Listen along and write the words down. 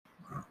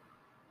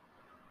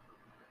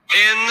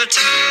In the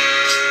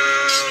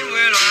town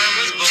where I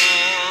was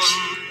born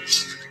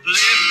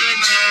lived a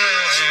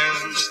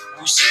man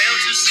who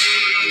sailed to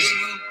sea,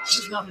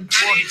 and he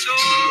told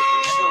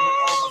us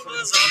of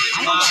his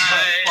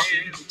life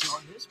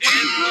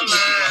in the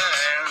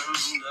land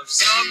of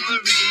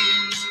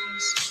submarines.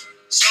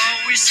 So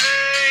we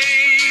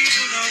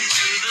sailed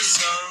unto the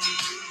sun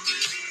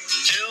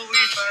till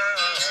we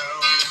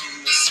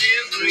found the sea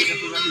of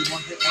green.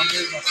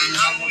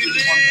 Now we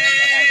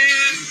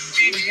live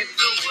beneath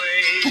the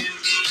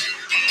waves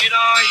in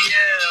our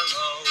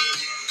yellow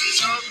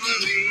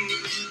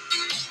submarine.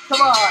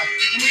 Come on.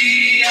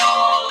 We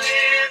all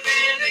live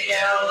in a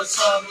yellow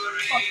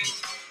submarine.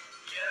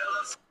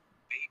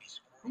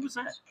 Who was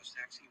that?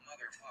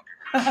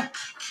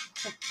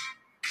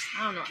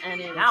 I don't know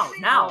any of Now.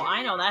 Oh,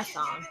 I know that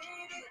song.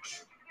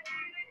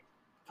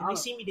 Can they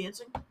see me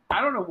dancing?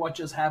 I don't know what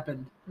just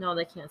happened. No,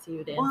 they can't see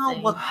you dancing. Well,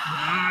 what?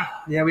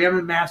 Yeah, we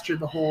haven't mastered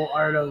the whole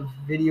art of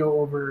video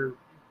over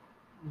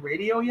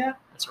radio yet.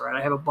 That's right.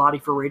 I have a body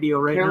for radio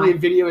right Apparently, now.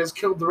 video has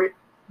killed the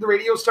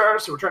radio star,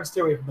 so we're trying to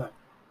stay away from that.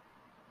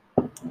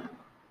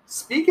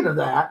 Speaking of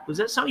that, Was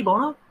that Sonny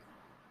Bono?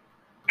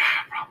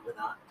 probably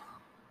not.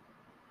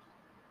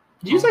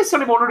 Did you say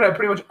Sonny Bono to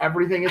pretty much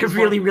everything? I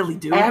really, really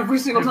do. Every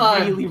single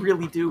time. I really,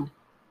 really do.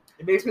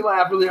 It makes me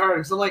laugh really hard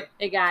because I'm like,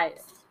 Hey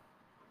guys,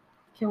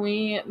 can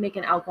we make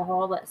an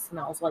alcohol that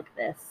smells like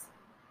this?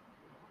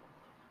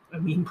 I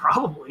mean,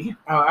 probably.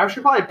 I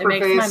should probably It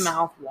makes my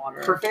mouth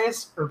water.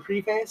 preface or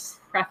preface.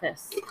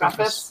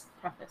 Preface.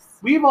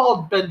 We've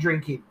all been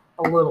drinking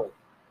a little.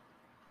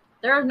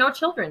 There are no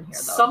children here, though.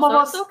 Some of so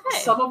us, it's okay.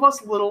 some of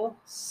us little.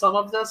 Some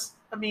of this,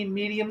 I mean,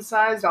 medium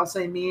sized. I'll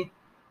say me.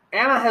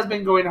 Anna has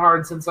been going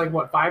hard since like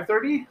what,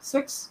 5:30,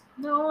 6?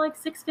 No, like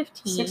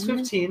 6:15.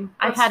 6:15.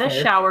 I had a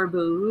shower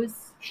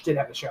booze. She did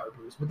have a shower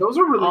booze, but those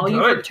are really All you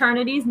good.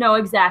 fraternities know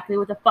exactly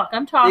what the fuck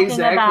I'm talking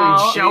Exactly.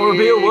 about. Shower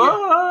bill,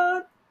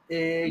 what?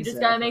 Exactly. You just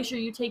gotta make sure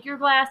you take your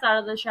glass out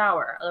of the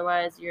shower,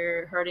 otherwise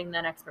you're hurting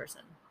the next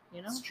person.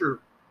 You know, It's true.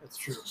 It's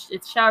true.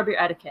 it's shower beer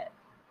etiquette.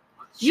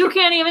 You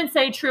can't even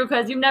say true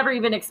because you've never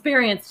even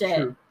experienced It's it.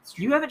 true.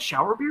 You haven't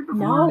shower beer before?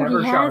 No, Never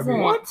he shower hasn't.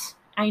 beer. What?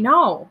 I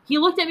know. He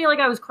looked at me like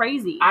I was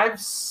crazy. I've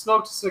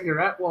smoked a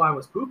cigarette while I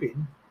was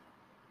pooping.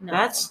 No.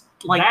 That's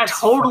like That's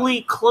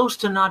totally close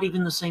to not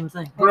even the same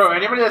thing. Bro,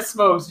 anybody that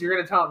smokes, you're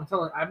gonna tell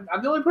them.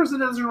 I'm the only person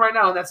in this room right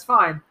now, and that's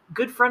fine. A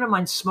good friend of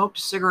mine smoked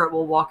a cigarette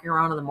while walking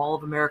around in the Mall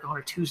of America on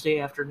a Tuesday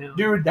afternoon.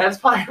 Dude, that's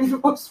probably the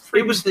most freaking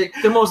It was thing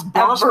the most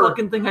boss ever.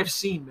 looking thing I've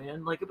seen,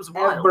 man. Like, it was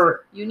wild.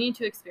 ever. You need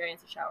to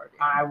experience a shower beer.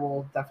 I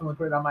will definitely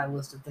put it on my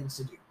list of things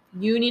to do.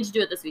 You need to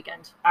do it this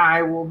weekend.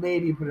 I will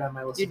maybe put it on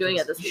my list. You're of doing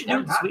things it this You should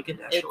weekend. do it this weekend,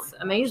 actually. It's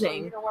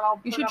amazing. You know what? I'll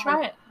You put should on try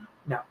my- it.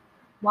 No.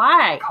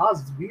 Why?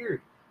 Because it's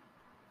weird.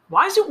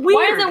 Why is it weird?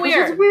 Why is it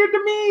weird? It's weird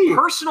to me.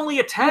 Personally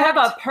You attacked. have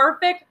a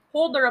perfect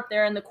holder up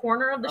there in the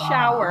corner of the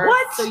shower.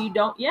 What? So you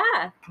don't, yeah.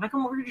 Can I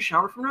come over to your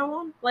shower from now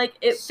on? Like,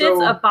 it fits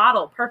So- a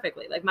bottle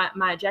perfectly. Like,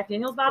 my Jack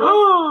Daniels bottle.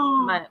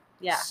 Oh,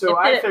 So it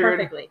I fit it figured-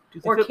 perfectly. do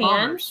they Or fit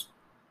cans.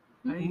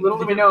 bombers? Little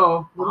do we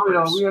know.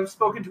 Bombers. We have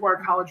spoken to our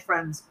college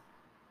friends.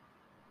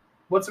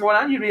 What's going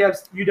on,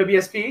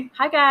 UWSP?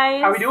 Hi,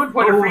 guys. How we doing,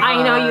 Point of Freaks?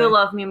 I know you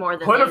love me more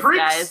than Point of these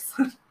Freaks.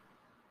 guys.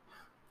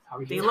 How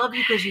we They doing? love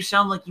you because you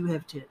sound like you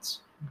have tits.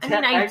 I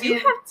mean, I do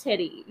have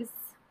titties.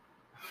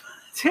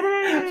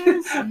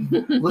 Titties.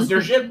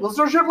 listenership.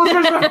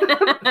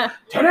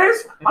 Titties?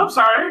 I'm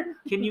sorry.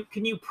 Can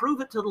you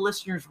prove it to the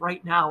listeners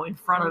right now in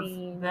front of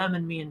mean- them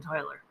and me and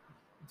Tyler?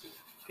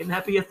 Can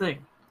that be a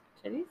thing?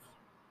 Titties?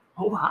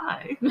 Oh,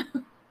 hi.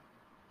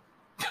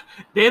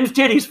 Them's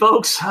titties,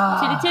 folks.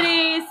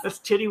 Titties. That's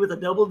titty with a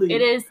double D.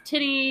 It is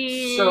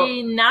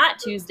titty not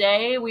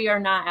Tuesday. We are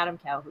not Adam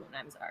Calhoun.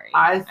 I'm sorry.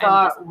 I I'm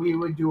thought we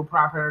would do a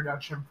proper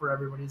introduction for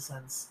everybody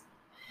since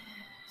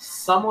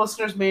some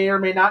listeners may or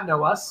may not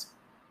know us.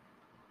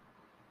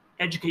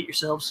 Educate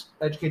yourselves.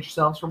 Educate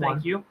yourselves for one.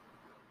 Thank you.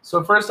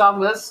 So first off,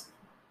 Liz,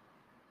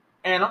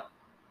 Anna.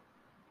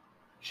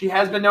 She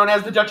has been known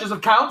as the Duchess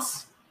of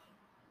Counts.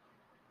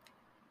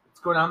 What's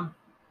going on?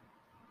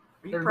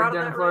 Are you Everybody proud of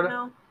down in that Florida? right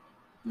now?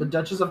 The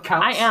Duchess of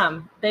Counts. I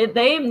am.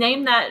 They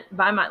named that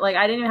by my, like,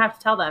 I didn't even have to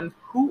tell them.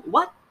 Who?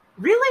 What?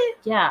 Really?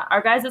 Yeah,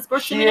 our guys at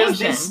Sports She is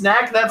the Domination.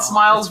 snack that Oh,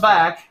 smiles that's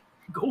fine. back.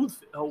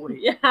 Goldfish. Oh,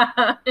 wait.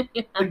 Yeah.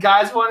 The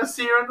guys want to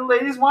see her and the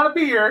ladies want to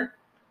be her.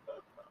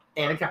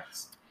 Anna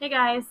Counts. Hey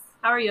guys,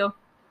 how are you?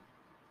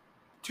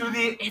 To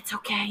the It's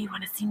okay. You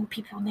want to see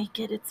people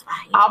naked? It's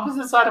fine.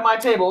 opposite side of my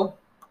table,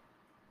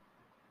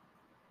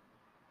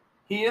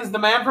 he is the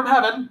man from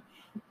heaven.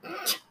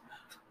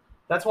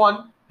 That's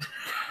one.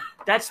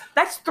 That's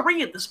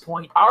three at this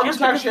point. Our Just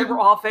because protection. we were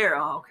off air.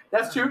 Oh, okay.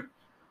 That's two.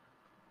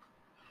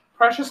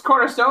 Precious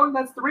Cornerstone.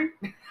 That's three.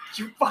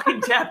 You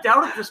fucking tapped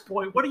out at this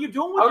point. What are you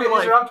doing with Okay, your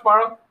these life? are up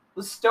tomorrow.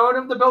 The stone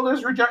of the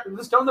builders rejected.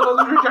 The stone the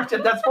builders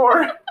rejected. That's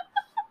four.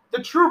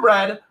 The true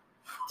bread.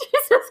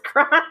 Jesus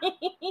Christ.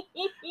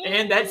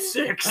 And that's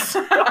six.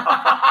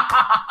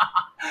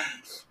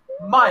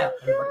 Maya.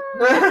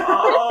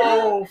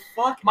 Oh,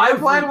 fuck. My every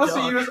plan was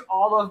duck. to use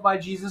all of my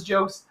Jesus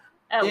jokes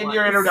in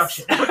your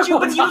introduction. But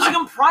you've been using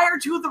them prior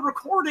to the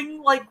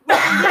recording, like, It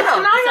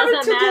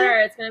doesn't matter.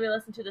 It's going to be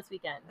listened to this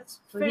weekend. That's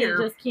So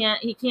fair.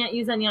 he can't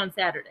use any on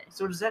Saturday.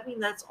 So does that mean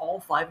that's all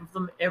 5 of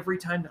them every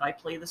time that I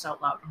play this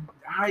out loud?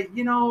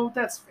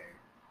 That's fair.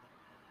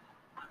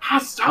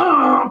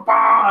 Stop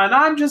on!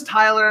 I'm just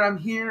Tyler. I'm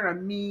here.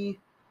 I'm me.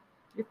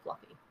 You're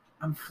fluffy.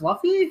 I'm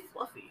fluffy.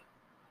 Fluffy.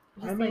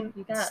 Just like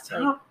you got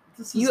stop.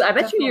 I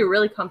bet you're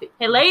really comfy.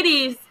 Hey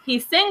ladies,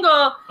 he's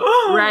single,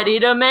 ready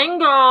to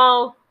mingle.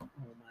 Oh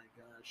my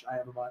gosh, I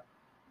have about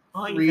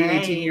Oy 3 vey.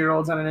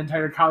 18-year-olds on an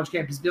entire college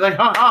campus be like,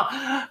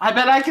 I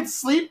bet I could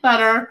sleep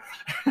better.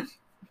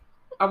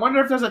 I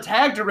wonder if there's a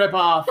tag to rip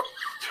off.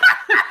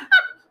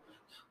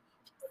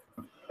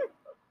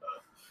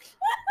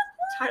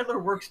 Tyler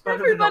works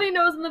better Everybody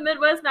knows in the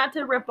Midwest not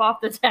to rip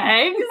off the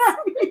tags.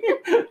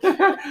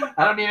 I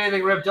don't need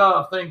anything ripped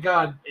off, thank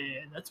God.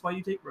 And that's why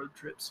you take road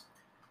trips.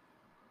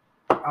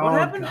 Oh,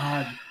 happened?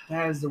 God.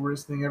 That is the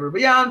worst thing ever.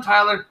 But yeah, I'm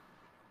Tyler.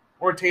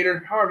 Or Tater,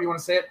 however you want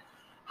to say it.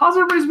 How's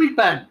everybody's week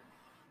been?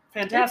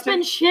 Fantastic.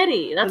 It's been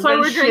shitty. That's It's why been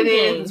we're shitty.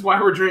 drinking. That's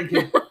why we're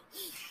drinking.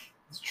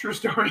 It's a true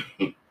story.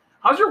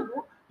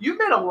 You've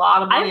made a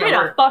lot of I money. made at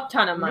a work. fuck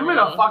ton of money. You made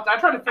a fuck. I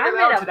tried to figure I that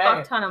made out a today.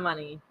 fuck ton of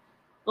money.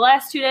 The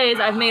last 2 days,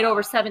 I've made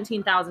over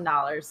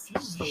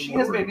 $17,000. She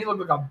has made me look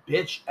like a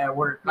bitch at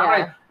work. Yeah.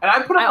 Right. And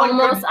I put up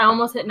I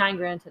almost hit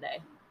 $9,000 today.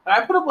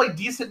 I put up like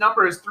decent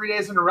numbers 3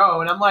 days in a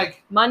row, and I'm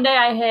like, Monday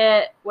I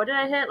hit, what did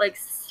I hit? Like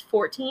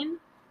 14?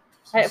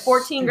 I hit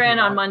 14 grand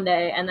on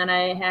Monday, and then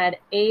I had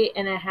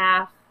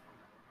 8.5,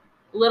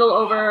 a little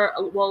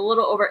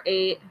over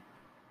 8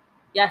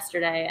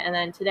 yesterday, and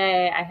then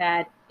today I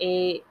had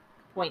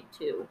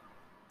 8.2.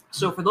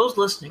 So for those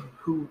listening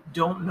who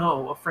don't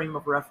know a frame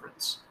of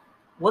reference,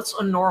 what's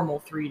a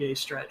normal 3-day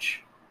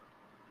stretch?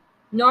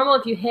 Normal,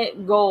 if you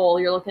hit goal,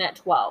 you're looking at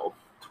 12.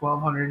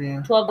 1,200,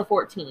 yeah. 12 to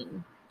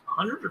 14.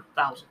 100 or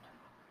 1,000?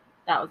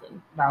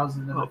 1,000.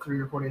 1,000 in a Okay. 3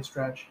 or 4 day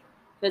stretch.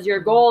 Because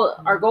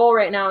our goal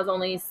right now is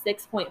only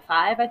 6.5,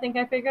 I think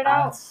I figured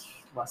out. That's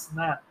less than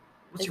that.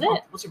 What's Is your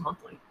it? What's your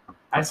monthly?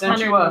 I sent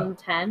you a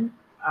 110.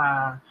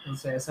 I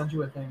sent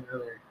you a thing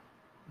earlier.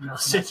 I'll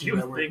send you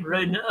a thing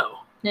right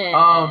now.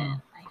 Nah.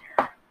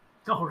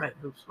 All right,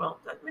 Boobs. Well,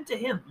 that meant to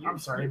him. I'm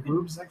sorry,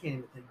 boobs. I can't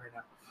even think right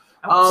now.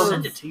 I'll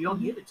send it to you. I'll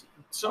give it to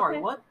you. Sorry,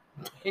 Okay. what?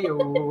 Hey,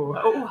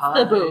 Oh,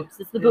 hi. The boobs.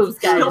 It's the boobs,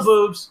 guys. Still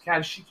boobs.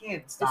 God, she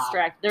can't stop.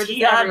 Distract. They're just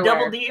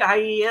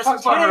T-I-double-D-I-E-S.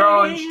 Talks about her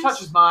own. She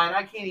touches mine.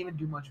 I can't even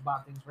do much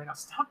about things right now.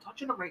 Stop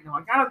touching them right now.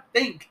 I gotta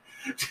think.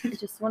 I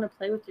just want to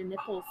play with your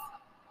nipples.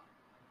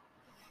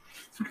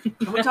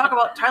 Can we talk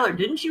about Tyler?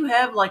 Didn't you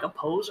have like a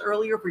pose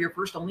earlier for your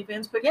first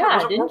OnlyFans picture? Yeah,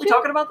 Weren't didn't we you?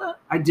 talking about that?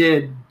 I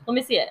did. Let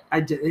me see it. I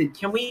did.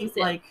 Can we Let me see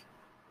it. like?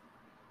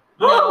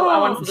 No, I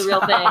want to see the real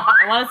thing.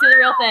 I want to see the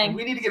real thing.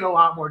 We need to get a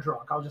lot more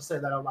drunk. I'll just say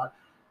that out loud.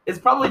 It's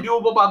probably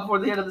doable by before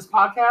the end of this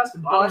podcast.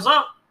 Bottoms But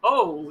up.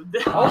 Oh.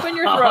 Open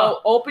your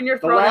throat. Open your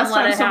the throat and last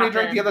let time it somebody happen.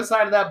 drank the other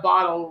side of that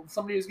bottle,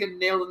 somebody was getting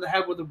nailed in the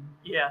head with a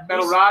Yeah.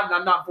 metal rod, and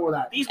I'm not for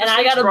that. These And I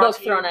mistakes got a brought book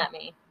to you- thrown at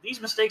me. These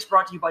mistakes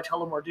brought to you by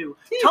Tullamore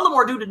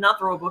Tullamore did not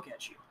throw a book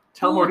at you.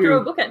 Tell Who more threw a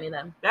dude. book at me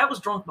then? That was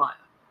Drunk Maya.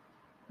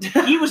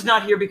 He was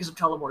not here because of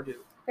Tullamore.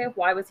 Okay,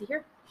 why was he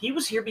here? He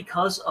was here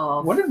because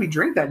of. What did we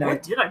drink that What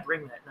night? did I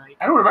bring that night?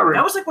 I don't remember.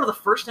 That was like one of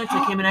the first nights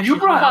I came in. You Actually,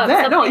 brought hung out.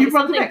 that. No, you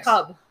brought the something mix.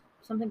 cub.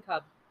 Something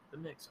cub. The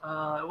mix.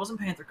 It wasn't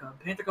Panther Cub.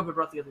 Panther Cub I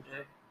brought the other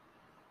day.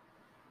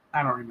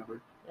 I don't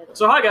remember.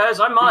 So hi guys,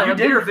 I'm Maya, You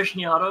did- beer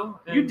aficionado.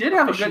 You and did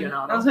have a good.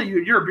 aficionado. I was saying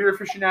you're a beer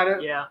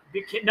aficionado. Yeah,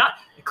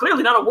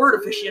 clearly not a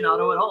word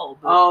aficionado at all.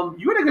 But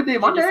You had a good day Too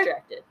Monday.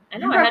 distracted. I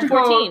know. You I got had to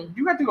 14.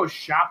 You got to go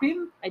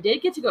shopping. I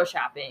did get to go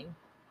shopping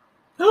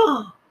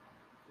by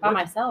What?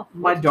 myself.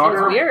 My It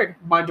daughter. was weird.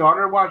 My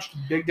daughter watched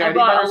Big I Daddy by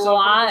bought a herself. for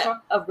the first lot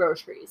time. of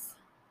groceries.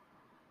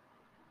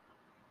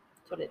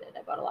 That's what I did.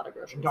 I bought a lot of My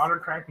groceries. daughter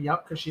cracked me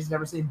up because she's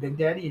never seen Big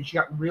Daddy, and she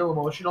got real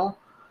emotional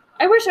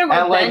I wish I would at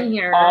have like been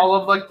here. all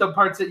of like the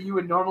parts that you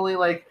would normally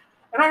like.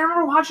 And I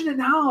remember watching it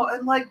now,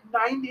 and like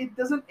it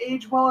doesn't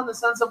age well in the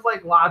sense of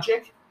like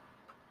logic.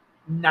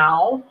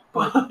 Now,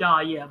 but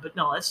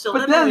no, it's still. but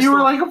that then movie's you were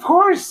still- like, of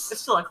course.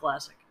 it's still a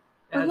classic.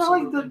 But then,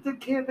 like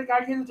Absolutely. the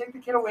guy came to take the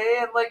kid away,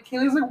 and like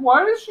Kaylee's like,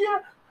 why does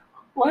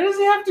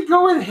he have to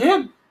go with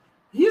him?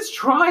 He's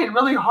trying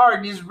really hard,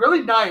 and he's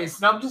really nice,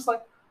 and I'm just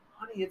like,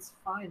 honey, it's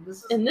fine.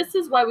 And this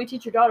is why we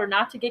teach your daughter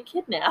not to get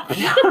kidnapped.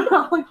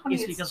 I'm like, honey,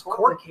 It's because fine.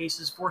 court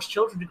cases force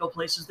children to go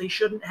places they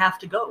shouldn't have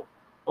to go.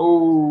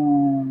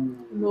 Oh.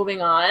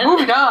 Moving on.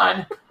 Moving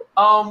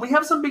on. We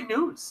have some big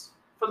news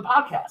for the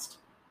podcast.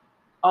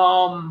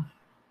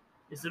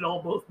 Is it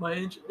all both my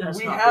engine? That's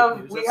We not have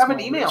big news, we that's have an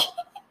small email. news.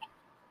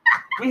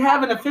 We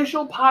have an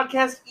official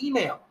podcast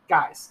email,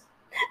 guys.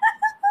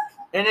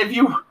 And if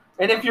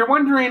you're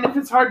wondering if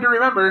it's hard to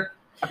remember,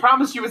 I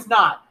promise you it's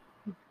not.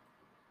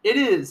 It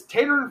is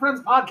Tater and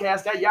Friends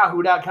Podcast at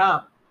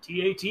yahoo.com.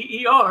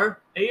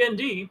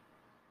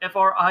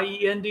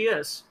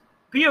 TATERFRIENDS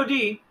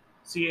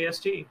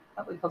PODCAST.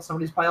 I like how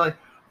somebody's probably like,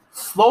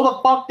 slow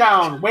the fuck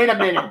down. Wait a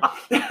minute.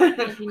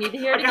 If you need to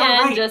hear it I got it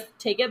again, right. just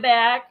take it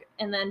back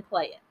and then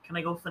play it. Can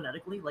I go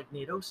phonetically, like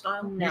NATO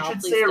style? No, you should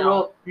please say it don't. real.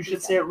 You Please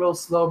should say it real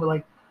slow, but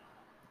like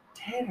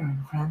Tater and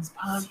Friends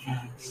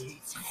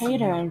podcast.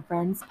 Tater and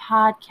Friends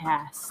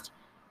podcast.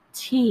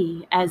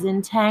 T as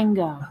in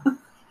tango.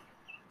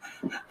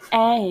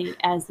 A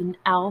as in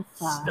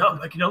alpha. Stop!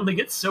 I can only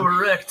get so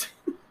erect.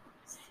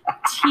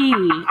 T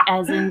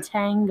as in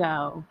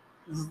tango.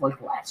 This is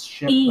like last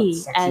ship,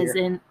 E but as sexier.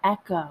 in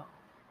echo.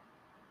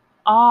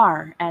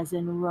 R as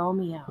in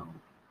Romeo.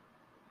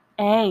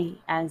 A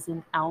as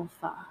in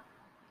alpha.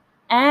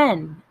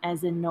 N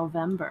as in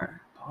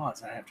November.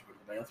 Pause. I have to go to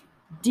the bathroom.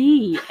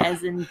 D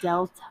as in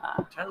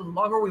delta. The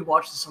longer we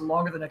watch this, the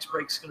longer the next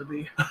break's gonna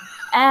be.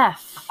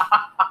 F.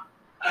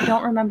 I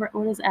don't remember.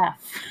 What is F?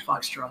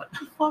 Foxtrot.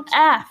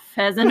 F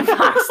as in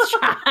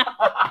foxtrot.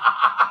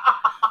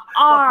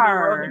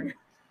 R running.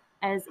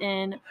 as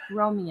in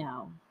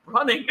Romeo.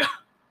 Running.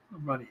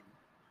 I'm running.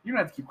 You don't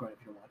have to keep going if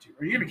you don't want to.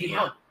 Or you're gonna keep Yeah.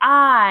 going.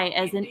 I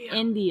as in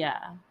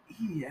India.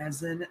 India. E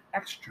as in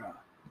extra.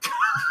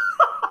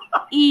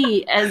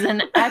 E as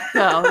in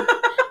echo.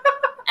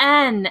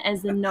 N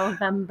as in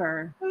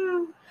November.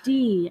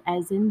 D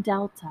as in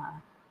delta.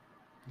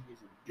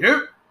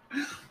 Yep.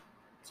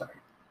 Sorry.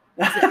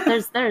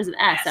 There's an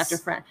S after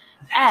friend.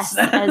 S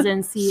as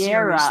in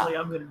Sierra. Seriously,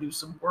 I'm gonna do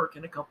some work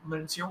in a couple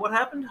minutes here. What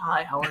happened?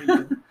 Hi, how are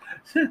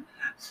you?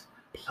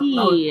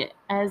 P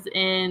as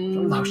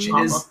in Lotion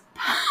is.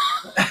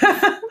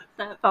 that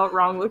felt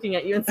wrong looking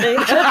at you and saying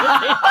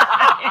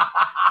that.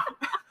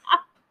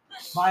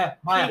 Maya.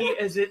 P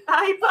as in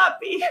hi,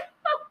 puppy.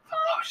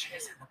 Lotion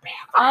is in the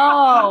bathroom.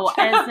 O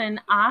as in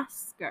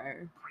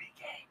Oscar.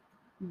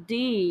 Pre-game.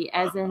 D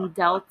as in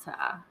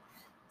Delta.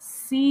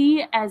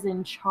 C as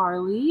in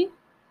Charlie.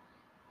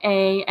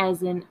 A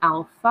as in I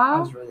Alpha.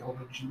 was really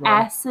hoping she'd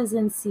write S as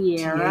in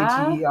Sierra.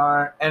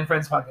 T-A-T-E-R and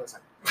Friends podcast.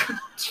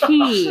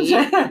 T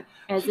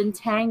as in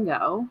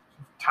Tango.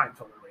 Time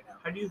filler right now.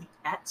 How do you do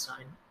the @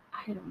 sign?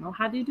 I don't know.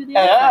 How do you do the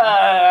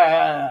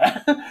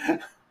other side?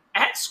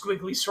 @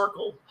 squiggly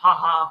circle.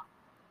 Haha.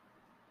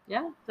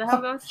 Yeah, is that how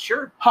it goes?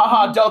 Sure.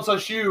 Haha, Delta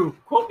shoe.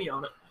 Quote me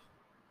on it.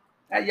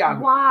 At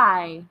Yahoo.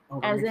 Y Oh,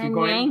 we're as gonna keep in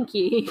going?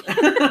 Yankee.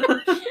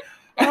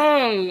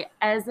 A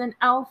as in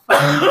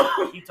Alpha.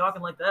 Keep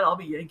talking like that, I'll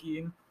be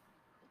Yankeeing.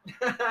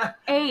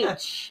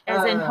 H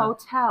as in That's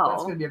Hotel.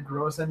 gonna be a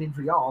gross ending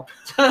for y'all.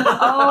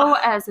 O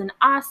as in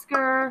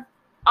Oscar.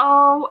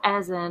 O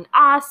as in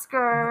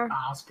Oscar.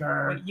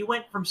 Oscar. Wait, you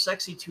went from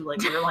sexy to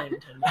like airline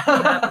attendant. What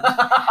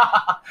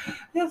happened?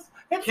 Yes,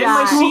 it's Can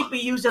my Yeah. seat be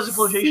used as a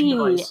flotation C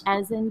device?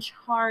 as in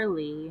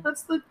Charlie.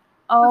 That's the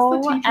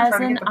O teacher as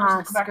trying to in get the person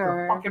to come back to the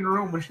Oscar. fucking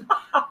room.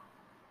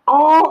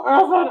 Oh,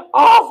 as in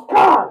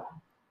Oscar!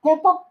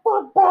 Get the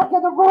fuck back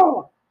in the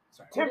room!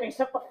 Sorry. Timmy,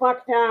 sit the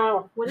fuck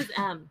down. What is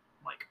M?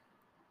 Mike.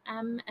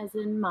 M as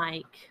in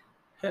Mike.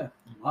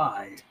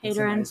 Why? It's a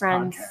Tater and nice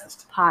Friends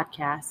podcast.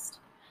 podcast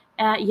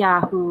at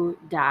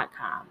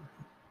yahoo.com.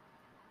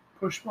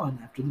 Push 1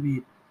 after the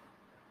beep.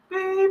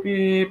 Beep,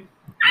 beep.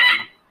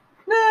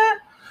 Nah.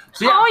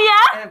 So yeah,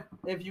 Oh, yeah?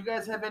 if you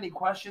guys have any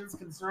questions,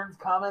 concerns,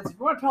 comments, if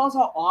you want to tell us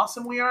how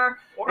awesome we are,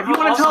 Or if you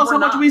want to tell us how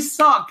much we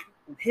suck,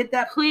 hit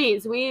that.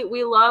 Please,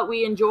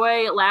 we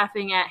enjoy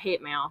laughing at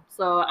hate mail.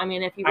 So, I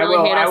mean, if you I really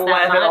will. hate I us will that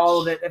laugh much. at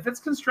all of it. If it's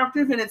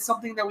constructive and it's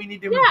something that we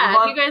need to improve Yeah, if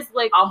on, you guys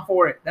like, I'm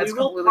for it. That's we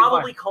will completely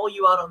probably fine. call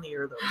you out on the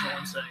air, though, is all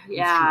I'm saying.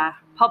 yeah,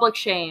 public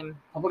shame.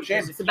 Public shame.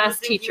 Because if the you best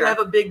think teacher. You have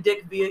a big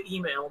dick via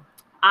email.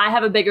 I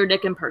have a bigger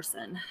dick in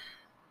person.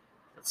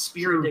 That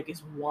spirit True. dick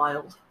is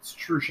wild. It's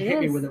true. She It hit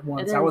me is. with it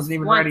once. It I is. wasn't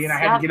even Once, ready, and I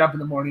had yep. to get up in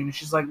the morning. And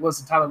she's like,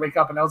 "Listen, Tyler, wake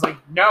up." And I was like,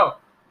 "No."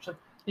 She's like,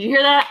 Did you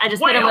hear that? I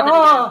just hit him with it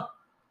again.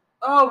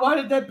 oh, why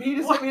did that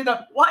penis hit me in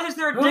the? Why is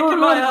there a dick in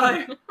my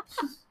eye?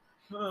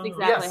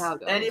 Exactly how it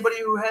goes. Anybody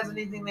who has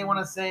anything they want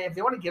to say, if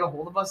they want to get a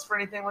hold of us for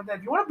anything like that,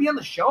 if you want to be on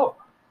the show,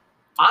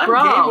 I'm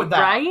game with that.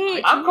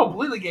 Right? I'm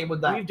completely game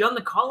with that. We've done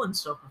the call-in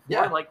stuff before.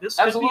 Yeah, Like, this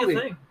could absolutely. be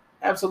a thing.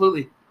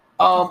 Absolutely.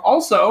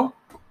 Also,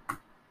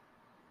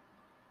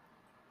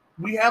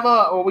 we've had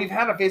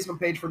a Facebook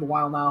page for a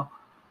while now.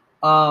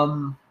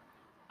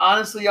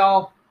 Honestly,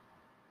 y'all,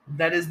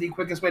 that is the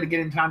quickest way to get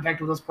in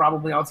contact with us,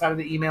 probably outside of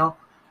the email.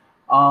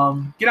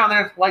 Get on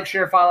there, like,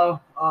 share, follow.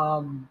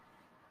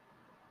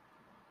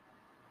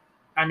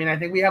 I mean, I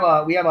think we have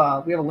a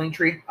link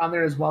tree on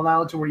there as well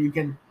now, to where you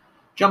can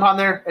jump on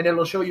there and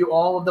it'll show you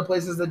all of the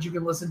places that you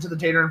can listen to the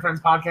Tater and Friends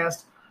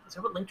podcast. Is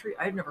that what Linktree?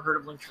 I've never heard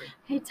of Linktree.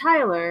 Hey,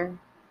 Tyler.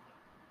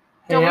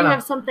 Hey, Don't Anna. we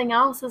have something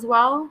else as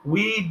well?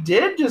 We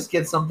did just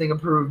get something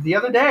approved the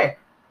other day.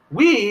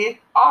 We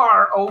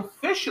are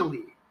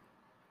officially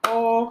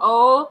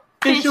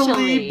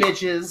Officially.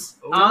 bitches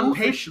on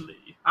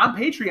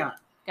Patreon.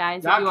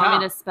 Guys, if .com. you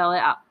want me to spell it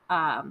out,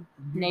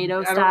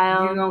 NATO I don't-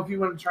 style, You know, if you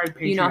want to try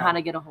Patreon, you know how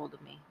to get a hold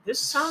of me. This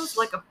sounds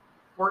like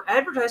we're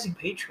advertising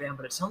Patreon,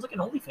 but it sounds like an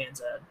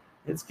OnlyFans ad.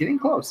 It's getting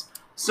close.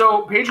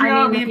 So Patreon,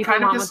 I mean, the we've people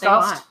kind of want what they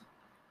discussed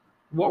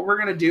what we're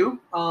gonna do.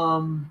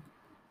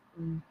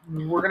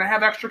 We're gonna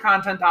have extra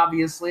content,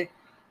 obviously.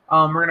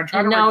 We're gonna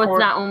try And to no, record. it's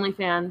not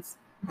OnlyFans.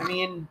 I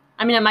mean,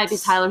 I mean, it might be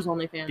Tyler's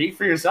OnlyFans. speak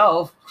for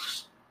yourself.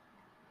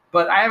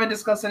 But I haven't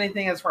discussed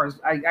anything as far as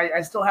I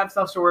still have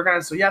stuff to work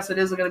on. So yes, it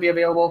is going to be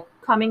available.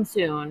 Coming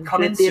soon.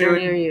 Coming to a theater soon.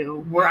 near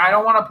you. Where I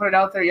don't want to put it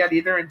out there yet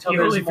either until The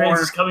there's OnlyFans more.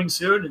 is coming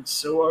soon, and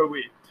so are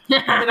we.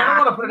 And I don't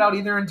want to put it out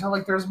either until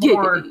like there's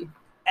more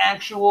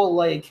actual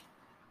like.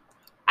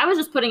 I was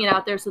just putting it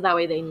out there so that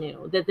way they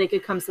knew that they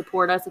could come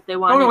support us if they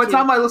wanted. No, it's to.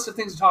 on my list of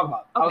things to talk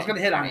about. Okay. I was going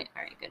to hit on it.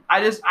 All right, good.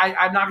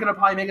 I'm not going to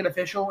probably make it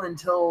official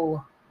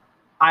until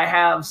I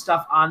have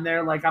stuff on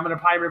there. Like I'm going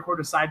to probably record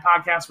a side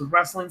podcast with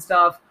wrestling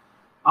stuff.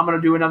 I'm going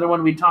to do another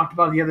one we talked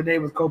about the other day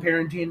with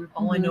co-parenting.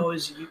 All I know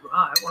is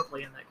I want to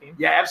play in that game.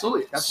 Yeah,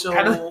 absolutely. That's So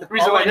kind of the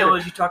reason all why I know did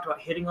is you talked about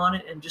hitting on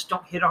it, and just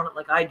don't hit on it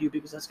like I do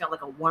because that's got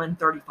like a 1 in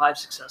 35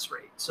 success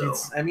rate. So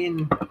I mean,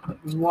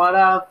 1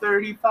 out of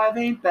 35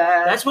 ain't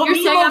bad. that's what You're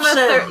saying Meatloaf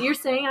said. you're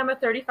saying I'm a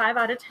 35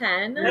 out of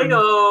 10. There you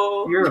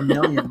go. You're a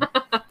million.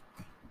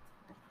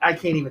 I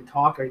can't even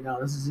talk right now.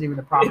 This isn't even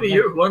a problem. Maybe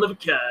you're one of a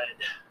kind.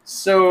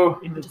 So,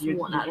 Just You're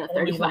 1 the out of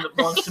only one 35.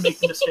 that wants to make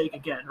the mistake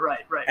again. Right.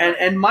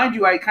 and mind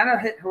you, I kind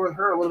of hit her with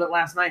her a little bit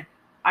last night.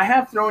 I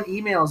have thrown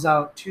emails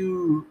out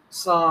to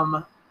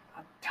some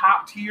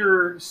top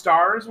tier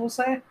stars, we'll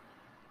say,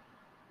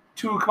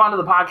 to come onto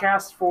the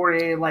podcast for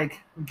a like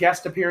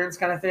guest appearance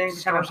kind of thing,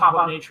 to kind of pop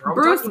on.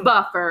 Bruce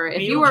Buffer,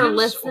 if you are Beetlejuice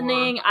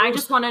listening, or I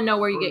just want to know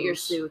where you get your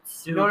Bruce?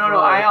 suits. Dude, No.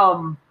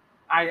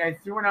 I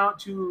threw one out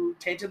to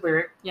Tainted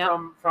Lyric Yep.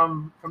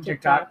 from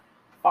TikTok.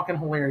 Fucking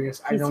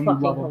hilarious. I He's know you fucking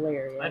love him.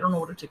 hilarious. I don't know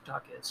what a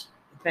TikTok is.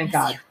 Thank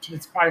Yes, God.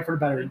 It's probably for the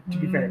better, to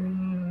be fair.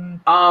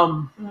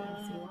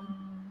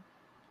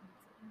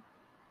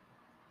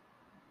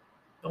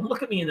 Don't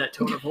look at me in that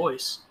tone of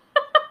voice.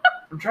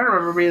 I'm trying to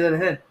remember everybody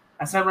that I hit.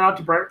 I sent one out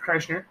to Brett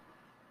Kreischer.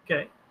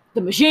 Okay.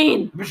 The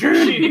machine.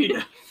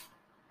 Machine.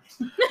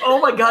 Oh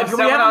my God! I Can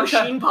sent we have one a out to-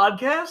 machine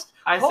podcast?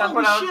 I sent Holy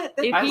one out. shit!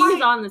 If I he's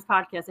see- on this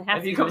podcast, it has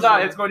If to he be comes the out,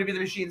 machine. it's going to be the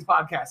Machines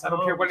podcast. I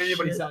don't Oh, care what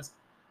anybody shit. says.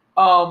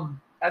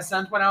 I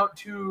sent one out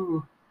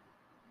to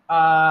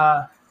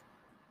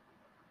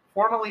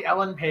formerly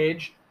Ellen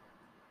Page.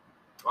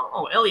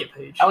 Oh, Elliot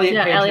Page. Elliot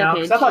Yeah, Page Elliot now.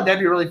 Page. 'Cause I thought that'd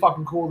be really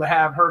fucking cool to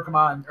have her come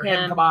on, or him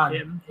Him. come on.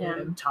 Him.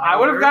 I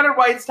would have Tyler. got it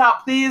right.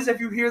 Stop, please. If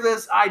you hear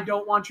this, I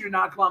don't want you to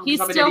not come on. He's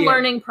because I'm an still idiot.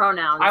 learning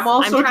pronouns. I'm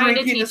also trying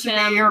drinking. to This teach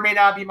may him. or may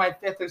not be my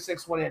 5th or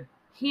 6th one in.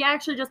 He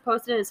actually just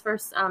posted his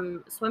first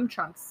swim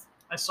trunks.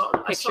 I saw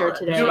Picture that.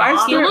 today. Dude, I He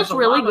swear- looks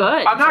really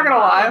good. I'm not gonna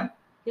lie.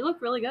 He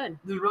looked really good.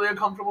 It was really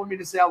uncomfortable for me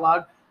to say out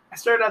loud. I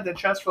stared at the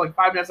chest for like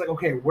 5 minutes. Like,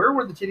 okay, where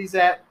were the titties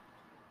at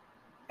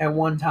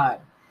one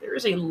time?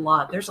 There's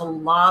a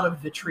lot of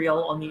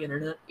vitriol on the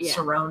internet Yeah.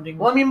 surrounding.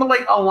 Well, I mean, but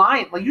like a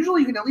line. Like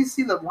usually you can at least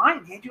see the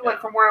line, can't you? Like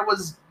from where it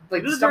was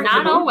like This is stuff very in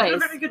the Not boob? always. They're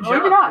doing a good Maybe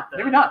job not. with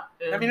Maybe that. not.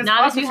 And I mean, it's Not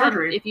if plastic you had,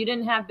 surgery. if you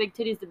didn't have big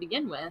titties to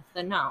begin with,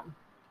 then no.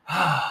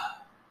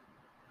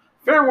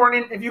 Fair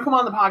warning: if you come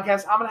on the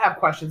podcast, I'm gonna have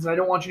questions, and I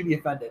don't want you to be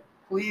offended.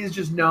 Please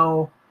just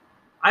know.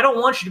 I don't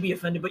want you to be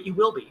offended, but you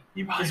will be.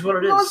 Is what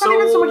it No, is. it's not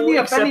even so much me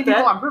accept offending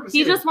people that. on purpose.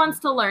 He either. just wants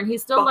to learn.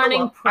 He's still Buckle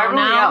learning up.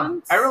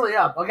 pronouns. I really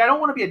am. Like, I don't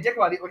want to be a dick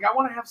about it. Like, I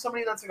want to have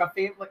somebody that's like a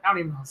famous. Like, I don't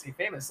even want to say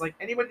famous. Like,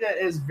 anybody that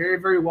is very,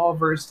 very well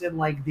versed in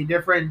like the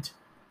different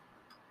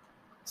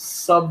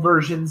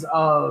subversions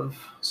of.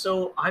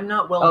 So I'm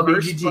not well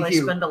versed, but I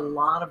LGBTQ. spend a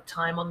lot of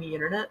time on the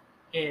internet,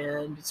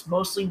 and it's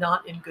mostly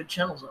not in good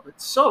channels of it.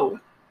 So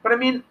But I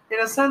mean, in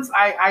a sense,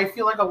 I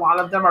feel like a lot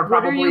of them are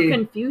What are you probably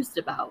confused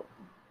about?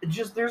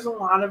 just. There's a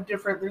lot of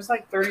different. There's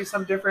like 30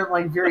 some different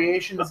like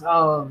variations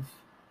of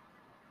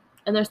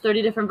And there's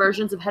 30 different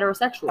versions of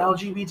heterosexual.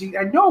 LGBT.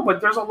 I know, but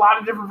there's a lot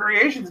of different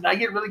variations, and I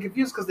get really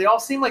confused because they all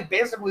seem like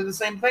basically the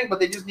same thing, but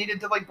they just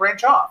needed to like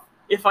branch off.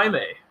 if I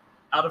may,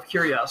 out of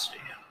curiosity,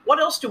 what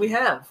else do we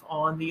have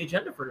on the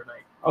agenda for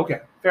tonight?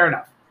 Okay, fair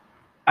enough.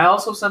 I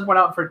also sent one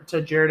out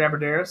to Jared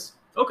Aberderis.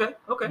 Okay.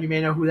 You may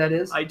know who that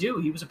is. I do.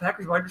 He was a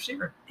Packers wide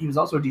receiver. He was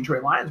also a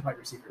Detroit Lions wide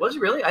receiver. Was he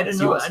really? I didn't Yes,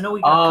 he know. was. I know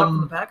he got cut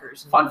from the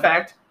Packers. Fun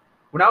fact: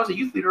 when I was a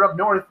youth leader up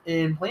north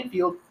in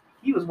Plainfield,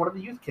 he was one of the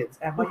youth kids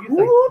at my youth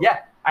thing. What? Yeah,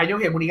 I knew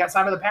him when he got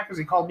signed by the Packers.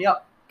 He called me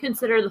up.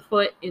 Consider the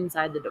foot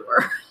inside the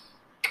door.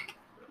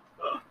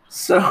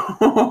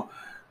 So,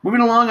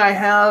 moving along, I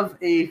have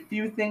a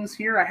few things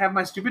here. I have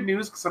my stupid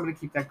news because I'm going to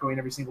keep that going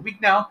every single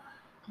week now.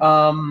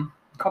 A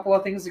couple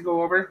of things to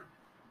go over.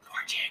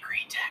 4J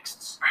green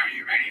texts. Are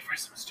you ready for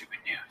some stupid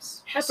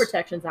news? That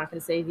protection's not going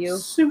to save you.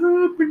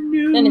 Super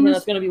news. Anything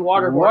that's going to be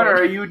waterboarded. What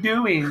are you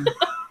doing?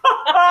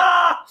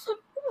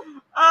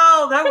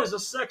 Oh, that was a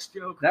sex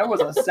joke. That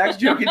was a sex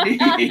joke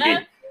indeed.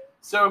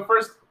 So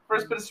first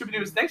bit of stupid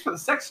news. Thanks for the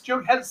sex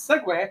joke head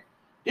segue.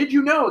 Did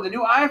you know the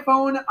new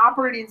iPhone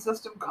operating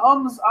system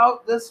comes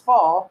out this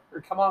fall,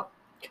 or coming out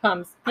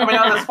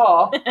this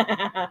fall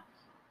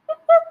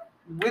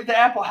with the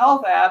Apple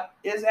Health app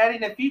is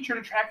adding a feature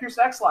to track your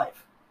sex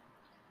life.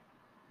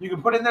 You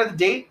can put in there the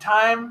date,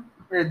 time,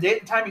 or the date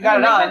and time you got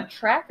it They on, have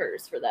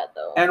trackers for that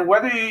though. and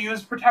whether you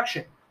used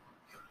protection.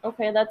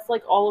 Okay, that's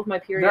like all of my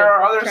period. There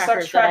are other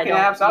trackers sex that I tracking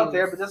don't apps out use.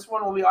 there, but this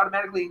one will be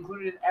automatically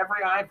included in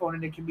every iPhone,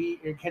 and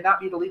it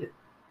cannot be deleted.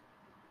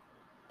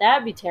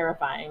 That'd be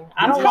terrifying.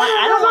 I It's don't want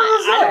kinda- I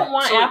don't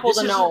want So Apple this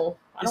to isn't- know.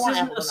 I This don't want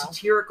isn't Apple a to know.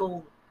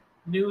 satirical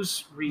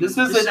news read. This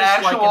is an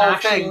actual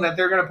thing that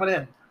they're going to put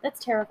in.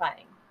 That's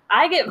terrifying.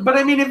 But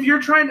I mean, if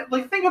you're trying to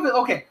think of it,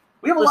 okay,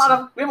 we have a lot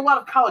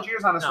of college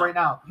years on us right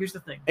now. Here's the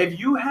thing: if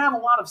you have a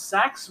lot of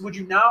sex, would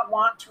you not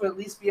want to at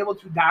least be able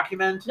to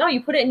document? No,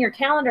 you put it in your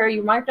calendar.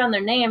 You mark down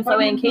their name, so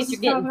in case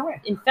you're getting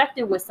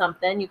infected with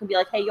something, you can be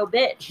like, "Hey, yo,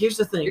 bitch." Here's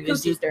the thing: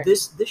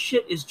 this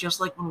shit is just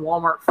like when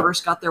Walmart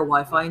first got their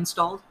Wi-Fi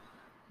installed.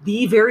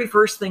 The very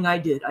first thing I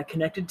did, I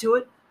connected to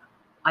it.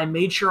 I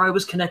made sure I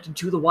was connected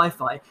to the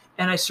Wi-Fi,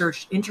 and I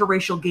searched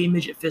interracial gay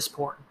midget fist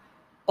porn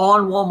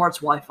on Walmart's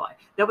Wi-Fi.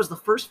 That was the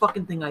first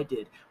fucking thing I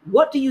did.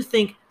 What do you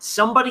think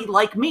somebody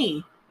like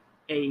me,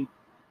 a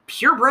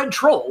purebred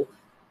troll,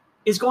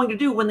 is going to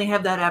do when they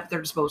have that app at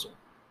their disposal?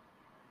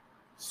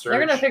 Search. They're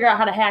going to figure out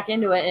how to hack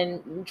into it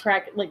and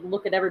track,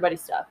 look at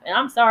everybody's stuff. And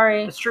I'm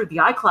sorry. It's true. The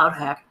iCloud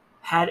hack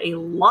had a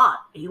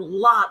lot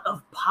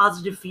of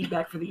positive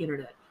feedback for the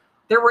internet.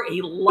 There were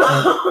a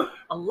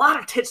lot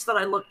of tits that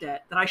I looked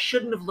at that I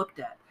shouldn't have looked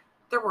at.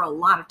 There were a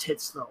lot of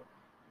tits, though.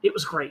 It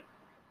was great.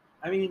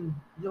 I mean,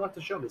 you'll have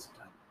to show me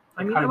sometime.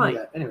 I mean, I might.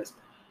 Anyways,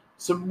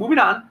 so moving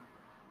on,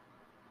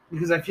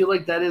 because I feel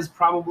like that is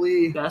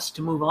probably best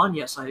to move on.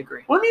 Yes, I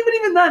agree. Well, I mean, but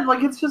even then,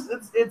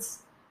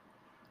 it's.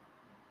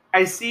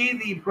 I see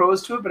the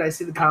pros to it, but I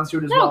see the cons to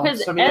it as well. No,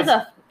 because as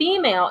a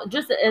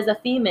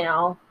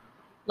female,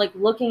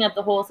 looking at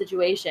the whole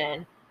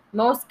situation,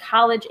 most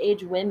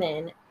college-age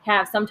women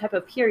have some type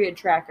of period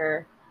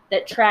tracker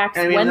that tracks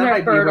when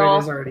they're fertile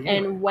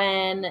and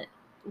when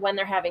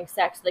they're having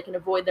sex, so they can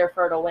avoid their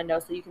fertile window,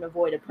 so you can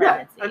avoid a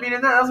pregnancy. Yeah, I mean,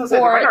 and that's what I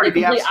said. Or the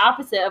complete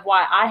opposite of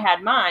why I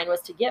had mine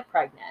was to get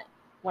pregnant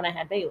when I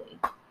had Bailey.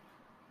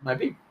 Might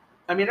be.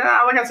 I mean,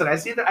 like I said, I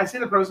see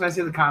the pros and I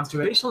see the cons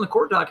to it. Based on the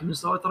court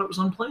documents, though, I thought it was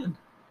unplanned.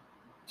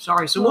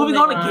 Sorry. So moving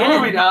on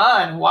again. Moving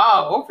on.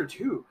 Wow, 0 for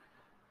 2.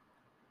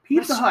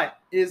 Pizza Hut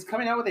is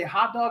coming out with a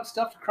hot dog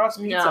stuffed crust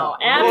pizza. No,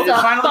 absolutely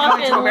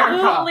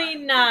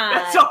not.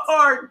 That's a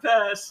hard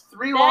pass.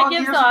 3 long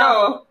years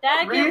ago.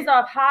 That gives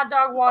off hot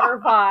dog water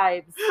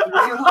vibes. 3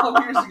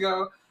 long years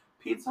ago,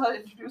 Pizza Hut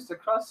introduced a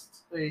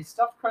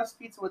stuffed crust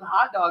pizza with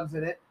hot dogs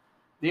in it.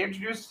 They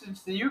introduced it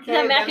to the UK.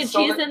 Is mac and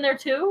cheese in there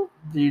too?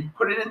 They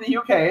put it in the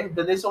UK.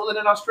 Then they sold it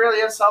in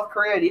Australia, South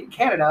Korea, and even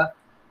Canada.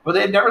 But they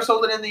had never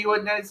sold it in the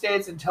United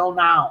States until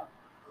now.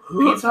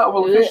 Pizza Hut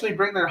will officially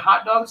bring their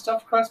hot dog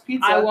stuffed crust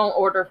pizza. I won't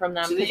order from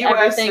them because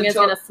everything is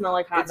going to smell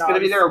like hot dogs. It's going to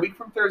be there a week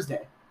from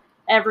Thursday.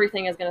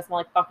 Everything is going to smell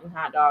like fucking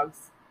hot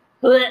dogs.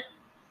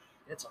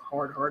 It's a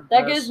hard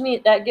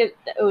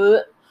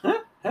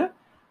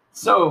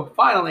So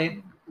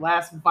finally,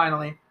 last and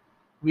finally,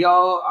 we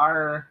all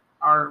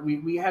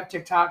we have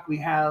TikTok, we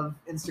have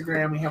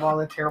Instagram, we have all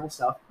that terrible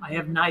stuff. I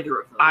have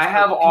neither of those. I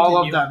have all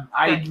of them.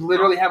 I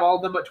literally have all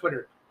of them but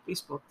Twitter.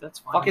 Facebook, that's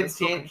fine. Fucking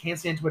can't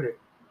stand Twitter.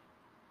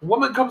 A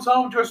woman comes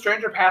home to a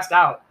stranger passed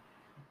out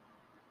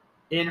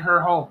in her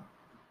home.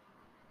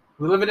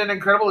 We live in an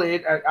incredible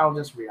age. I'll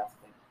just read off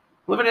the thing.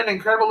 We live in an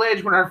incredible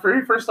age when our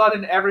very first thought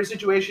in every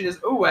situation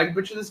is, "Oh, I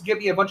bet you this give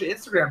me a bunch of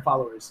Instagram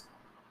followers."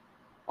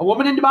 A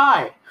woman in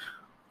Dubai.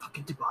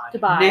 Fucking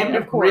Dubai. Named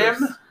of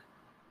course.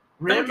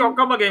 Rim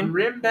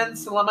Ben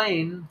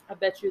Salamain. I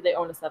bet you they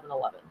own a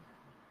 7-Eleven.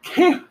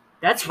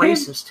 That's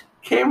racist.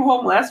 Came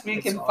home last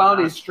week and found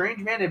a strange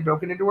man had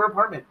broken into her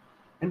apartment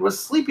and was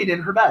sleeping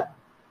in her bed.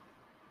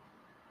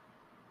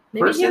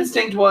 First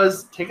instinct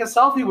was take a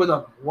selfie with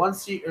him.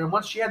 Once she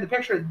had the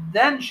picture,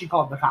 then she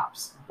called the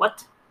cops.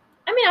 What?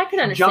 I mean, I could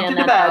understand Jumped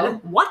into that. bed. Though.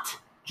 What?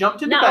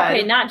 Jumped into bed.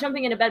 Okay, not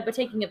jumping into bed, but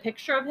taking a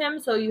picture of him,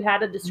 so you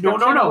had a description.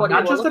 No, of what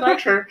not he just a look like?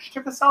 picture. She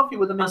took a selfie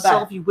with him in bed. bed.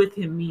 A selfie with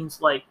him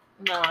means like.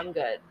 No, I'm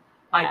good.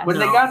 When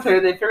they got there,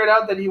 they figured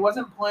out that he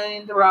wasn't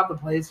planning to rob the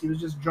place. He was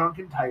just drunk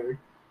and tired.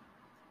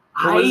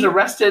 He was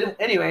arrested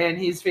anyway, and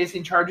he's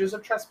facing charges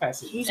of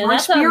trespassing.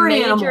 That's a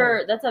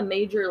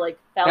major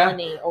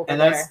felony over there. And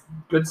that's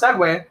good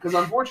segue, because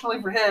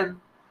unfortunately for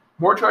him,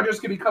 more charges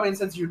could be coming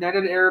since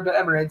United Arab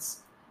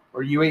Emirates,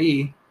 or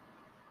UAE,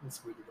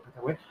 that's weird to put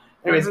that way.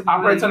 Anyways,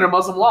 operates under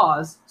Muslim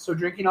laws, so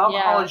drinking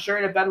alcohol and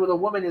sharing a bed with a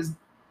woman who's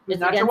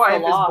not your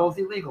wife is both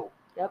illegal.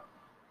 Yep.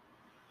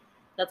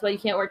 That's why you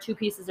can't wear 2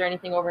 pieces or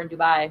anything over in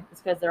Dubai.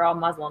 It's because they're all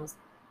Muslims.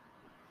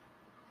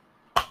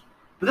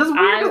 But that's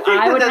weird to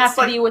think I would have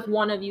to like, be with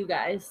one of you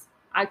guys.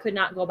 I could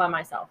not go by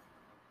myself.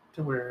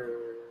 To where?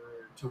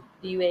 To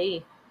the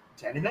UAE.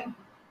 To anything?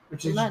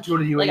 Which is to go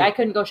to the UAE. I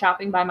couldn't go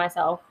shopping by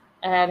myself.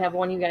 I'd have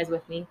one of you guys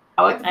with me.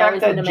 I like the fact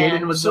that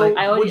Jaden was like...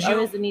 I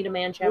always need a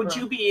man chaperone. Would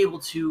you be able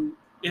to,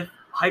 if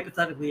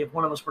hypothetically, if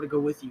one of us were to go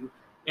with you,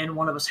 and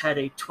one of us had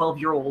a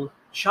 12-year-old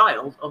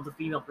child of the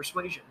female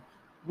persuasion,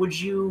 would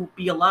you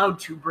be allowed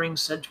to bring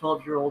said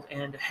 12-year-old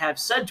and have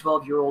said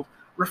 12-year-old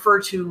refer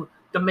to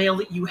the male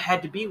that you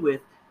had to be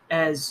with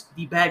as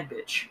the bad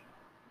bitch?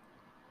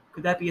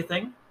 Could that be a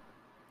thing?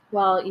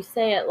 Well, you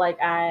say it like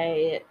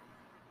I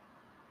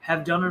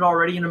have done it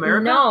already in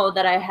America. No,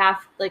 that I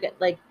have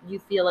like you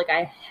feel like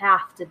I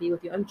have to be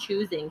with you. I'm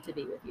choosing to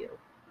be with you.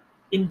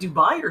 In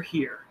Dubai or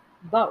here?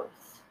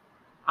 Both.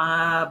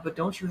 But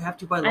don't you have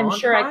to by law? I'm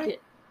sure in Dubai? I could.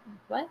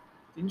 What?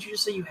 Didn't you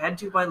just say you had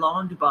to by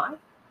law in Dubai?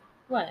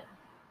 What?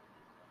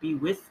 be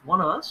with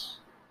one of us.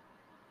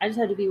 I just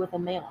had to be with a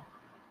male.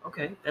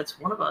 Okay, that's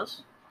one of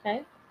us.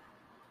 Okay.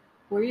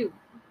 Where are you?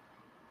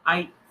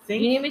 I Do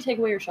think. you need me to take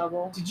away your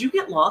shovel? Did you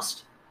get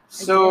lost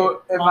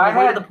So if on I the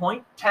way to had the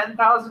point?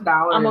 $10,000,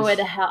 On my way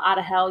to hell, out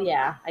of hell.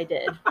 Yeah, I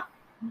did.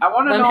 I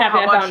want to I'm know happy how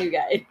I much. found you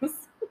guys.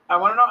 I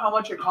want to know how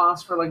much it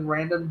costs for like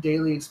random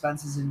daily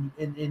expenses in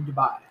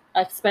Dubai.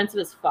 Expensive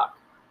as fuck.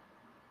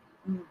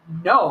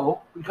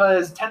 No,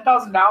 because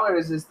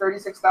 $10,000 is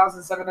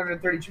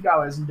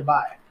 $36,732 in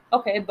Dubai.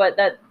 Okay, but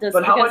that does.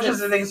 But how much because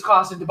does the things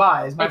cost in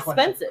Dubai? Is my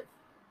question. expensive.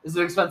 Is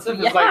it expensive?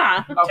 It's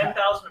Yeah. like okay.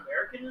 10,000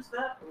 American is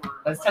that? Or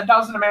That's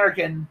 10,000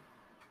 American.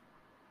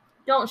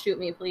 Don't shoot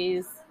me,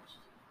 please.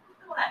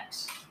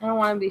 Relax. I don't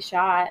want to be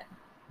shot.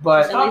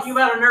 But At Talking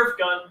least- about a Nerf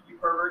gun, you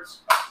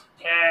perverts.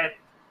 Yeah.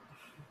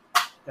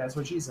 that's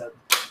what she said.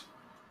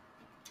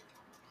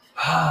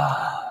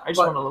 I just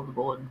want to load the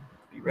bullet and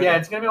be ready. Yeah,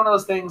 it's gonna be one of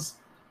those things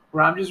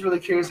where I'm just really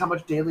curious how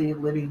much daily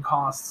living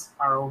costs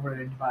are over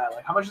in Dubai.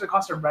 Like, how much does it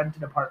cost to rent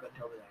an apartment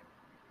over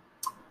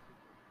there?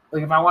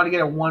 Like, if I want to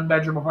get a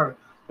 1-bedroom apartment,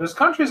 there's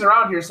countries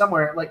around here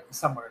somewhere.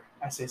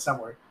 I say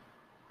somewhere.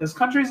 There's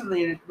countries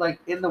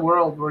in the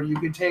world where you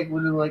could take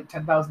literally like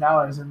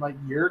 $10,000 and like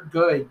you're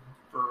good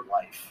for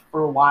life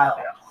for a while.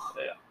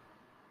 Yeah.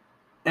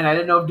 And I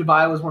didn't know if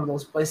Dubai was one of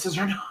those places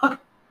or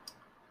not.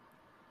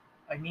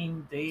 I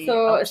mean, they.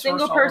 So a outsource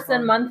single all of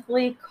person our-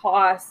 monthly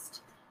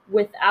cost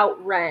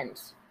without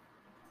rent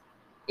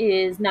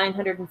is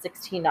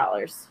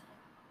 $916.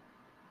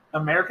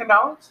 American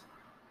dollars?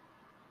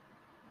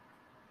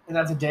 And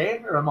that's a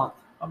day or a month?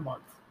 a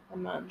month. A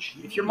month.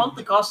 If your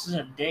monthly cost is in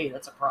a day,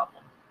 that's a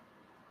problem.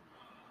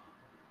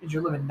 Because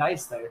you're living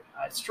nice there.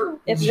 It's true.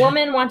 If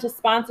women want to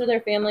sponsor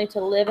their family to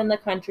live in the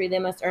country, they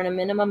must earn a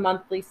minimum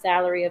monthly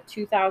salary of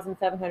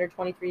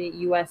 $2,723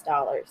 US.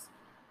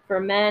 For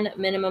men,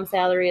 minimum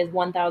salary is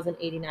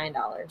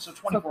 $1,089. So So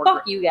 24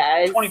 fuck you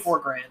guys. 24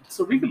 grand.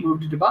 So we could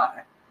move to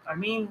Dubai. I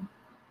mean,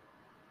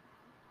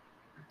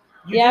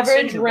 The average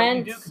that what you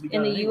rent do could be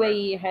in done the anywhere.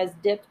 UAE has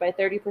dipped by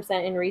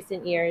 30% in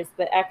recent years,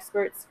 but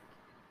experts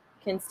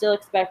can still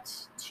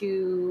expect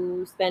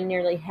to spend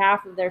nearly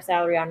half of their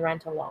salary on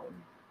rent alone.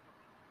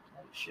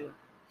 Holy shit.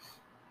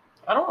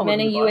 I don't know.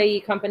 Many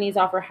UAE companies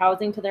offer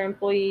housing to their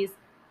employees,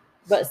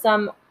 but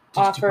some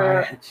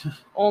offer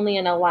only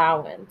an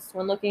allowance.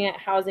 When looking at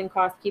housing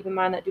costs, keep in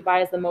mind that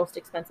Dubai is the most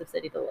expensive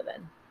city to live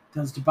in.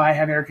 Does Dubai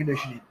have air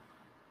conditioning?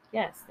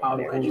 Yes. they Oh, have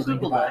yeah, air Did you Just in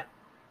Google Dubai. that?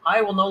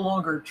 I will no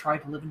longer try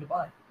to live in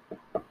Dubai.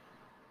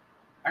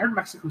 I heard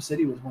Mexico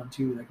City was one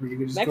too. Like where you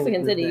could just go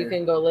Mexican live City, there. you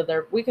can go live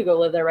there. We could go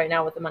live there right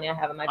now with the money I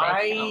have in my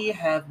bank account. I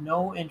have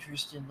no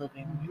interest in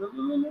living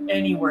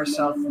anywhere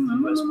south of the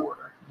U.S.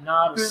 border.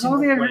 Not a There's all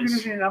the single air place.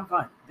 conditioning. I'm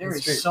fine. There It's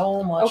is straight.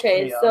 so much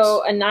Okay, chaos.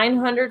 so a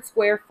 900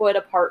 square foot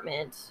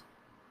apartment,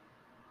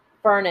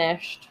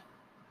 furnished,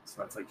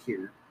 So that's like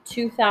here.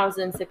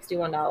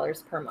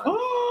 $2,061 per month.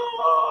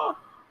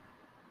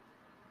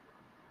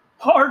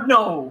 Hard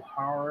no.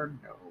 Hard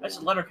no. That's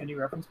a Letterkenny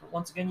reference, but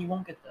once again, you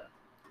won't get that.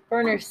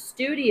 Furnished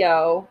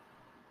studio,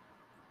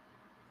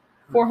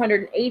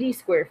 480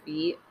 square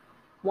feet,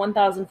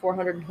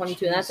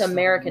 1,422, and that's Jeez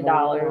American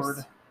Lord.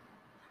 dollars.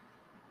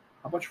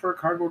 How much for a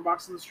cardboard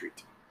box in the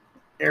street?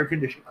 Air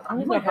conditioning. I don't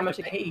You even know might how have much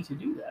to it pay to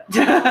do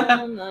that.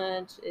 How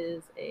much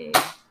is a...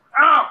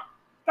 Oh,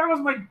 that was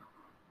my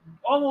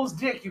almost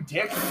dick, you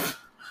dick.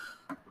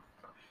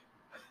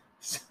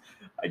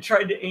 I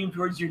tried to aim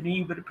towards your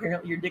knee, but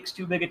apparently your dick's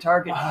too big a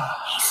target.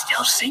 He's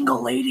still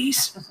single,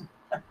 ladies.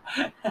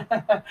 You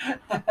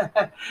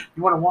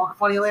want to walk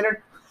funny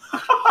later?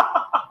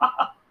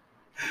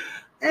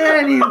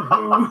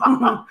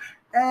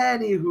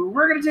 Anywho,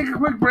 we're gonna take a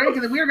quick break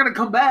and then we're gonna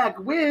come back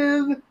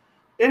with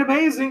an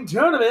amazing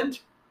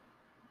tournament.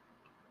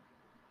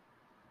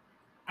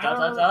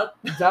 Dot.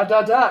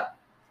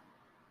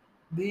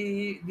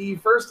 The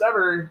first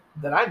ever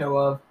that I know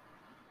of.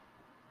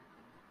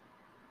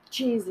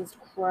 Jesus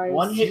Christ.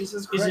 One hit.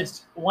 Jesus Is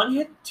Christ. it one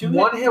hit? Two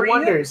One hit? hit Three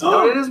wonders. Hit?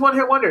 No, it is one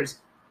hit wonders.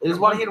 It is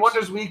one hit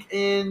Wonders. wonders week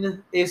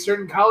in a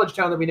certain college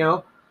town that we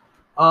know.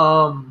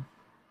 On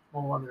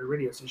their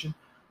radio station.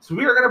 So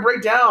we are going to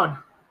break down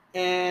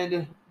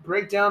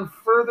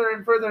further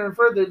and further and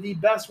further the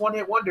best one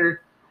hit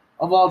wonder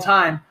of all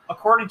time.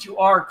 According to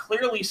our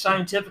clearly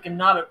scientific and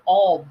not at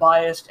all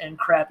biased and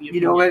crappy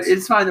You know what? opinions.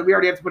 It's fine that we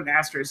already have to put an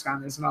asterisk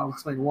on this, and I'll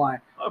explain why.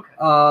 Okay.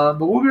 But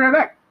we'll be right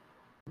back.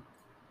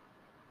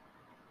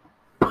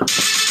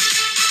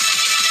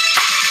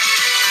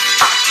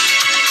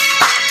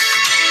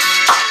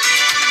 I'm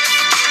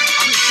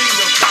just thinking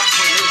they'll stop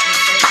before they listen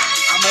to the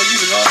I'm going to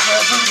use it all for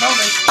that first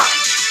moment.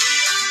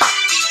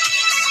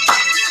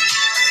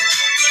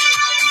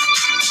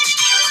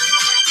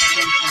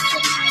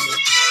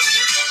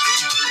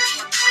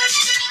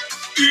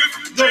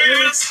 If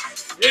there's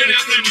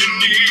anything you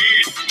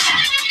need,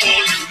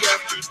 all you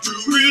have to do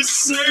is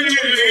say,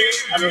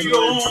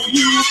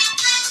 you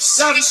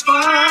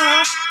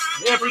satisfy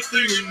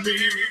everything in me.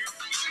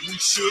 We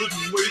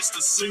shouldn't waste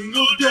a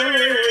single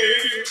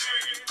day.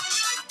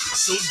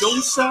 So So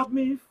don't stop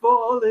me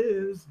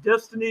falling,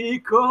 destiny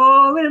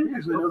calling.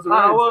 Usually knows the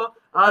Power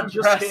I I'm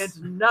just impressed. can't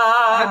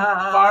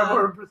deny. Far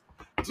more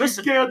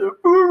Listen. together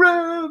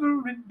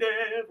forever and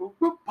never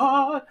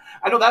apart.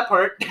 I know that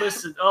part.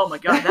 Listen, oh my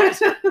God,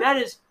 that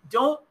is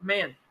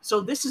man. So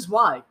this is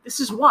why, This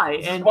is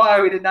and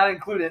why we did not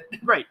include it.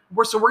 right.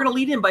 We're gonna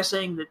lead in by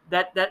saying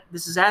that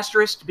this is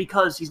asterisk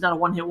because he's not a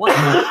one-hit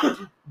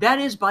wonder. That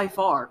is by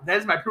far. That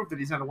is my proof that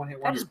he's not a one-hit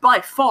That wonder. is by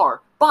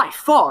far,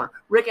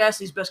 Rick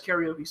Astley's best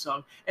karaoke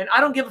song. And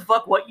I don't give a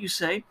fuck what you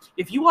say.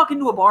 If you walk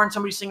into a bar and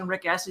somebody's singing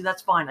Rick Astley,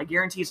 that's fine. I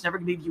guarantee it's never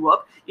gonna leave you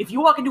up. If you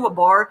walk into a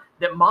bar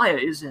that Maya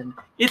is in,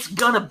 it's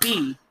gonna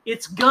be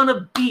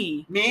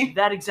Me?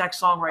 that exact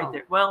song right Oh.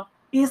 there. Well,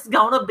 it's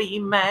gonna be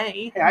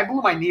May. Hey, I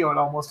blew my knee out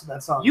almost to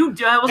that song.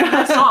 That wasn't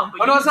that song.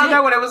 But Oh no, you it's not did.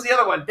 that one. It was the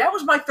other one. That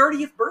was my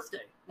 30th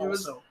birthday. It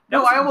was- also. No,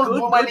 That was I a almost good,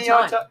 blew my good knee out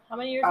time. to. How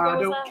many years I ago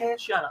was don't that? care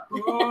Shut up. who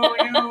you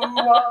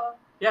are.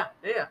 Yeah.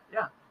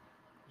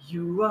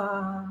 You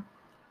are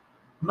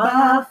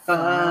My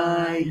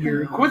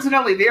fire.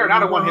 Coincidentally, they are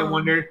not a one-hit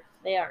wonder.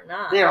 They are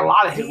not. They are a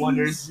lot of hit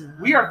wonders.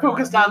 We are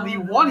focused on the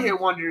one-hit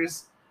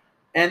wonders,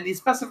 and the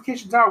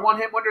specifications are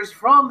one-hit wonders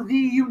from the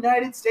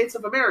United States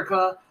of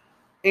America,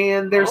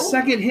 and their Oh.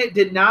 second hit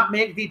did not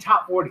make the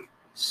top 40.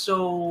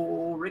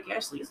 So Rick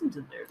Astley isn't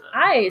in there then.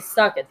 I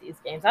suck at these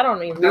games. I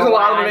don't even There's know a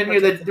lot why of them I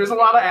in here that there's a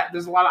lot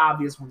participated. of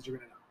obvious ones you're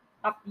gonna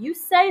know. You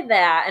say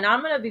that, and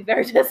I'm gonna be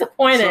very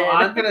disappointed. So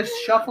I'm gonna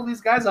shuffle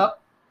these guys up.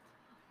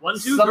 1,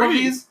 2, Some 3.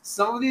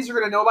 of these you're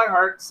gonna know by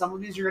heart. Some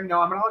of these you're gonna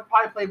know. I'm gonna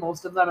probably play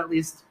most of them at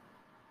least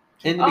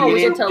in the Oh, we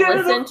beginning. get to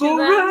listen to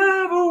them?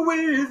 Forever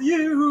with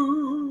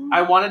you.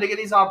 I wanted to get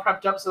these all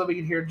prepped up so that we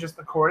could hear just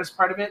the chorus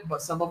part of it,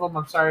 but some of them,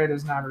 I'm sorry,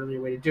 there's not really a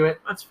way to do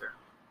it. That's fair.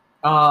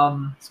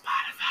 Spotify.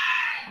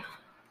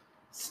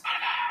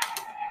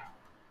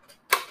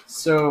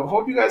 So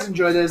hope you guys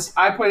enjoy this.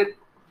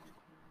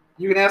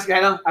 You can ask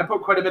Anna. I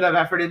put quite a bit of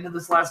effort into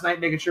this last night,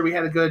 making sure we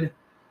had a good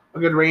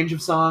range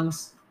of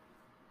songs,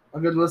 a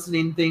good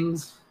listening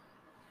things.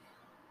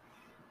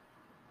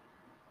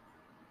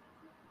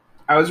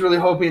 I was really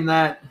hoping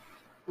that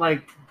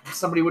like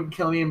somebody wouldn't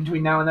kill me in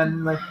between now and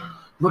then. Like,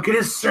 look at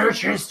his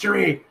search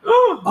history.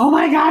 Oh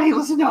my God, he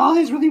listened to all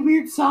these really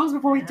weird songs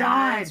before he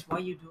died. That's why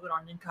you do it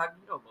on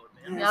incognito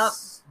mode, man.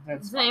 Yes,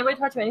 that's Does anybody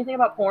talk to you anything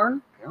about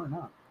porn? apparently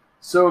not.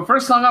 So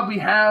first song up we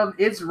have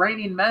 "It's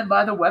Raining Men"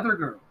 by the Weather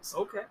Girls.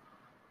 Okay.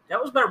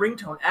 That was my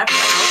ringtone after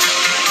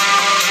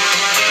I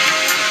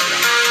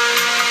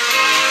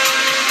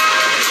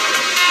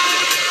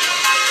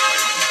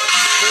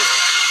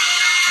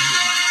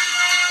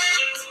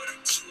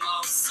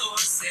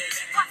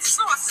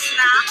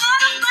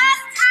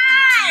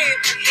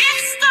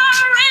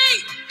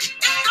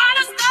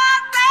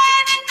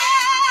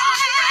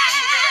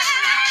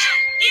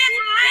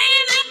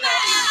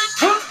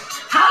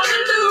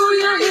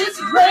Hallelujah, it's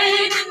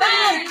raining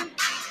men.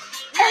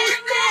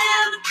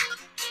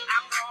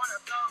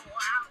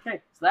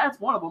 Okay, so that's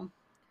one of them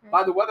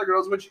by the Weather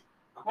Girls, which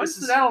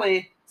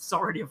coincidentally, It's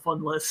already a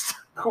fun list.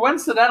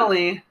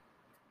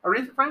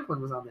 Aretha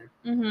Franklin was on there.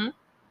 Mm-hmm.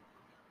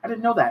 I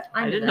didn't know that.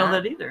 I didn't know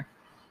that either.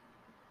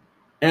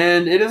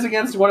 And it is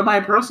against one of my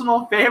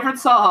personal favorite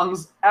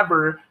songs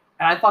ever.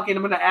 And I'm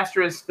going to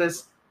asterisk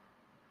this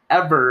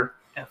ever.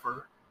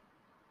 Ever.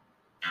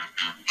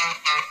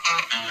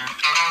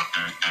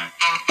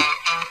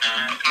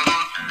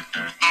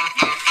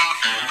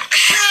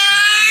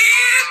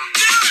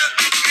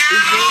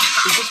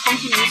 Is this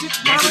funky music?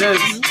 Yes, it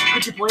is.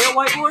 Could you play it,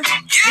 white boy?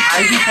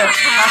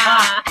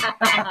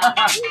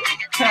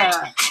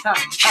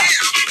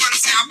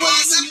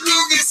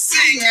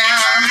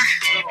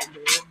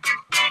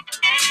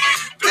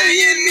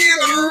 Playing in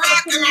a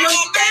rock and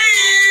roll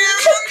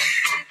band.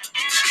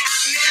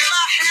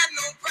 Never had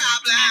no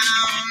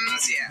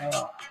problems. Yeah.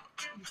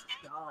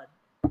 God.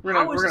 We're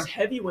How gonna, is we're this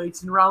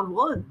heavyweights in round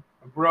 1?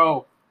 gonna,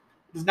 bro,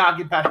 it does not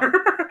get better.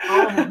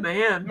 Oh, I'm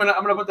man.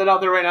 gonna put that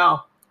out there right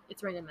now.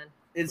 It's raining men.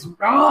 It's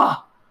Tyler,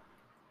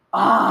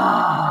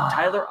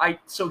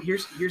 so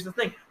here's the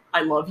thing.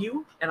 I love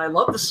you, and I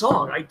love the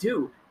song. I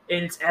do.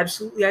 And it's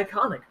absolutely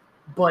iconic.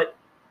 But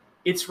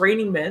It's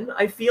Raining Men,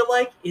 I feel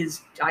like,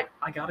 is... I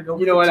gotta go with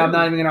You know it what? too. I'm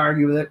not even gonna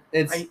argue with it.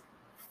 It's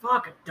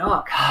Fuck a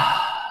duck.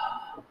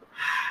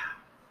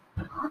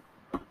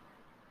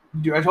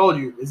 Dude, I told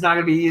you, it's not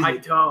gonna be easy. I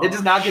don't. It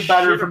does not get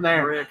better Shit from a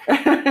there. brick.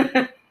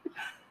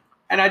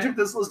 And I took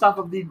this list off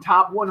of the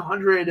top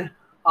 100,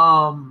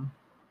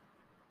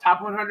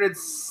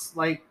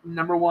 like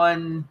number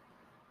one,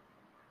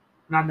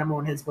 not number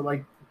one hits, but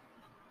like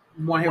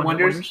one-hit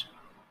wonders.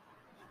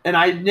 And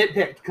I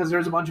nitpicked because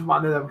there's a bunch of them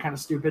on there that were kind of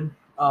stupid.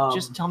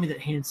 Just tell me that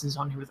Hanson's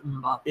on here with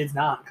Mbop. It's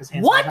not because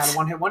Hanson What? not a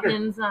one-hit wonder.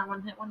 It's not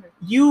one hit wonder.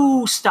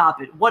 You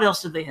stop it. What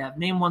else did they have?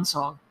 Name one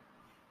song.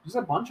 There's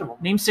a bunch of them.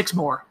 Name 6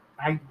 more.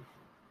 Nice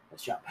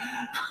job.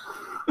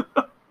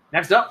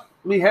 Next up,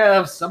 we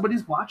have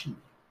Somebody's Watching Me.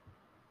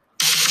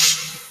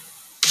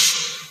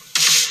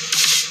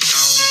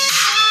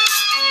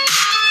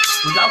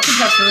 Without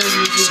contesting, it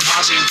usually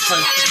popular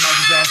because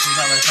Michael Jackson's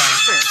on their time.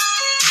 Fair.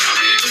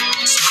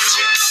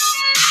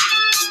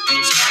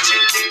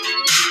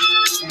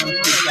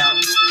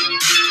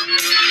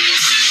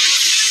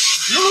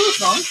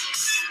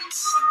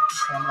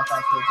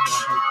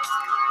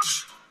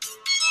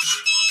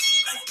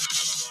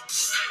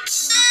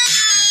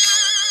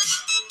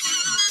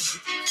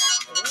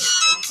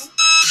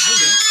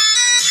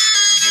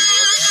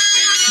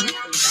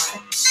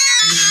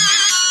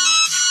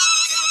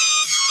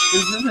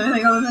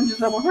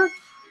 that one word?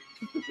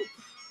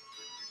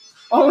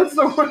 Oh, it's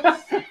the word.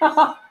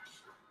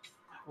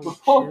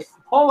 Holy shit.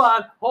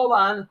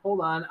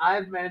 Hold on.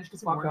 I've managed to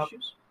Is it orange fuck up.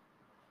 juice?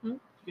 You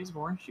guys have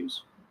orange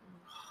juice?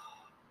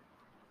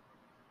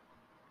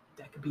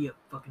 That could be a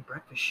fucking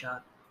breakfast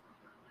shot.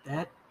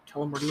 That,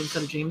 tell them we're doing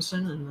instead of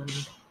Jameson, and then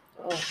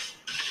Oh.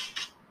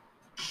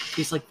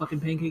 tastes like fucking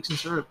pancakes and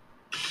syrup.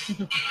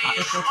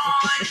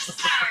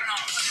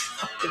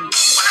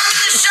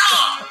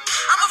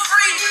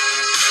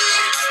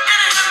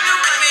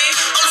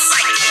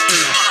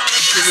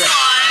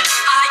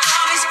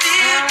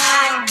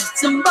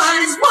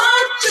 Somebody's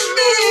watching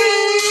me.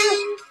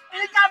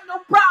 Ain't got no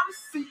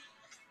privacy.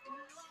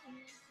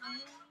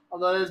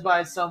 Although it is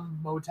by some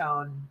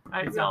Motown.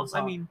 I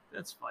mean,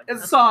 that's fine.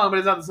 It's a song, but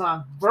it's not the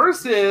song.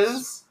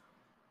 Versus.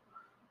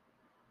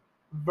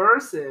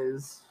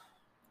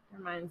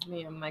 Reminds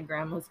me of my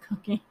grandma's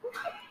cooking.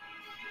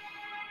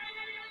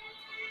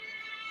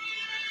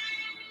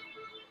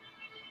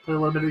 Play a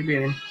little bit of the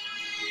beginning.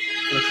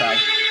 To the side.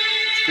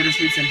 It's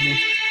Bittersweet Symphony.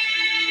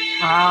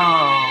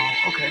 Oh,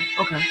 okay.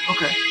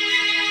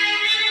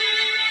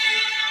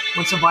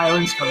 Once the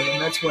violins come in,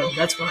 that's when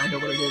I know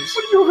what it is.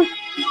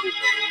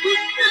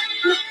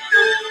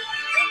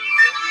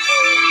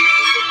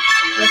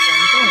 Listen,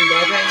 I'm feeling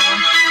good right now.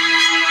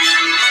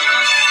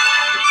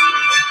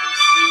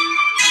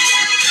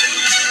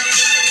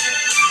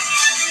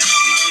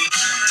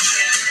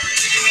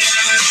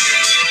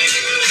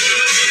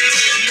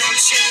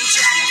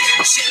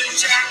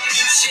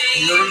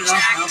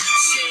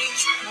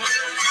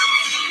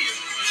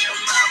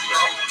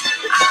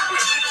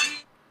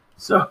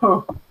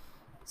 So,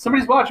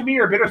 somebody's watching me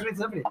or Bittersweet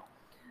Symphony?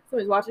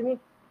 Somebody's watching me.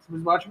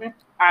 Somebody's watching me?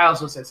 I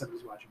also said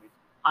somebody's watching me.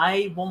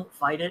 I won't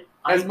fight it.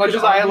 As much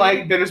as I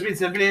like Bittersweet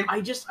Symphony,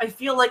 I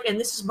feel like, and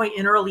this is my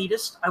inner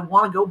elitist, I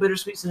want to go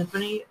Bittersweet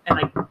Symphony,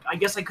 and I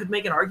guess I could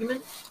make an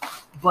argument,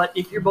 but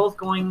if you're both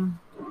going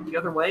the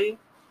other way,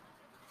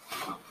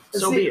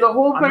 so be it. the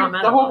whole I'm not part,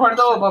 mad the whole about part it.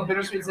 though about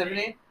Bittersweet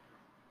Symphony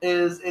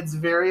is it's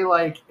very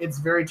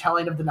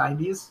telling of the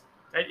 90s.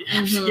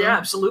 Mhm. Yeah,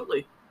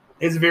 absolutely.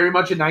 It's very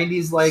much a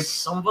 90s like.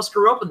 Some of us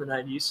grew up in the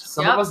 90s.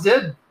 Some Yep. of us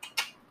did.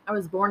 I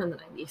was born in the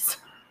 90s.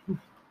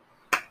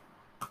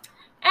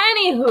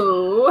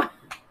 Anywho.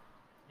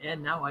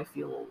 And now I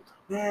feel old.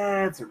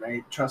 That's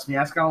alright. Trust me.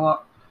 Ask how long.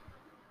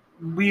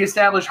 We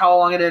established how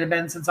long it had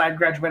been since I'd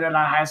graduated out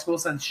of high school.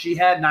 Since she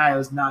had, and I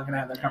was not going to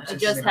have that I conversation.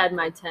 just anymore. had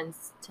my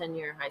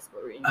 10-year high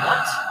school reunion.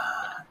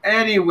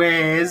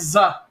 Anyways,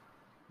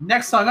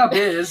 next song up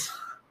is.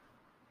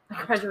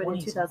 I graduated in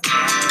 20s.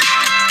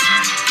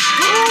 2009.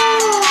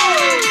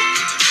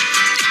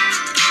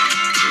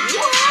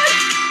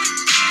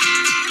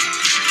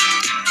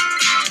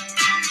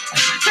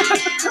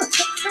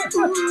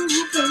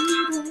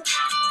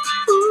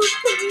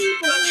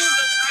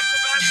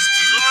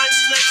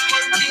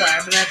 I'm sorry,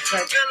 I'm gonna have to try.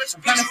 I'm trying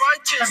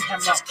to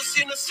time out.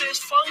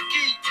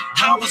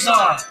 How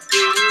bizarre.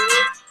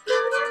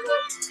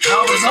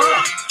 How bizarre.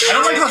 I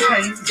don't like how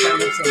Chinese is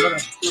sounding, so whatever.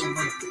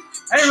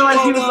 I didn't realize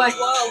he was like,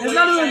 it's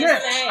not even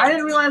good. I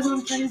didn't realize it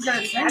was Chinese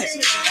guy saying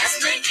it.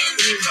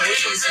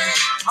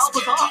 How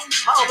bizarre.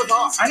 How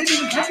bizarre. I didn't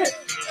even catch it.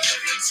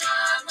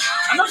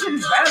 I'm not saying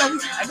it's bad,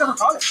 I never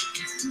caught it.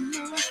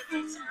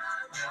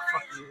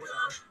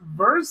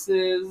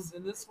 Versus,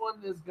 and this one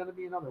is gonna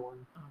be another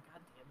one. Oh,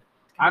 God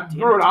damn it.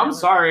 Dude, I'm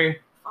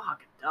sorry.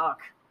 Fuck, duck.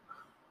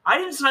 I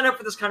didn't sign up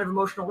for this kind of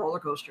emotional roller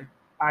coaster.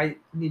 I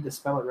need to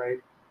spell it right.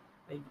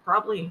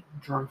 Probably.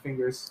 Drunk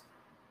fingers.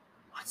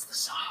 What's the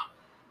song?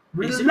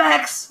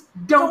 Relax,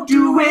 don't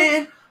do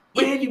it.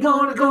 When you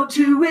wanna go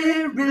to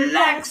it,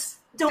 relax,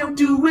 don't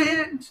do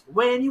it.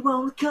 When you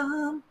wanna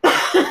come.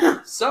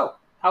 So,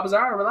 how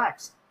bizarre?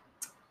 Relax.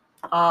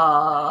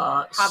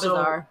 How So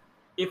bizarre.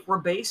 if we're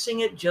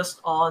basing it just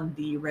on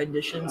the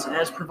renditions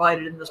as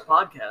provided in this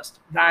podcast,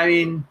 I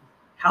mean,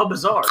 how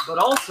bizarre. But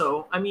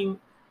also, I mean,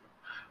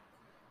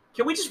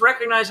 can we just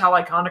recognize how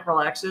iconic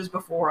Relax is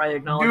before I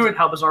acknowledge Dude. that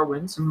How Bizarre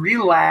wins?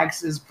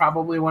 Relax is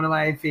probably one of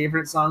my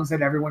favorite songs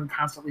that everyone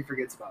constantly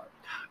forgets about.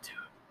 Dude.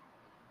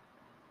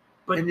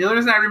 But And the only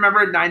reason I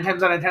remember it 9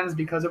 times out of 10 is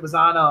because it was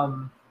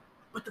on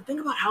But the thing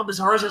about How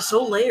Bizarre is it's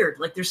so layered.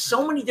 Like, there's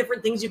so many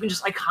different things you can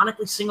just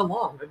iconically sing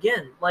along.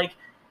 Again, like,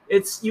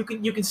 it's you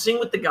can sing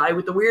with the guy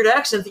with the weird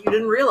accent that you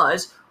didn't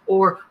realize,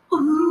 or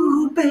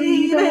ooh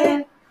baby,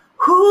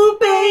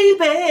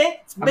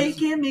 it's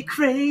making me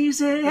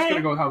crazy. I'm just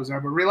gonna go with how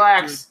bizarre, but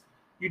relax.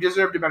 You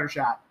deserved a better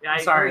shot. Yeah,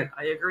 I'm sorry.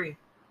 I agree.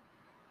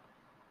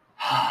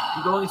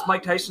 You go against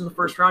Mike Tyson in the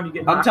first round, you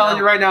get. I'm knocked telling out.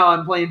 you right now,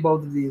 I'm playing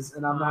both of these,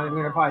 and I'm not even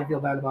gonna probably feel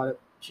bad about it.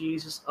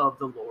 Jesus of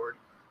the Lord.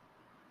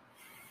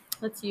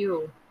 That's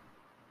you.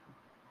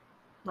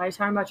 Why are you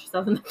talking about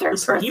yourself in the third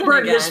person He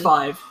burned again? his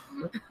 5.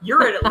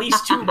 You're at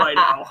least 2 by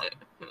now.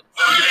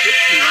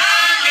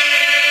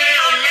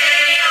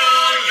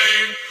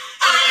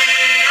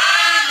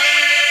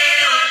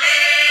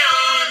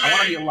 I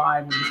want to be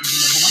alive when this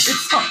is the number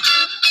 1 song.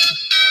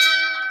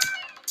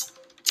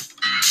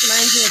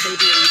 Reminds me of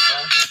Baby Lisa.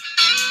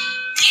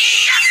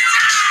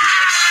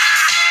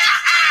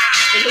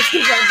 It was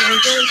his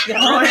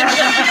Oh, yeah.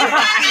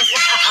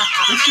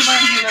 This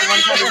reminds me that one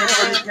time we were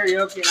going to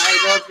karaoke and I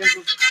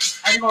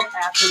had to go up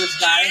after this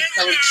guy.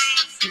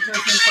 He's going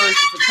to sing first.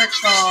 It's a trick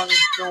song.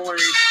 Don't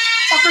worry.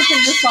 After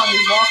sing this song,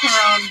 he's walking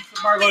around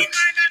the bar going,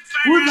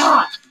 who's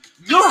hot?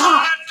 You're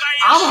hot.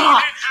 I'm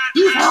hot.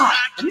 He's hot.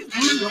 And he's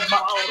moving your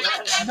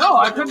mouth. No,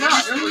 I could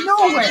not. There's no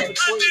way.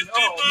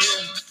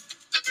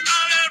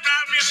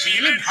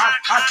 Hot.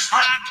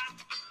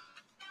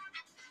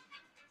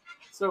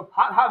 So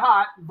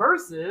hot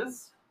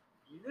versus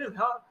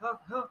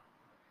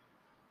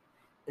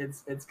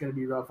it's gonna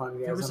be real fun,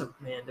 guys.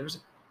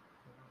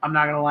 I'm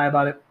not gonna lie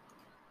about it.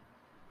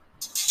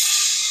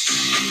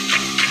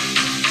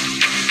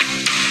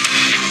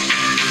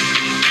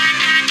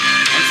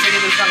 I'm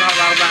singing this song out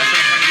loud last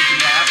time trying to get you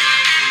to laugh.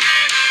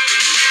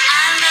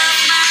 I love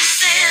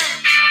myself.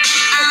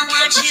 I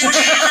want you to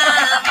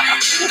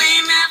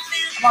love me.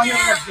 I'm out here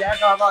like a jack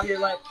off out here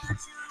like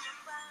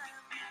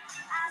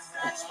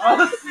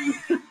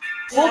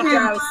Holby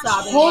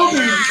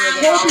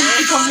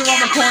comes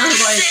around the corner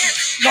like,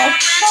 the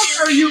fuck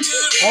are you?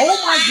 Oh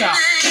my god.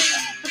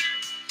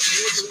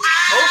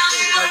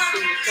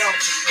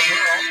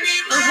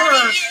 For her,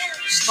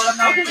 but I'm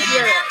not I can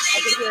hear it. I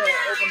can hear it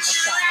over my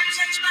side.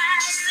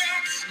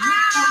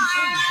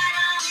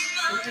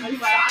 Did you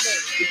laugh?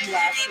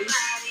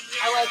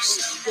 I like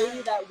gave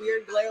you that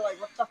weird glare, like,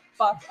 what the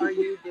fuck are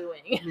you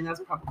doing? I mean, that's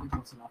probably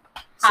close enough.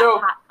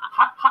 So,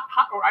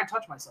 hot, or I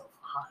touch myself.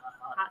 Hot.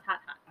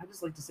 I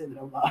just like to say that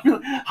out loud.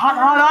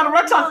 hot, or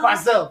I touch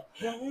myself.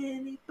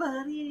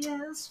 Anybody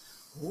else?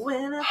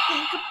 When I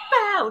think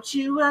about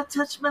you, I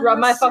touch myself. Rub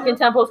my fucking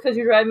temples because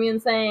you drive me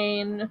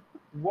insane.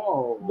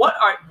 Whoa.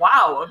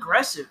 Wow,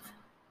 aggressive.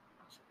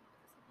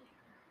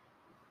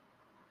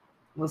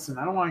 Listen,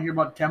 I don't want to hear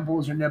about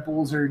temples or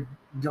nipples or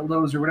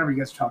dildos or whatever you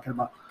guys are talking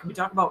about. Can we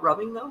talk about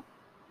rubbing, though?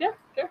 Yeah,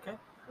 sure. Okay.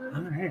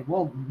 All right,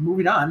 well,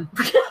 moving on.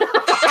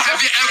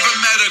 Have you ever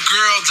met a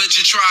girl that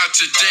you tried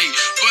to date,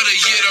 but a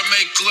year to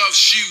make love,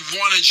 she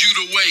wanted you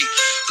to wait?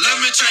 Let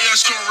me tell you a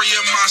story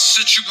of my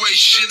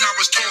situation. I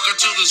was talking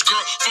to this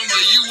girl from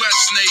the U.S.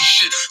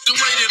 nation. The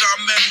way that I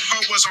met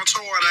her was on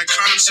tour at a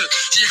concert.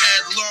 She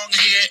had long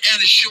hair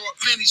and a short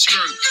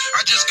miniskirt.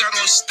 I just got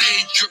on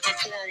stage dripping,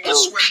 pouring with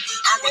sweat.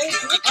 I was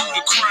walking through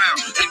the crowd,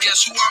 and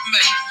guess who I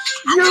met?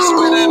 I was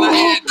spinning her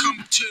head,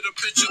 come to the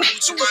picture booth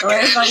so I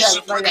can ask you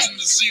some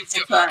questions to see if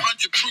you're 100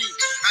 proof.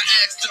 I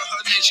asked her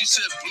her name, she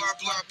said blah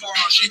blah blah.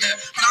 She had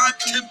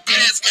 9, 10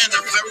 bands and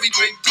a very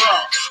big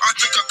bra. I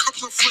took a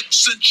couple of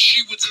flips and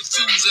she was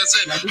enthused. I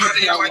said, how do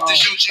you like the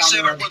show? She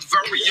said I was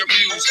very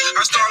amused.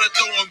 I started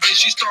throwing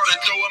bass, she started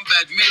throwing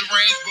back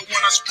mid-range, but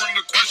when I sprung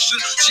the question,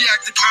 she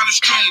acted kind of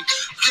strange.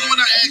 Then when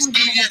I asked,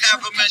 do you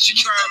have a man? She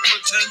tried to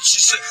pretend.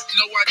 She said,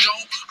 no, I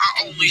don't.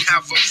 I only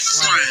have a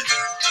friend.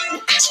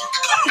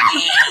 Come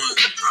on,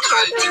 I'm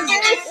not even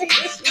going for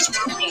it. It's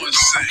my boy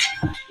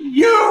saying.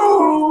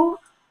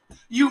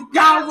 You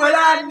got what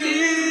I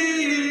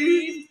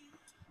need.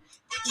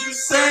 You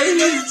say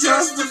he's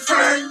just a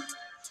friend.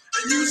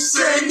 You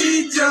say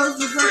he's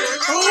just a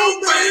friend. Oh,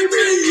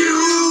 baby,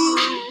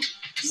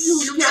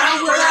 you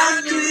got what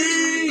I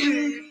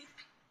need.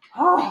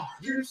 Oh,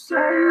 you say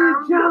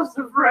I'm just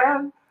a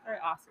friend. All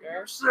right,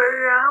 Oscar. You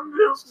say I'm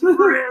just a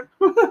friend.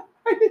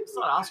 It's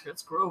not Oscar,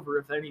 it's Grover,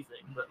 if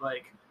anything. But,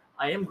 like,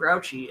 I am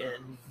grouchy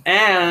and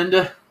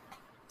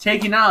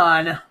taking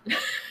on.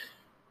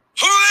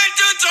 Who let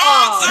the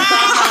dogs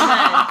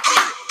out?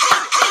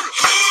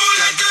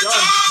 You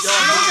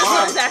know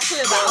what this is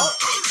actually about?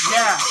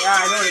 Yeah, I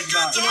know what it's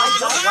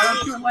about. Why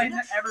don't you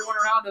enlighten everyone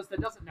around us that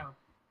doesn't know?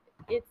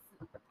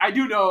 I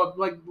do know,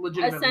 like,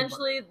 legitimately.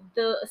 Essentially,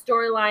 the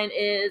storyline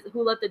is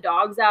Who Let the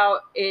Dogs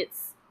Out.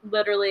 It's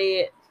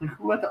literally...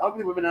 Who let the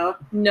ugly women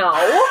out? No.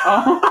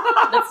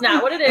 Oh. That's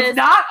not what it is. It's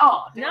not?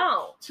 Oh.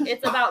 No.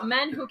 It's about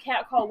men who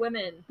catcall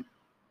women.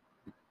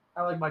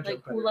 I like my joke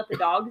Like, better. who let the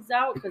dogs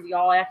out? Because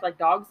y'all act like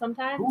dogs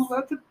sometimes. Who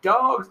let the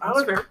dogs out?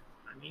 That's fair.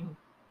 I mean,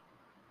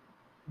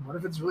 what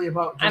if it's really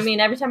about just... I mean,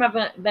 every time I've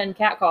been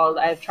catcalled,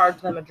 I've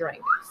charged them a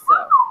drink.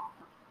 So,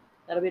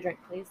 that'll be a drink,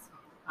 please.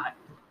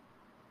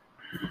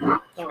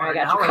 Don't worry, I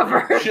got you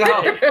covered. Shut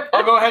up.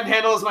 I'll go ahead and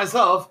handle this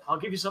myself. I'll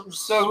give you something.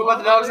 So, who let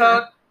the dogs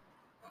out?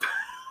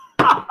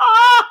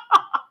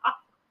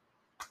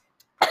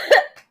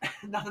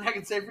 Nothing I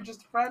can say for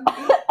just a friend.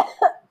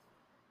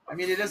 I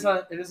mean, it is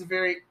a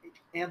very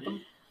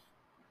anthem.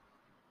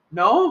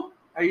 No?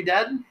 Are you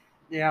dead?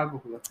 Yeah, I'll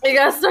go with it. It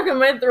got stuck in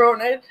my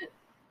throat and I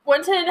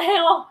went to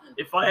inhale.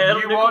 If I had a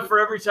nickel for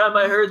every time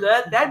I heard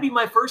that, that'd be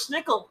my first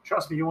nickel.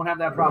 Trust me, you won't have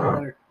that problem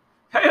later.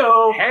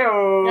 Hey-o.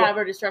 Hey-o. Yeah, I've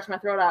already stretched my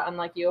throat out,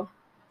 unlike you.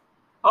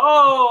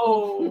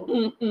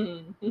 Oh.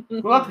 Who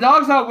let the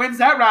dogs out wins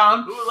that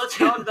round. Who let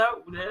the dogs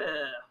out?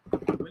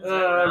 Yeah.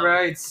 All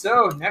right,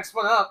 so next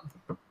one up.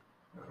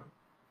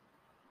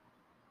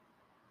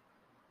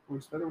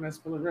 Works better when I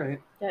spell it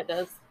right. Yeah, it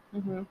does.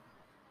 Mm-hmm.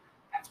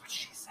 That's what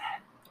she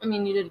said. I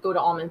mean, you did go to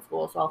almond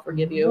school, so I'll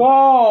forgive you. Whoa!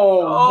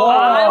 Oh,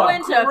 I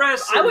went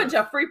aggressive.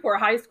 to Freeport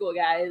High School,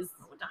 guys.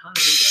 I went to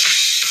Honolulu.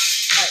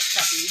 All right,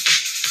 Chucky.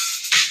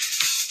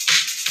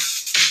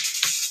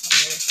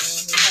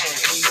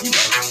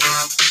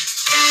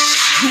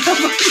 It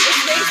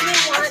makes me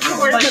want to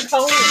wear the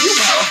pony. You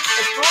know,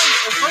 as far as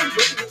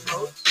looking at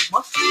notes,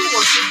 must be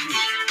or should be.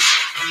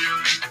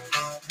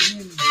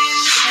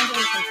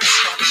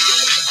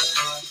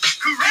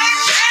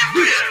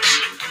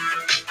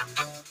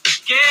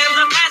 Give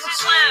the massive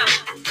slam.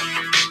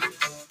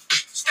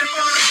 Step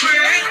on the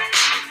brake.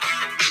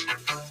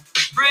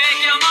 Break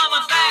your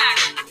mama's back.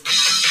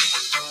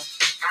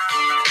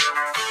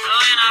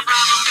 When a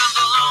problem comes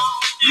along,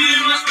 you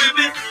must whip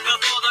it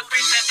before the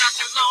cream sets out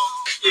too long.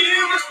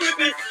 You must whip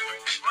it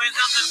when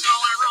something's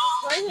going wrong.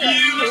 Why is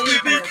You must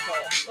whip it.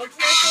 What's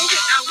my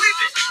favorite? Now whip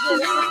it.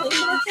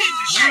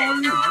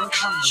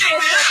 Shake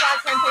it.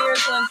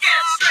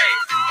 Get straight.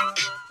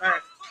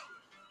 Alright.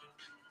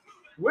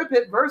 Whip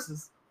It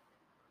versus.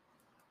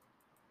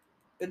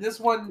 And this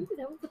one.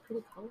 That was a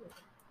pretty color.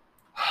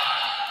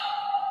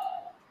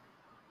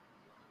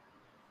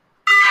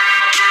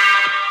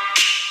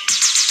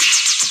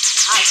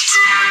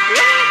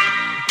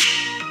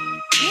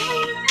 Hey,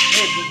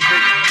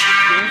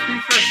 the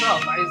speak for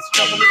itself. I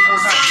shuffled it 4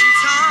 times.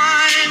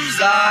 Sometimes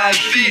I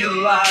feel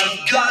I've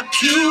got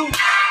to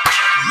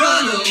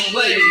run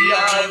away.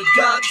 I've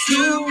got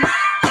to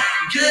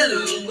get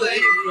away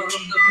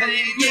from the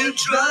pain you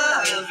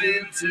drive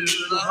into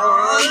the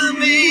heart of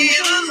me.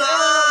 The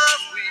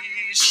love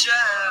we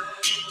share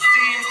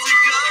seems to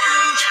go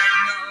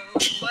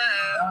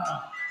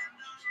nowhere.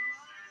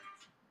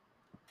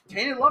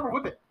 Tainted Love or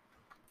Whip It?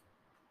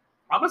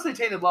 I'm gonna say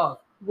Tainted Love.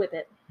 Whip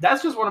it.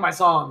 That's just one of my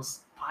songs.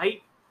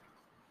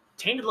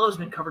 Tainted Love has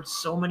been covered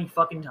so many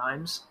fucking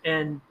times,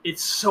 and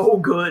it's so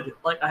good.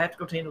 Like, I have to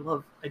go Tainted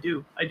Love. I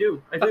do.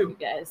 Fuck you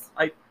guys.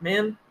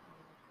 Man.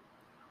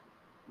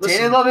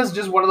 Tainted Love is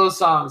just one of those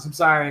songs. I'm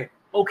sorry.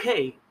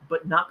 Okay,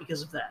 but not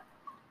because of that.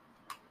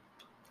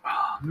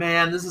 Oh,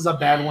 man, this is a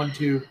bad one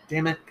too.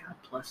 Damn it. God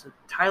bless it.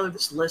 Tyler,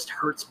 this list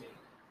hurts me.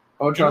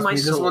 Oh, trust my me,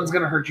 this soul. one's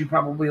gonna hurt you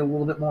probably a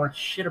little bit more.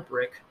 Shit a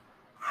brick.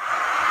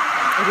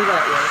 I'll do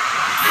that way.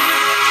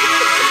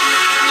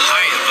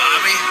 Hiya,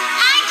 Bobby.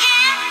 Hi,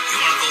 Ken. You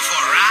want to go for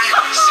a ride?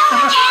 Sure,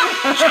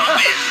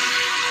 jump in.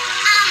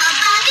 I'm a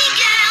Barbie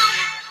girl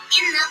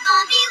in the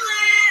Barbie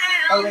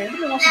world. By the way,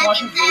 anybody wants to watch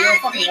this video,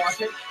 fucking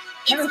watch it.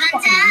 It's Kind of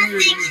fucking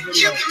weird in this fantastic.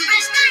 You video. can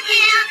brush my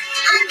hair,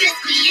 undress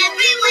me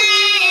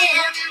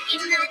everywhere.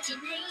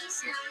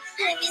 Imagination,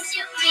 life is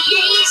your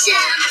creation.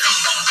 Come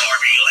on,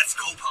 Barbie. Let's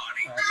go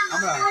party.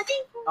 Alright,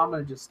 I'm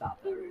gonna just stop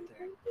that right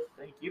there.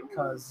 Thank you.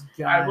 Because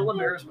I will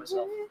embarrass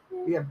myself.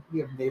 we have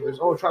neighbors.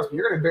 Oh, trust me,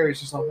 you're gonna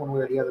embarrass yourself one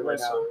way or the other right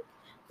now.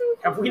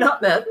 Have we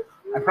not met?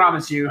 I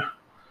promise you.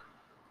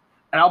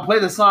 And I'll play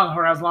the song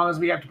for as long as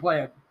we have to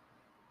play it.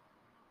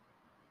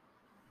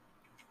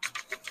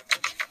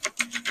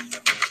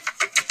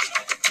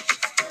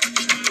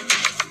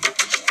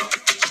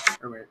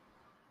 Or wait.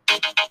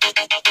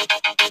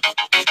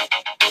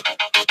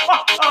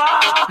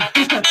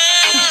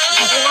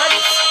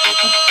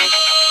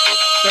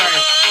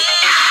 Sorry.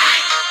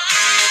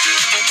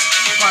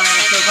 Come on,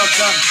 Anna, so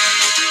done.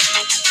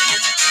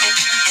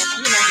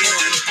 You might be able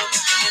to.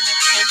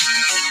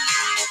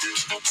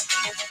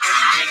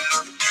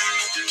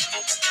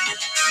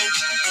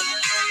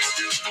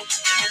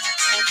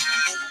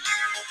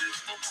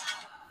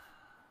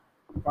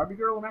 Barbie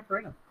Girl or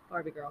Macarena?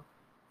 Barbie girl.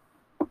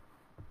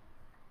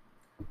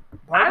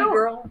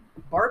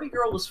 Barbie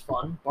Girl was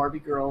fun. Barbie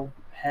Girl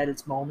had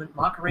its moment.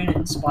 Macarena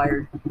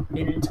inspired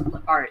it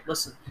into. All right,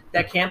 listen.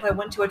 That camp I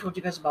went to, I told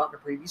you guys about in a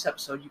previous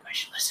episode. You guys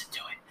should listen to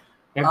it.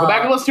 Yeah, go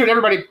back and listen to it,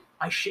 everybody.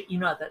 I shit you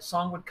not, that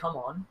song would come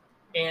on,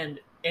 and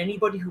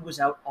anybody who was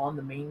out on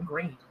the main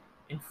green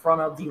in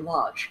front of the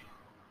lodge,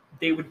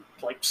 they would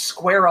like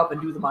square up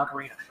and do the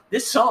Macarena.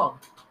 This song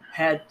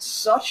had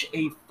such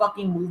a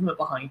fucking movement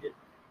behind it.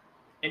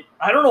 And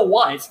I don't know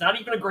why. It's not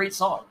even a great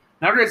song.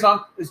 Not a great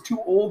song. There's 2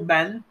 old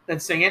men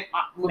that sing it,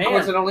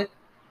 coincidentally.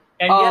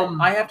 And yet,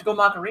 I have to go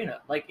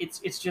Macarena. Like,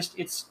 it's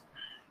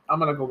I'm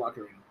going to go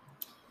Macarena.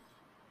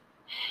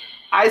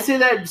 I say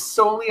that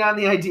solely on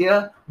the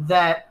idea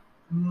that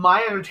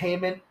my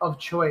entertainment of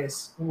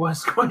choice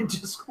was going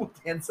to school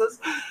dances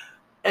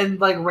and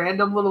like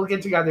random little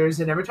get-togethers,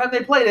 and every time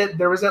they played it,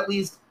 there was at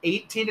least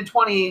 18 to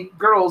 20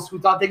 girls who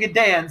thought they could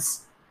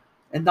dance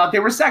and thought they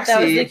were sexy.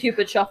 That was the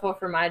Cupid shuffle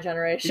for my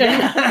generation.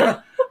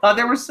 Yeah. Thought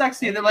they were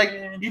sexy, and they're like,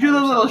 you do the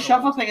little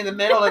shuffle thing in the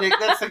middle, and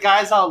that's the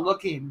guys out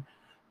looking.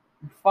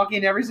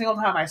 Fucking every single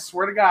time, I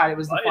swear to God, it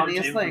was the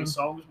funniest thing. The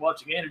song was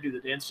watching Anna do the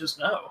dance just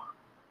now.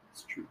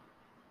 It's true.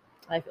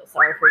 I feel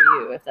sorry for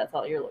you if that's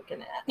all you're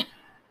looking at.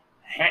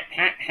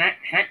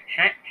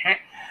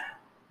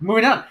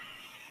 Moving on.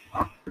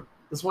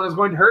 This one is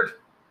going to hurt.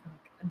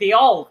 They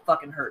all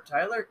fucking hurt,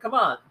 Tyler. Come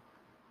on.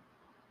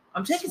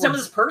 I'm taking some of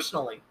this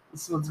personally.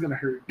 This one's going to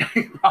hurt.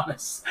 I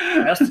promise.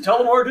 Has to tell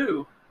them or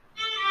do.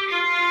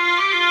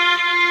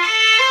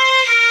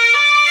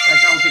 I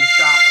will take a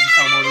shot and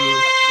tell them what to do.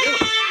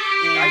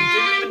 Really? I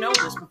didn't even know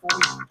this before we...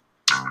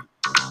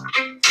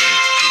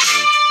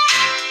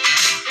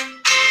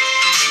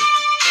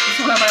 This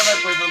one I might let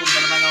play for a little bit.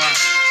 I'm not going to lie.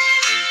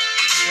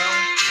 Well...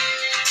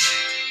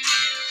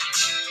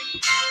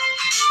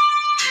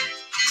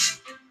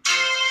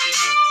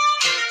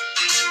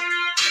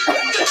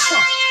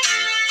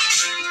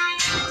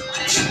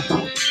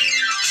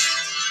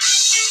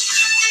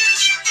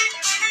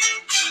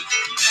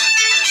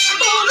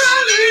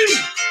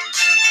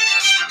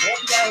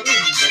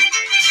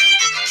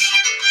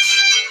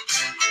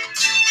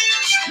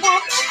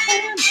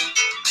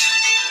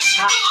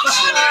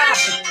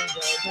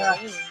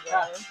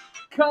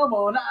 Come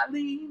on,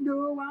 Eileen,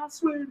 no, I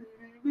swear to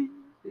you,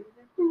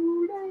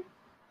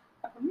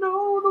 I don't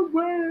know the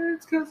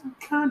words because I'm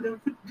kind of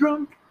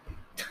drunk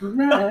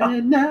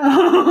right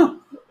now.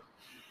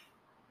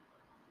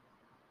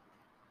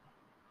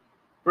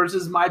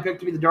 Versus my pick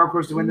to be the dark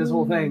horse to win this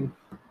whole thing.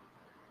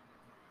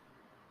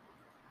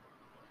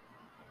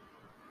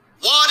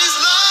 What is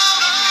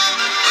love?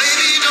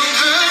 Baby, don't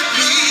hurt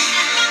me.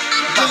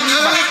 Don't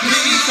hurt me.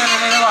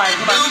 Saturday Night Live.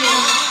 Come on.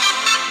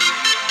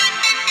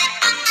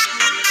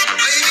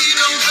 Baby,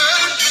 don't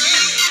hurt me.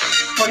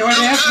 Oh, you want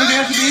to dance? You want to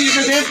dance? You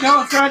want to dance? No,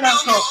 let's try it now.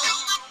 Let's go.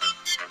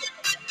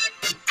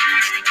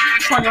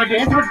 Come on, you want to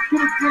dance?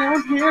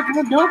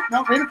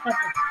 No, wait a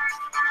second.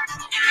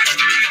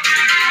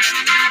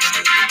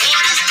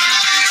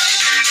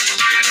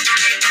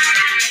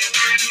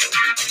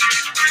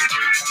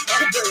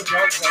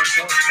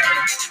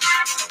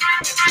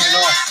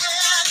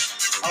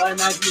 All I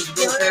imagine is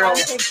Bill Ferrell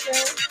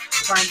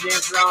trying to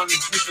dance around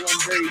people in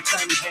very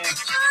tiny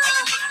pants.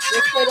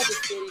 Let's play up the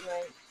skating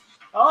rink.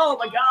 Oh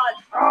my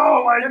god.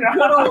 Oh my The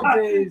good old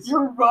days.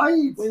 You're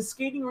right. When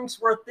skating rinks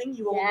were a thing,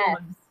 you old Yes.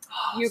 woman.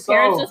 Your So-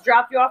 parents just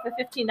dropped you off at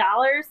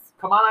 $15?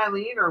 Come on,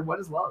 Eileen, or what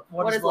is love?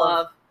 What is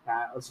love? Nah,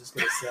 I was just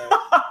gonna say.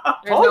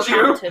 There's Told no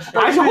you. competition.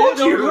 I told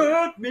Don't you.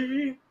 hurt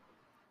me.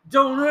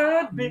 Don't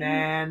hurt me.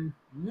 Man.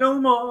 No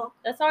more.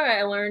 That song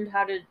I learned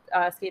how to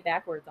skate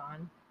backwards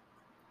on.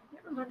 I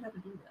never learned how to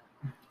do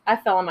that. I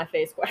fell on my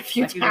face quite a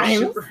few I could go times.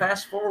 super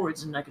fast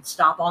forwards and I could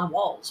stop on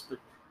walls, but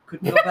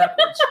couldn't go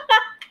backwards.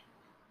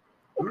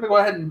 I'm gonna go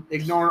ahead and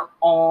ignore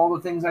all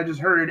the things I just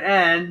heard.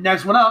 And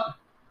next one up.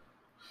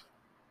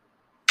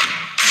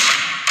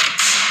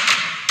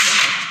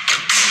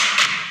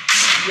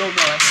 You'll know it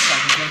in a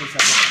second. Give it a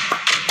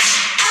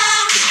second.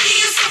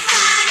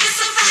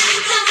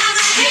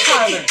 Hey,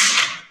 Tyler.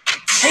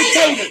 Hey,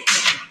 Taylor.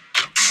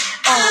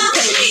 Oh,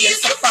 Taylor, you're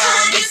so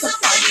fine. You're so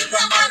fine. You're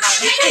from my life.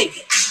 Hey,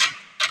 Taylor.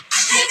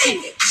 Hey,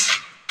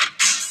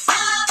 Taylor.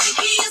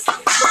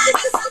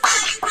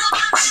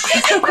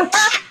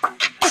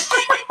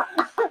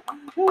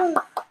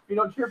 If you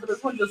don't cheer for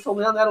this one, just hold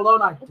me on that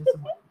alone. I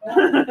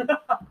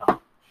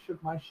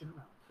shook my shit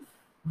around.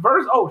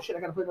 Verse. Oh shit! I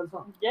gotta play another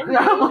song. Yeah,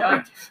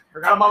 I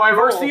Forgot about my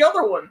verse. Where's the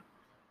other one?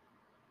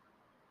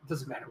 It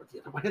doesn't matter what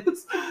the other one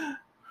is.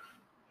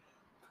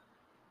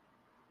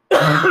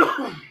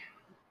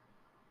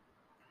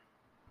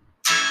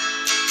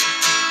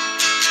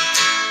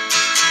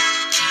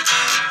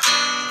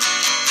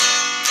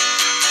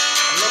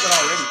 I love it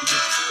already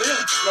because it's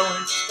clearly slow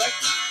and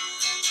introspective.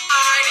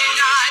 I did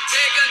not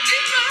take a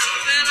deep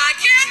breath and I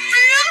get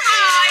real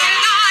high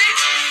and I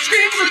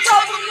scream from the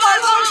top of my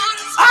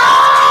lungs.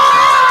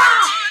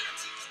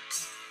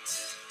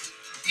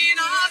 And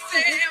I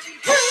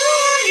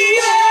say,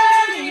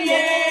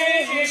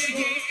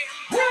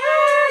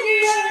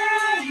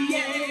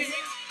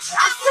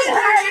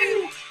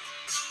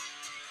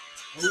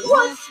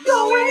 What's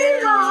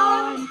going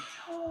on?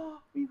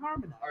 We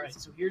harmonize. All right,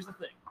 so here's the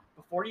thing.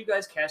 Before you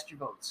guys cast your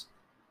votes,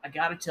 I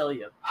gotta tell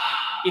you,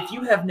 if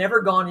you have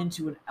never gone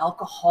into an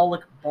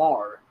alcoholic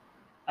bar,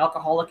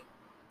 alcoholic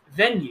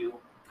venue,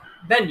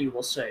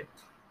 we'll say,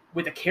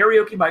 with a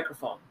karaoke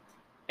microphone,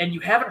 and you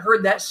haven't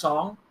heard that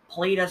song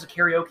played as a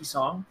karaoke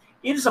song,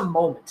 it is a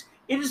moment.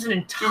 It is an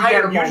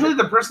entire moment. Usually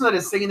the person that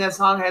is singing that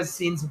song has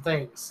seen some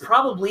things.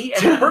 Probably,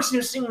 and the person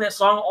who's singing that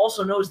song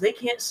also knows they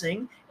can't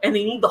sing, and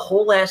they need the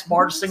whole ass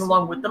bar to sing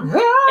along with them.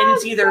 And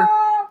it's either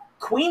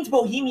Queen's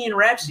Bohemian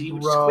Rhapsody,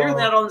 which is clearly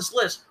not on this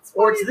list,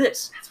 or it's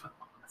this.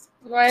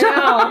 I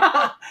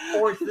know.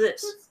 Or it's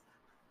this.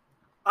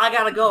 I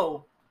gotta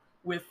go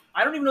with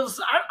I don't even know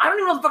the I don't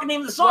even know the fucking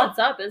name of the song. What's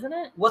up, isn't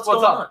it? What's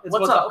What's going up? on? It's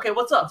What's what's up? up. Okay,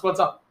 what's up? That's what's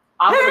up.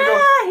 I'm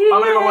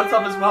gonna go what's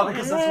up as well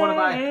because that's one of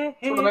my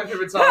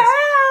favorite songs.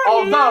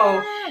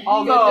 Although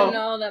Good to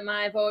know that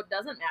my vote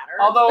doesn't matter.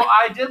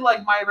 I did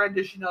like my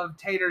rendition of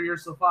Tater, You're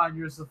So Fine,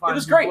 You're So Fine. It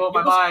was You great. Blow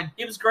my mind.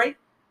 It was great.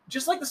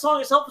 Just like the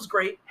song itself was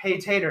great. Hey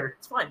Tater.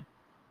 It's fine.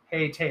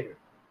 Hey Tater.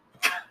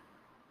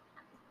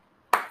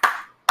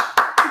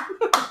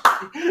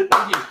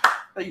 Thank you.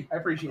 Thank you. I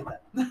appreciate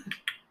that.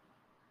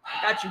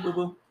 Got you, boo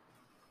boo.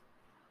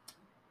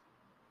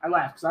 I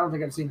laugh because I don't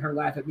think I've seen her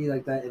laugh at me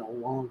like that in a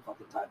long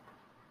fucking time.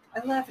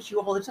 I laugh at you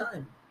all the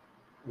time.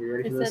 Are you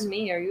ready It for this? said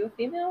me. Are you a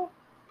female?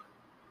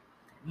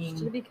 I mean,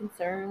 Should be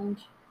concerned.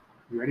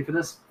 You ready for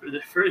this?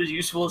 for as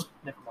useful as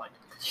never mind.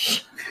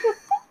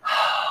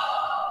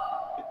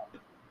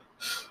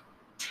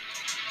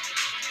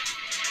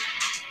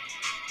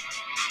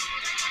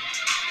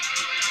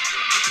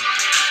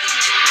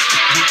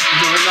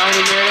 You know it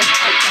in there?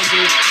 I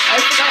do. I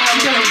forgot how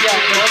You many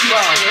gotta get it.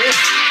 Well.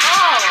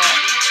 Oh!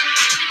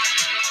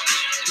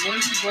 One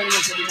of you joining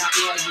us that did not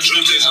realize we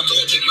Truth is, I were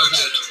thought it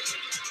mattered.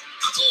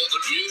 I thought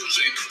that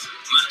music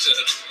mattered.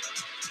 said,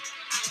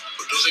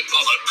 but does it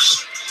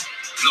bollocks?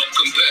 Not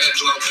compared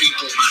to how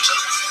people matter.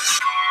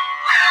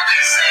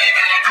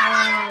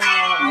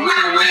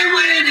 We'll be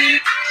winning.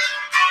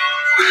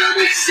 We'll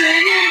be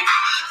singing.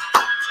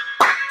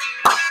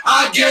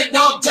 I get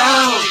knocked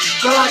down,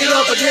 but I get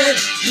up again.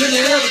 You're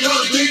never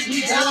gonna beat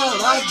me down.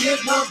 I get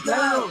knocked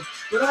down,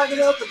 but I get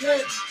up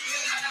again.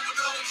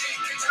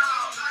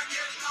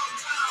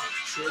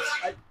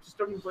 I just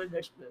don't even play the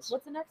next this.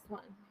 What's the next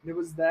one? It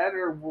was that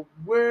or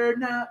We're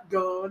Not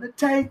Gonna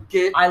Take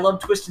It. I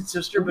love Twisted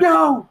Sister, but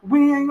No,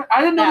 we ain't.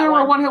 I didn't know That they were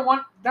a one. one-hit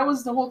one. That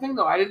was the whole thing,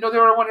 though. I didn't know they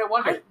were a one-hit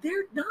wonder.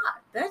 they're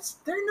not.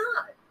 They're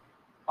not.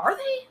 Are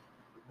they?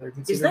 They're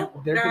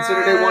They're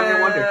considered a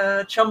one-hit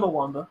wonder.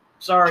 Chumbawamba.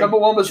 Sorry.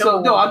 Chumbawamba. So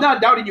no, Chumbawamba. I'm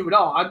not doubting you at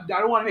all. I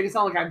don't want to make it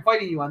sound like I'm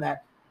fighting you on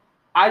that.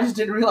 I just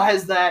didn't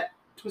realize that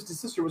Twisted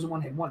Sister was a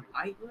one-hit wonder.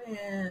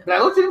 But I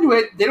looked into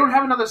it. They don't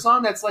have another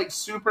song that's like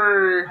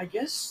super. I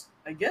guess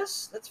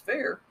that's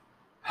fair.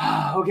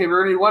 Okay,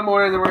 we're gonna do one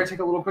more, and then we're gonna take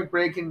a little quick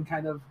break and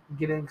kind of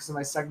get in because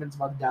my segment's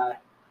about to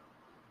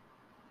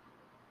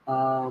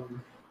die.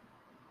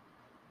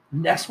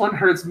 Next one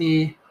hurts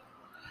me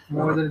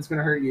more than it's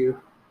gonna hurt you,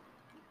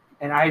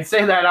 and I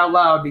say that out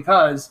loud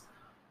because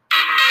We're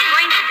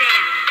going to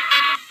dance.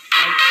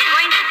 We're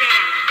going to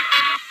dance.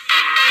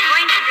 We're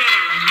going to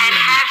dance and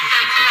have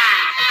some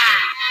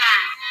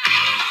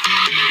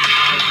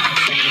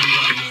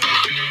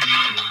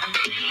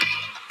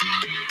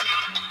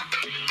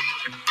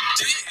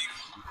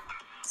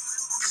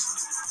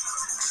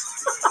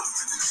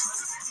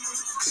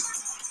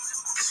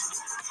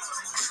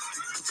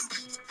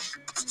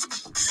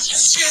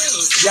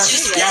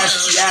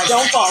yes.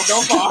 Don't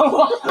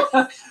fall.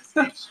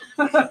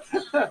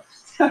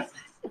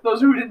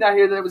 Those who did not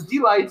hear that, it was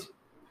Delight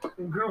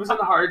and Grooves in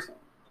the Heart,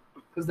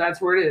 because that's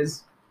where it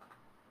is.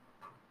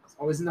 It's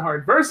always in the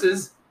heart.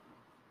 Versus,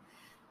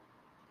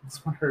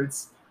 this one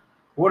hurts,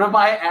 one of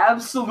my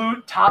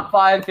absolute top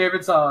 5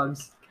 favorite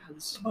songs. God,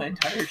 this is my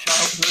entire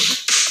childhood.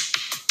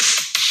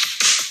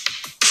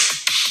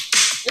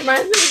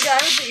 Reminds me of the guy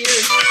with the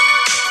ears.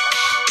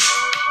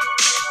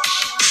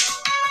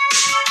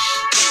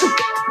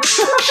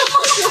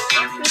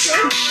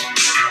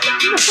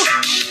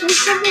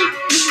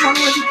 There's one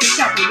where he takes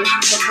out the listen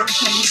to some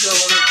Chinese girl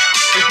with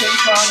her same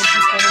song, and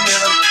she's standing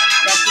there like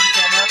back to the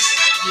camera,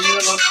 and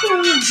you're like,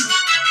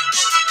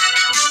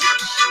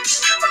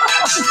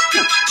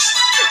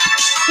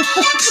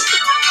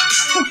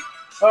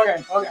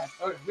 okay.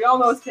 We all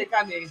know it's Take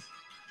On Me.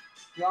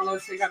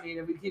 And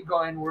if we keep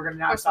going, we're gonna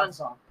not stop the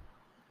song.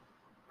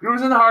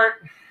 Grooves in the Heart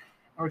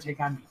or Take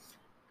On Me.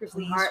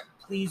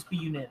 Please be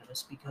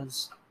unanimous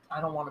because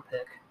I don't want to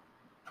pick.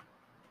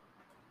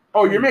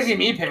 Oh, you're making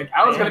me pick.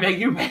 I was gonna make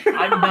you pick.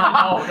 I'm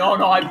not.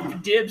 No. I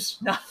dibs.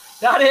 Not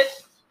it.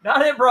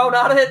 Not it, bro.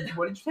 Not it.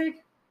 What did you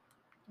take?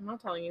 I'm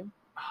not telling you.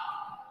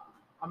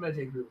 I'm gonna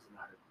take Grooves in the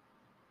Heart.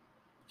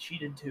 She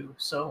did too.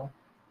 So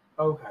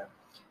Okay.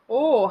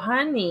 Oh,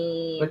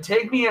 honey. But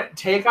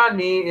Take On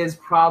Me is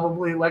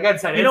probably, like I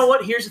said, you know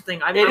what? Here's the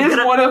thing. It is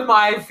one of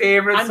my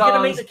favorite songs. I'm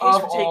gonna make the case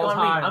of for Take all On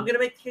time. Me. I'm gonna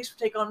make the case for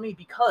Take On Me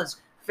because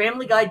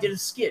Family Guy did a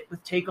skit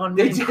with Take On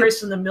Me They and did.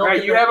 Chris in the milk. All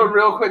right, you have a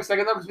real quick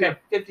second though, because we have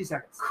 50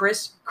 seconds.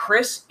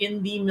 Chris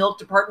in the milk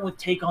department with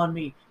Take On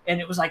Me, and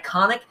it was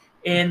iconic.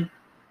 And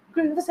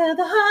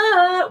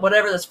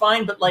whatever, that's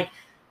fine. But like,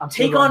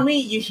 Take On Me,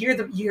 you hear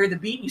the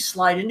beat, and you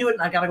slide into it,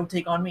 and I gotta go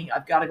Take On Me.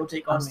 I've got to go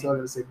Take On I'm Me. still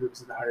gonna say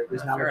Grooves in the Heart.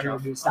 There's not Fair what you're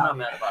enough. gonna do. I'm Stop not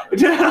me. mad about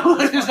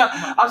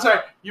it. I'm sorry.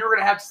 You were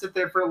gonna have to sit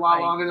there for a lot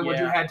longer than what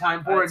you Yeah, had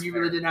time for, and that's you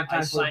really fair. didn't have I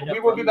time for it. signed But we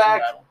up will for be losing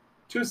back. battle.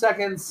 2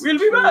 seconds. We'll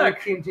be to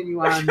back. Continue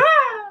on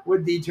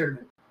with the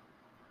tournament.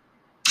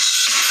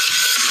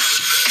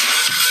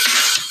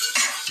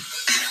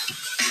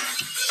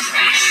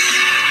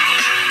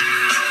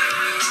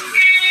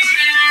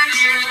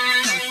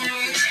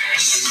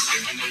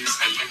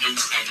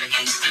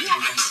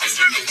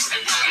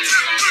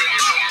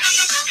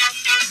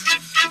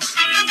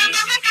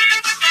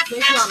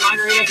 Thank you on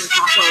margaritas and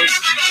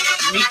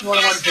tacos. Each one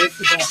of our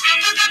basketball.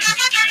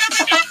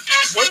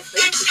 What's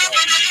baseball?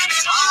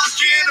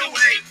 Talking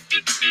away.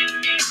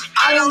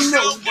 I don't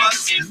know what to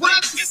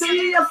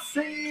say. I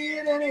say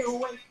it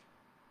anyway.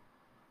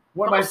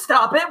 One of Oh, my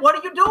stop it! What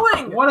are you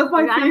doing? one of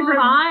my We gotta move favorite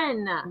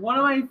on. one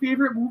of my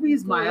favorite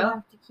movies, We Maya.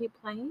 have to keep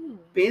playing.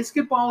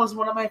 Basketball is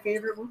one of my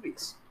favorite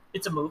movies.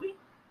 It's a movie.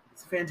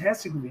 It's a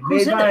fantastic movie.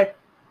 Who's in it?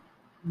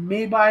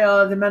 Made by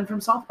the men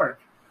from South Park.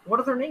 What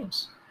are their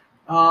names?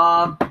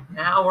 Um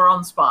Now we're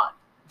on the spot.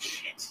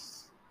 shit.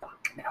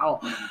 Fuck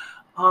now.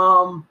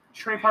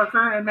 Trey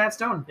Parker and Matt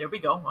Stone. There we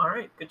go. All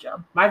right, good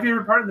job. My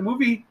favorite part of the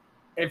movie,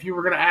 if you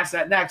were gonna ask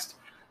that next,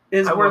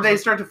 is I where they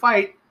wasn't. start to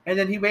fight, and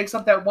then he wakes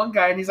up that one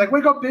guy and he's like,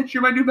 "Wake up, bitch!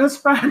 You're my new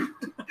best friend."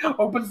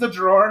 Opens the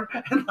drawer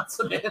and lets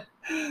him in.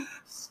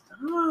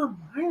 Stop!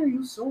 Why are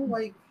you so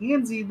like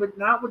handsy, but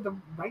not with the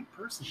right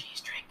person?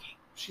 She's drinking.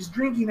 She's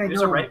drinking. I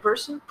There's know. a right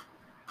person.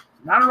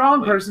 Not a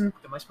wrong Wait. person.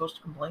 Am I supposed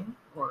to complain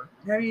or?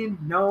 I mean,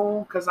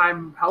 no, because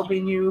I'm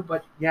helping you,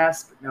 but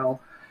yes, but no.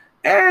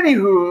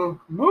 Anywho,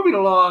 moving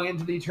along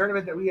into the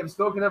tournament that we have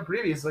spoken of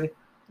previously.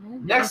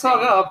 Next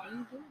song up. What are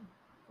you doing?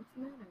 What's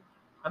the matter?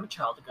 I'm a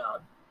child of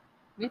God.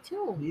 Me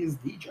too. He is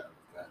the child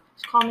of God.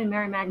 Just call me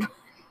Mary Magdalene.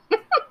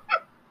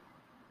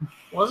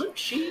 Wasn't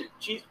she?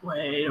 She's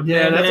wait a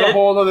Yeah, minute. that's a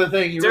whole other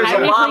thing. There's a lot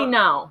Technically, of-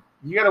 no.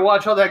 You gotta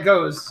watch how that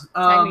goes.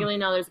 Technically,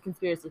 no. There's a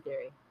conspiracy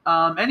theory.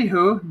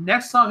 Anywho,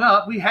 next song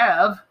up we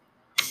have.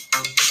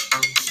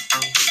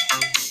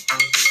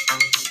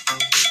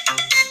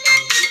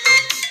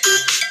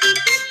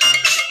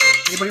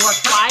 Anybody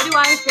watch that? Why do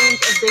I think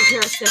of Big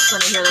Hero 6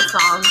 when I hear this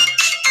song? I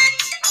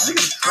think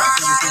it's track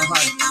number 25.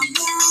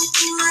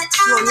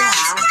 Well, yeah,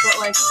 but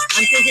like,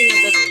 I'm thinking of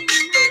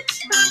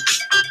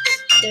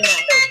the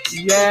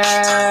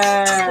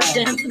Yeah.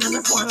 dancing in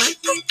the corner.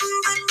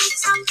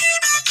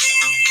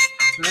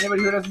 For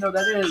anybody who doesn't know,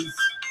 that is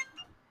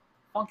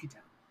Funky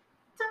Town.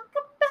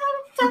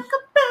 I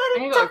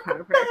can go with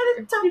Carter Purser.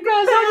 You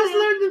guys,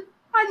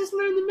 I just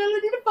learned the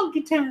melody to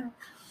Funky Town.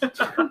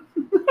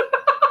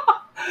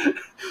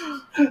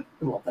 I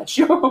love that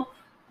show.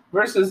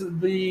 Versus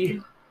the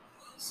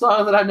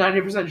song that I'm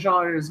 90%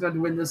 sure is going to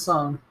win this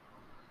song.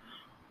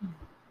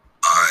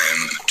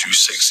 I'm too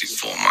sexy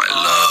for my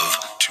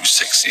love, too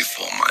sexy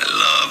for my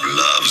love.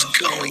 Love's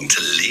going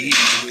to leave.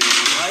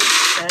 Right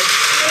said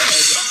Fred.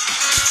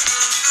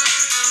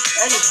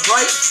 That is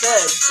right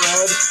said,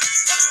 Fred.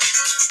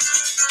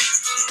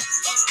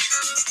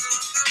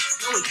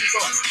 No, keep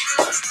going.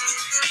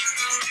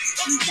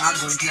 He's not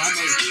going to. I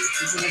know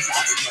he's going to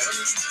stop it.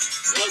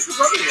 You like the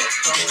rubber rope,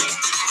 probably. I'm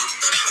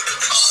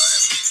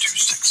too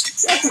sexy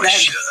That's for what my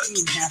that shirt,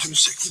 scene too happens.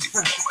 sexy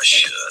for my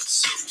shirt.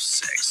 So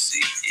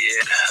sexy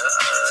it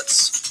hurts.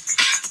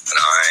 And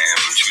I am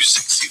too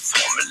sexy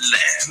for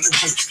Milan,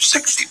 too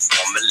sexy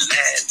for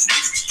Milan,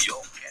 New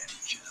York and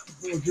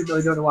Germany. You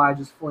really don't know why I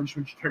just flinched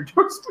when she turned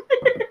towards me.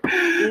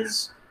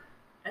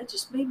 That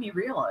just made me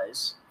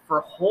realize, for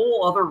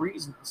whole other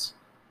reasons,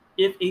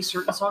 if a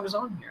certain song is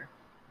on here.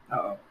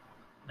 Uh-oh.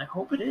 And I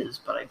hope it is,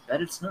 but I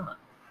bet it's not.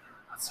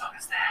 What song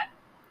is that?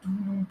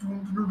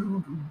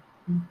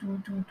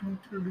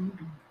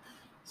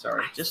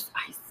 Sorry, just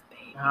Ice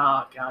Baby.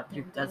 oh god,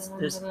 that's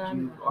this.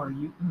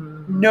 You?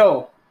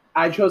 No.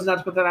 I chose not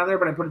to put that on there,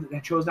 but I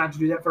chose not to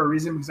do that for a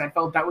reason because I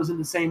felt that was in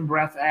the same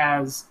breath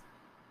as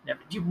Never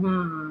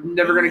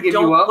Gonna Give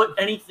don't You Up. put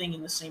anything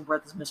in the same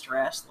breath as Mr.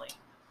 Astley.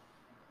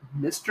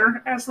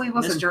 Mr. Astley.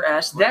 Listen, Mr.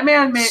 Astley. that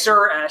man made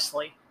Sir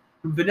Astley.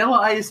 Vanilla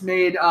Ice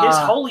made His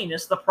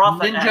Holiness the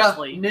Prophet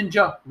Astley.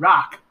 Ninja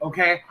Rock.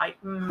 Okay, I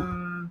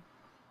Ninja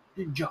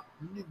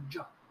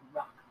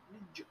Rock,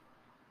 Ninja.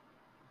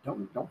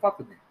 Don't fuck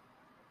with me.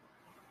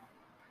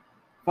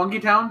 Funky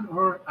Town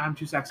or I'm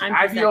Too Sexy. I'm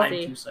I too feel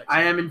sexy. too sexy.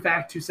 I am in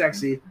fact too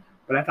sexy,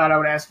 but I thought I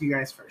would ask you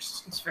guys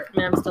first. It's fair. I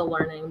mean, I'm still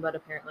learning, but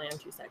apparently I'm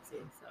too sexy.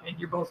 So. And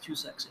you're both too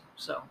sexy.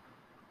 So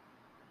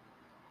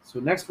So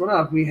next one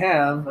up, we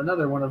have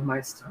another one of my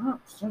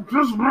stops.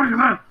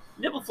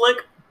 nipple flick.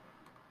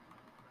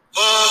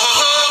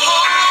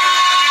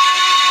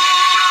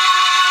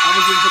 I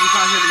was going to put this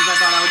on here because I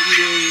thought I would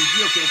eat a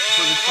heel kick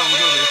before this song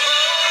was over.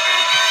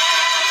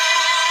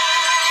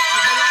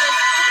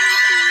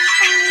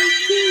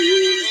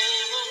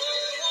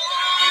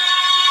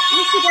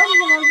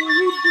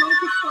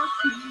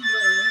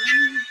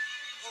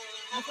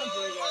 That sounds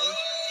really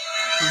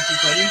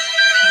good.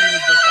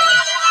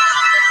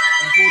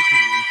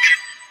 Unfortunately.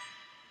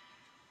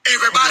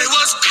 Everybody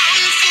was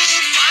kung fu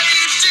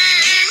fighting.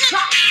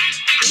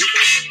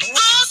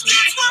 Those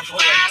kids were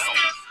fast.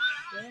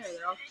 Yeah,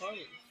 they're all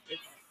closed.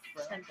 It's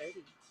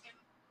 10:30.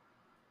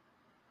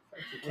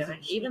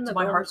 Even the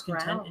my girls heart's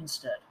content growl.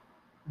 instead.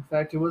 In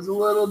fact, it was a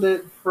little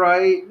bit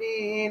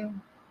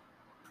frightening.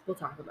 We'll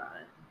talk about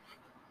it.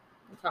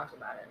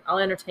 I'll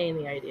entertain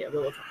the idea,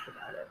 but we'll talk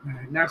about it. All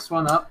right, next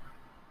one up.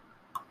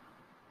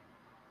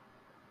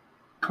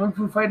 Kung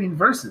Fu Fighting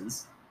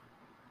Versus.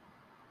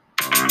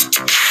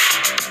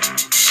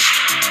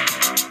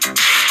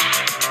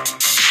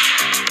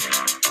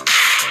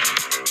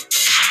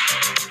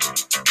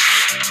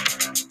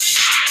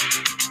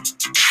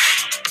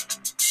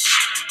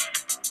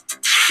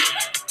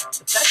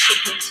 The fact they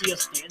can't see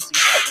us dancing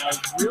right now is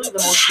really the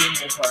most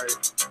painful part.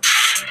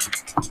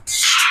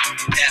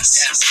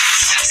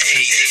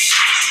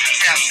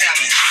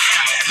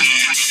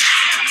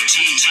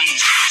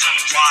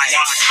 S-S-A-F-F-E-G-Y.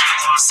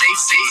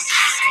 Safety.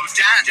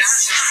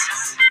 Dance.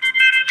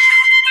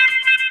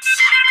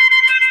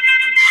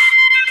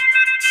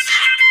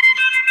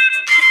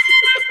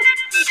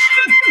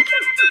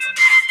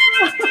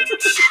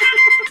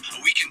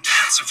 We can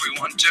dance if we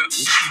want to.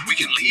 We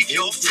can leave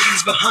your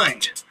friends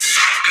behind.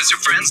 Cause your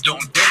friends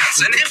don't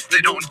dance. And if they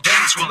don't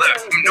dance, well, they're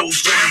no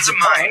friends of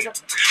mine.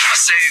 I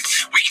say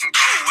we can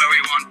go where we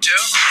want to.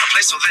 A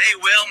place where they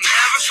will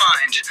never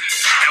find.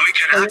 And we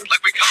can act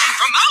like we come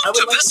from out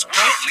of this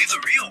world. Leave the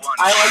real one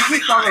I like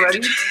this song behind.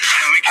 already.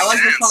 And we I can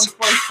like this dance. song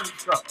twice from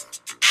Strokes.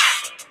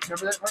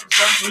 Remember that part of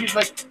Strokes where he's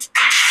like,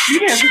 you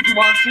dance if you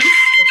want to. Listen,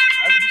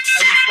 I would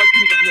just like to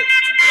make a list,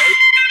 alright?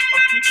 Of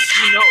people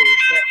who know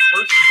that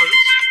first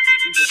verse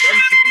is a then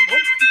simply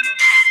won't to.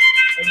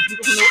 And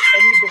people who know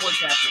any of the words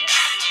after that.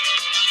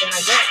 And I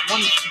bet one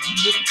is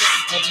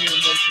significantly heavier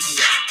than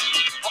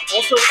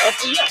Also,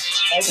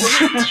 yes. Also,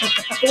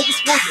 full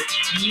disclosure,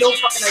 no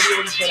fucking idea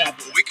what he said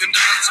after. We can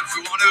dance if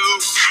we want to.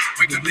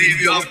 We can leave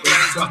your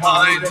friends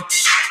behind.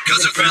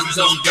 Cause your friends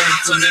don't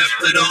dance, and if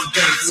they don't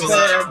dance, well,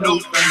 they're no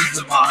friends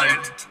of mine.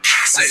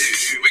 Say,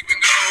 we can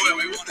go where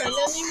we want to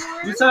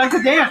go. You said I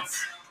could dance.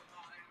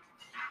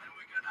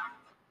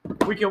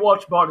 We can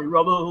watch Barney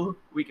Rubble.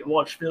 We can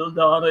watch Phil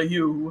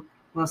Donahue.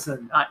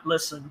 Listen.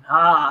 Listen.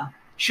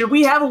 Should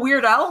we have a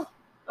Weird Al?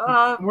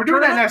 We're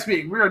doing that next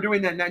week. We are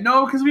doing that next.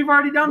 No, because we've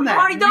already done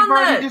that. We've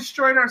already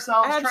destroyed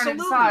ourselves trying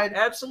to decide.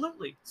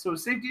 Absolutely. So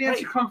safety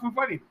dance or kung fu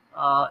fighting?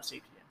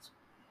 Safety dance.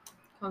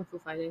 Kung fu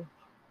fighting.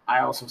 I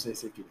also say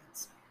safety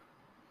dance.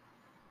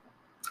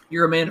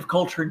 You're a man of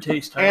culture and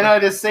taste, Tyler. Anna,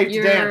 it is safety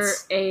Your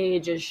dance.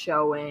 age is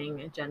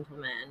showing,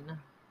 gentlemen.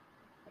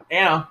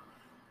 Anna.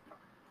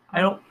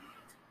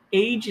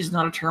 Age is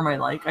not a term I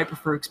like. I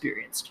prefer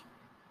experienced.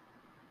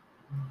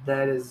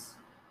 That is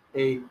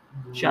a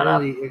Shut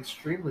really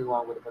extremely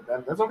long way to put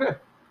that. That's okay.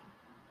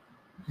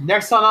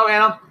 Next song up,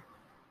 Anna.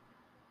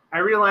 I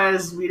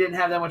realized we didn't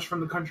have that much from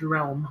the country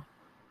realm.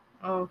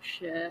 Oh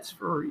shit. It's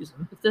for a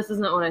reason. If this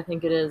isn't what I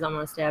think it is, I'm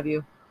gonna stab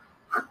you.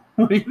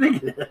 What do you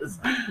think it is?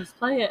 Just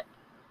play it.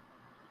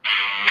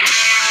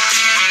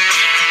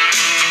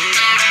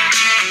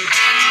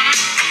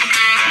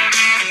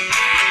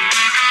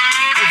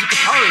 There's a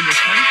guitar in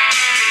this one.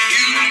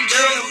 You can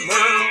tell the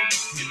world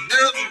you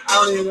never I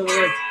don't even know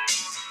the words.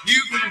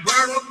 You can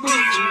burn a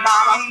boots and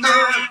bottom.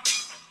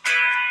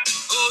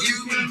 Oh, you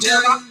can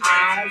tell my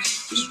eyes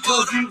just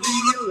what you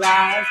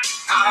realize.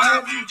 I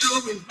have you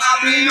doing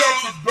Bobby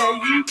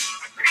yesterday.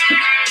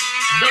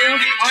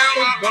 Those are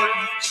the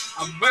words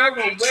I'm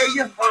wearing where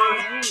you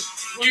hurt.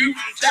 You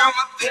can tell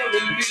my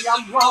Telling me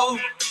I'm wrong.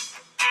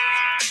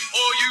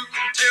 or you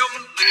can tell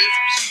my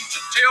lips,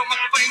 tell my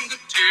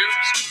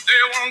fingertips.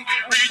 They won't be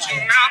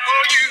reaching out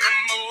for you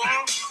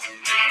anymore.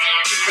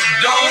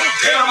 Don't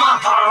tell my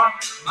heart,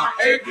 my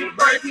achy,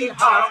 breaky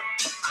heart.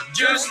 I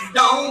just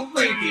don't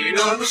think you'd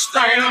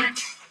understand.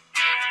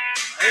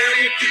 And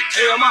if you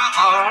tell my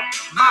heart,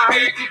 my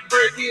achy,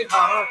 breaky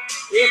heart,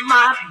 It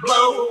might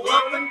blow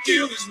up and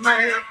kill this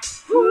man.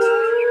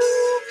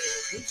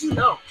 Did you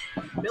know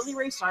Billy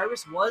Ray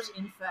Cyrus was,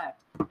 in fact,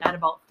 at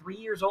about 3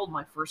 years old,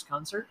 my first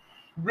concert?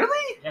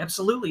 Really?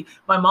 Absolutely.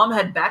 My mom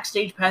had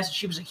backstage passes.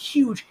 She was a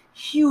huge,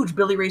 huge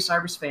Billy Ray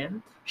Cyrus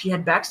fan. She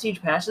had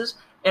backstage passes,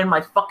 and my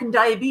fucking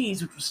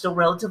diabetes, which was still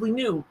relatively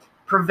new,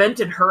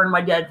 prevented her and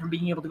my dad from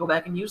being able to go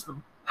back and use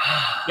them.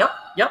 Yep.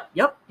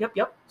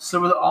 So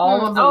with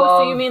all of the Oh,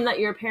 love, so you mean that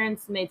your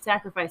parents made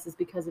sacrifices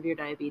because of your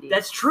diabetes?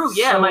 That's true,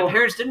 yeah. So- My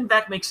parents did, in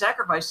fact, make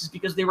sacrifices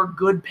because they were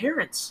good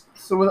parents.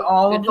 so with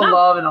all of Good the to know.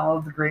 love and all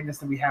of the greatness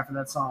that we have for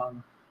that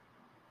song,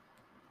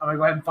 I'm gonna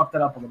go ahead and fuck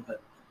that up a little bit.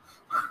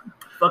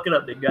 Fuck it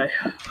up, big guy.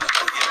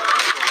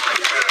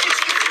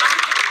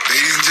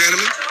 ladies and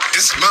gentlemen,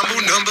 this is Mambo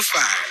number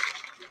 5.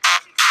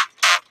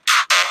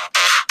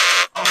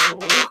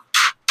 Oh.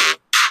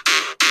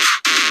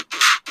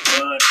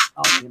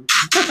 Oh, damn.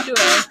 Sure.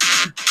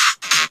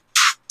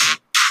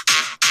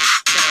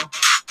 So,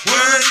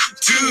 1,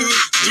 2,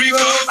 3, 4,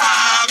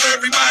 5.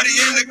 Everybody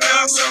in the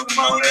club, so come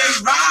on,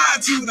 let's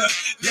ride to the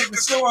liquor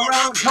store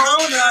around the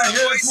corner.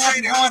 Here we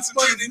say they want some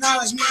candy, now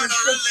it's murder,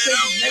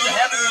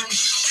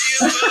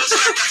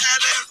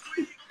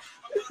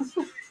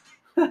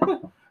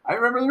 I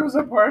remember there was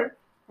a part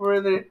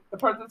where the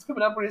part that's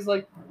coming up where he's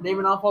like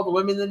naming off all the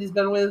women that he's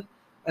been with,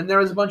 and there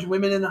was a bunch of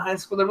women in the high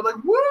school that were like,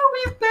 "Woo,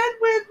 we've been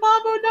with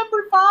Mambo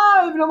number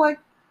 5," and I'm like,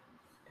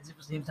 As if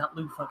his name's not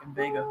Lou fucking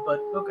Vega, but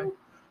okay.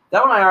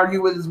 that one I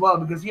argue with as well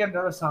because he had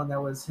another song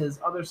that was his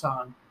other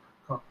song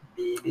called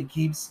 "Baby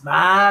Keep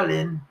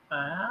Smiling."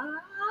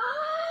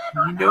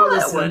 You know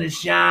the sun is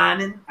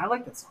shining. I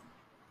like that song.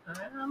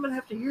 I'm gonna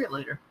have to hear it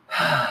later.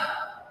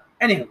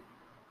 Anyway,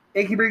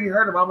 Achy Breaky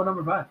Heart of Mambo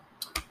number 5.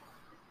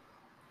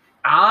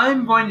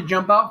 I'm going to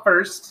jump out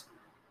first.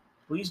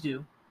 Please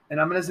do.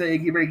 And I'm going to say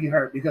Achy Breaky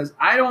Heart because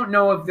I don't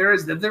know if there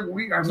is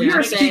we are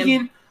Yeah, same.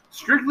 speaking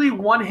strictly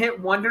one-hit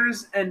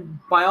wonders, and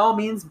by all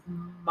means,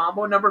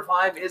 Mambo number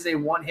 5 is a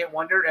one-hit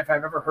wonder if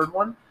I've ever heard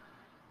one.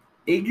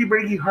 Achy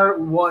Breaky Heart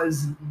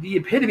was the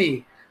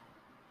epitome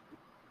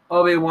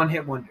of a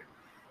one-hit wonder.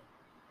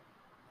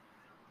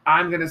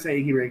 I'm going to say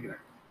Achy Breaky Heart.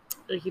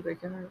 Achy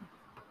Break Your Heart.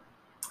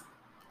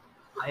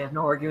 I have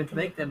no argument to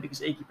make then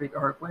because Achy Breaky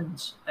Heart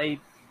wins.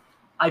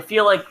 I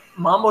feel like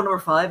Mambo number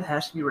 5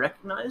 has to be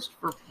recognized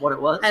for what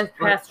it was. Has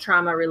but past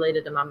trauma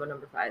related to Mambo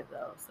number 5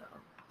 though, so.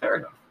 fair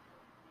enough.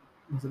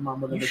 Was it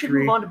Mambo You number should 3?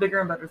 move on to bigger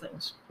and better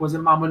things, Was it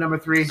Mambo number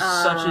 3?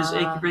 such as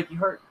Achy Breaky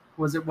Heart.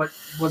 Was it what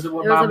It was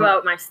Mambo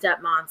about my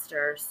step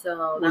monster,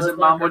 so that was it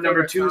one of Mambo her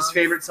number favorite 2's songs.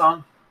 favorite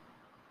song?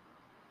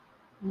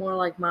 More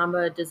like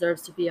Mamba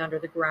deserves to be under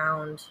the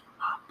ground.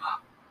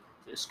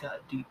 This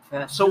got deep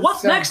fast. So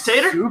what's Sounds next,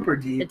 Tater? Super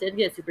deep. It did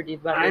get super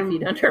deep, about I'm- 8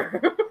 feet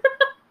under.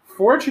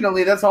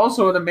 Fortunately, that's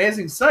also an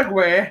amazing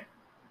segue.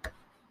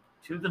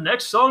 To the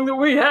next song that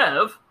we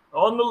have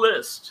on the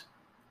list.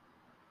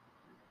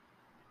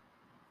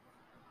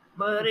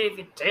 But if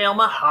you tell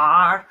my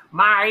heart,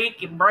 my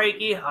achy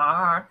breaky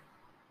heart.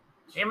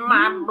 It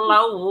might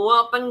blow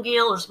up and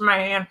kill us,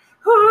 man.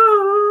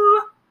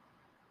 Woo!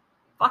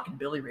 Fucking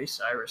Billy Ray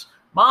Cyrus.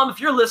 Mom, if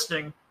you're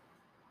listening,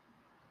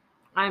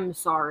 I'm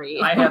sorry.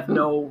 I have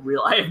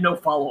no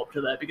follow up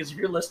to that, because if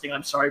you're listening,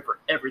 I'm sorry for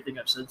everything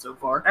I've said so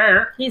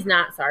far. He's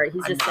not sorry.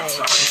 He's I'm just not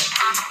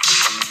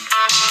saying.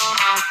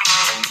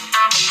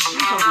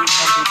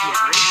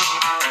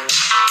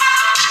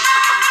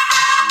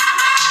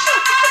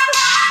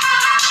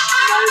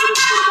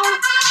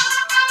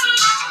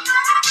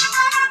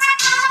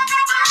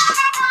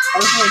 I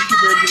was going to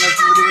keep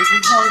it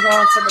these songs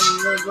on somebody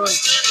really good.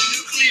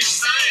 Nuclear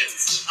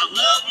science. I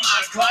love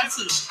my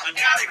classes. I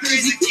got a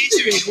crazy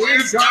teacher who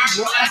wears dark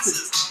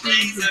glasses.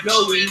 Things are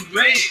going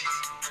great,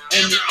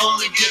 and they're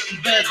only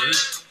getting better.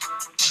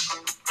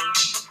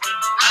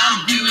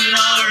 I'm doing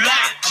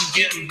alright. I'm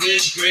getting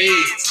good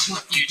grades. My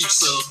future's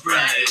so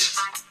bright.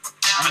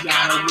 I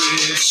gotta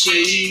wear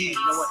shades.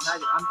 You know what?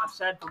 Neither. I'm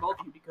sad for both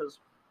of you, because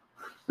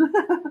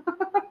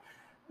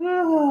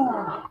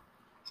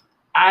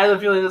I have a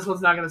feeling this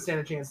one's not going to stand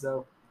a chance,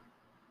 though.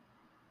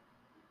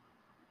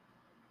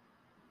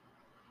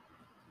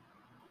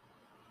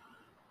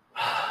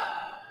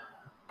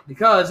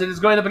 Because it is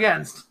going up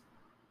against.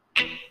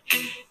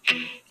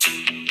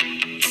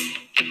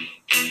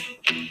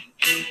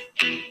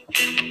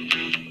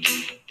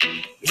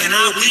 When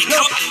I wake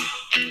up,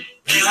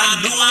 well, I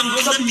know I'm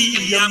gonna be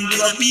the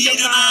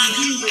man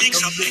who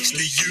wakes up next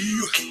to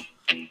you.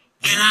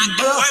 When I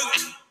go out,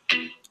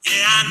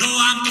 yeah, I know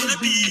I'm gonna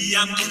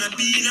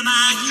be the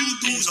man who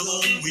goes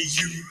along with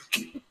you.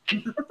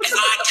 If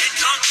I get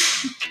drunk,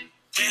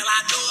 well, I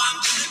know I'm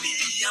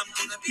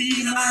gonna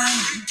be the man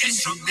who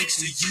gets drunk next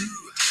to you.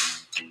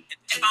 And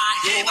if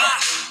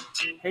I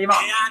Hey, yeah, Mom.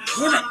 I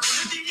know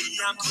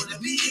I'm gonna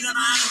be the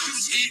man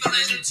who's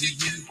evening to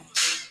you.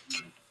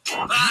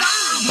 But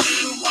I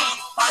will walk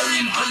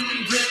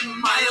 500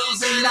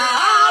 miles and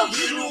I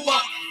will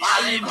walk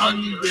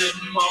 500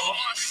 more.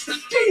 To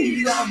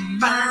be the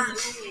man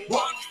who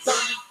walks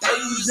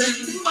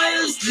 1,000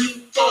 miles to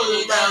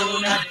fall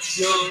down at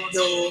your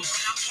door.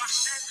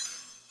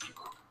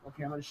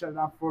 Okay, I'm going to shut it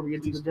off before we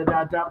get to the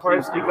dot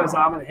parts, because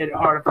I'm going to hit it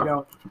hard if we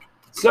don't.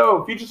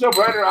 So, Future So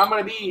Brighter, I'm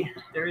going to be...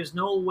 there is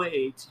no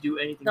way to do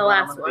anything. The where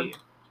I'm last gonna one. be.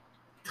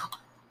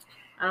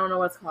 I don't know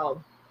what's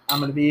called. I'm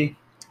going to be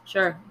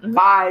Sure.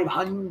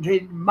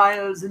 500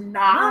 miles an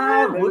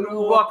I hour. would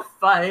walk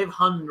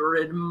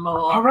 500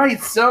 more. All right,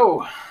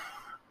 so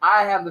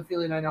I have the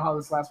feeling I know how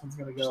this last one's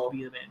going to Just to go.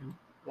 be the man who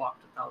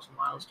walked 1,000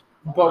 miles.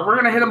 But we're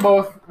going to hit them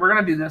both. We're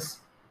going to do this.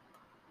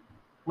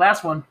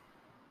 Last one.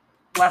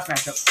 Last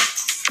matchup.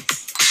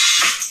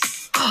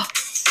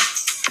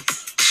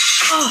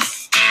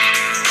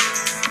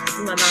 This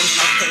is my mom's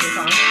house favorite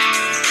song.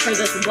 Because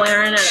it's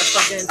blaring at a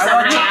fucking 7 I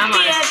a.m. love I'm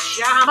like,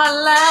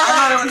 I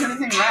thought it was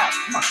anything rap.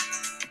 Come on.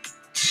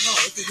 no,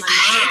 this is my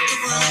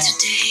mom.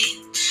 Today,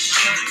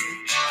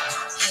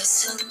 you're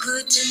so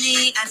good to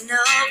me, I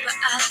know, but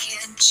I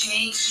can't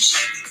change.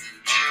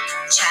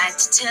 Tried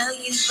to tell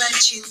you, but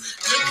you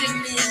look at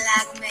me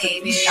like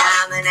maybe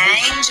I'm an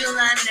angel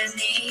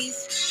underneath,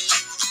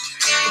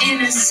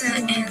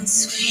 innocent and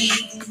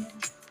sweet.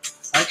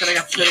 I thought I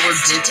got to say the word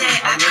Jason. Yesterday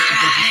I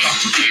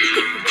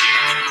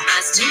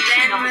must have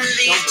been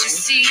relieved to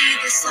see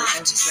the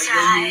softer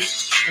side.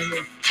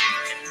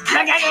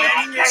 I can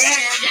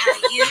understand how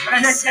you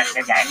myself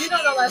You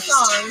don't know that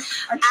song.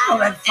 I know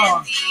that song.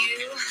 envy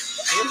you.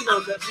 Who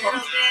knows that A song?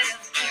 little bit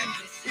of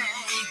everything.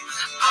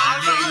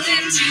 All rolled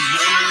into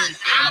one.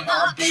 I'm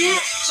a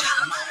bitch.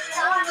 I'm a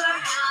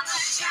lover. I'm a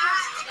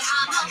child.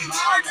 I'm a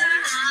mother.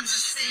 I'm a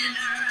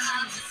sinner.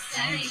 I'm a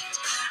saint.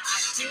 I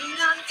do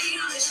not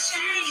feel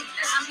ashamed.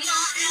 I'm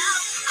your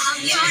elf. I'm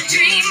your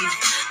dream.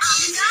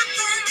 I'm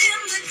nothing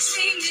in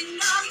between. You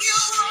know you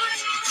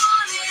wouldn't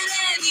want it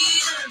any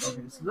other.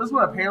 Okay, so this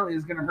one apparently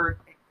is going to hurt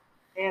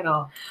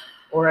Anna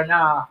or Anna.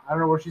 I don't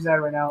know where she's at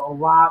right now. A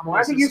lot more.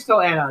 I think you're still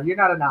Anna. You're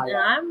not Anna yet.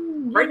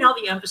 I'm Right now,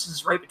 the emphasis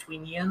is right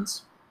between the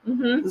ends.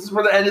 Mm-hmm. This is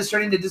where the end is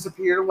starting to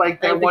disappear,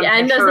 like that Like one the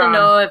end picture doesn't on-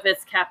 know if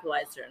it's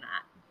capitalized or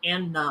not.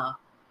 And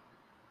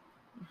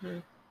Mm-hmm.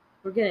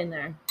 We're getting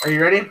there. Are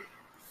you ready?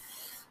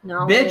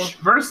 No. Bitch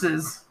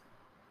versus.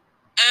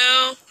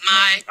 Oh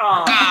my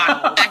oh,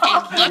 God,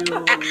 Becky,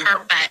 look at her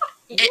butt.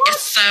 It is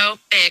so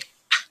big.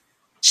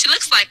 She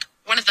looks like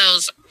one of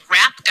those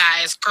rap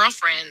guys'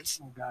 girlfriends.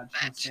 Oh God,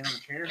 she's gonna stand on the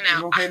chair. You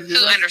You know, okay to do who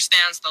this?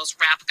 understands those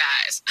rap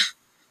guys?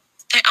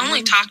 They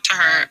only talk to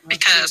her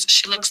because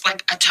she looks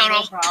like a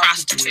total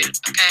prostitute,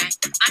 okay?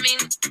 I mean,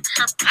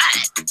 her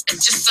butt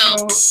is just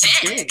so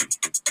big.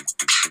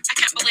 I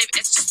can't believe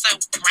it's just so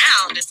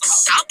round. It's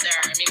like out there.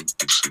 I mean,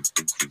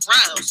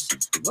 gross.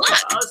 look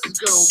at us,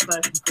 good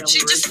old-fashioned family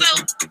She's just so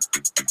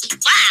racism.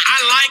 flat. I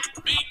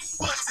like big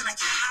butts and I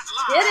cannot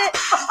lie. Get it.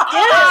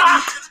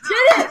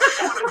 Get it.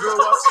 When a girl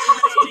walks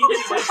in,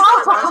 it's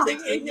first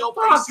thing in your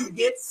face, you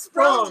get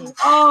sprung.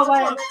 Oh man,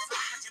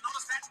 You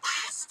notice that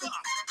stuff.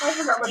 I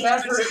forgot my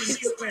password.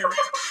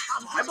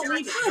 I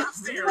believe it.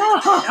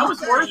 That was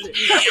worth it.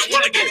 You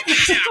wanna get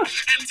down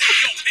and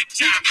take your big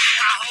time.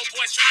 My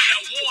homeboys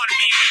trying to warn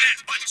me, but that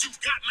butt you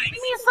got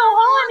makes Me so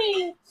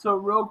horny. So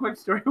real quick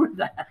story with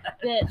that.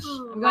 Bitch.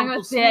 I'm going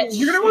with bitch.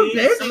 You're gonna go with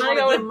bitch? I'm gonna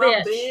go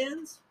with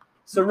bitch.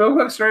 So real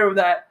quick story with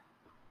that.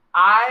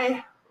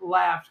 I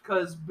laughed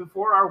because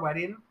before our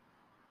wedding,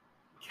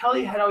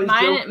 Kelly had always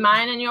joked.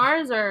 Mine and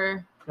yours,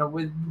 or No,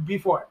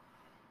 before.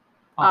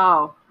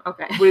 oh,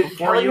 okay.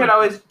 Kelly had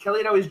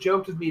always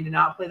joked with me to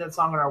not play that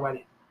song at our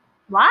wedding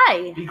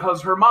Why?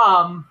 because her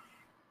mom,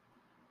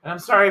 and I'm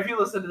sorry if you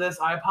listen to this,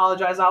 I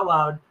apologize out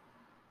loud,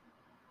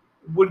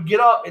 would get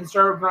up and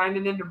start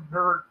grinding into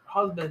her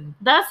husband.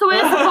 That's the way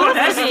it's supposed to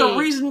That's be. the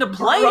reason to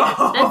play it.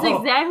 That's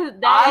exactly.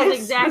 I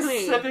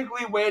exactly.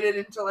 specifically waited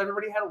until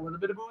everybody had a little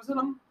bit of booze in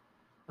them.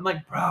 I'm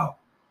like, bro, All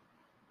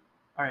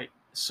right,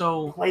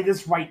 so play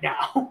this right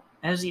now.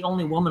 as the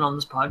only woman on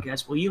this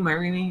podcast, will you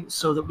marry me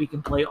so that we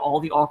can play all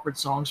the awkward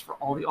songs for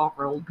all the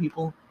awkward old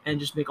people and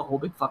just make a whole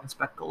big fucking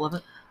spectacle of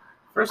it?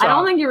 First I off,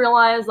 don't think you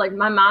realize, like,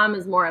 my mom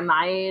is more at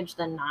my age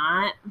than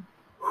not.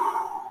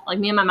 Like,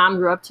 me and my mom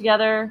grew up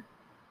together.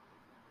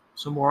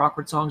 So more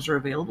awkward songs are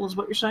available, is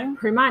what you're saying?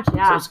 Pretty much, So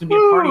yeah. it's gonna be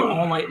a party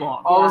all night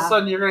long. all of a Yeah.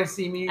 sudden you're gonna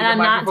see me. And I'm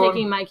not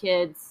taking my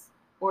kids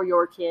or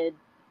your kid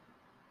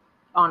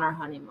on our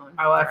honeymoon.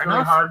 I laughed Fair really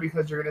enough. hard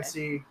because you're gonna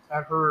see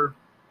at her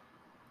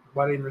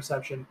wedding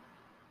reception,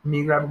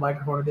 me grab a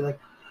microphone and be like,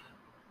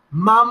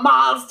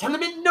 "Mama's telling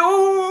me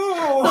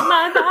no, But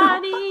my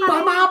body.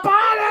 but my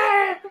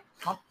body,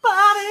 My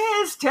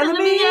body's telling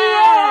me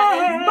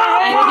yes.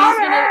 my And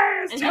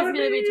body's he's telling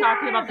gonna be me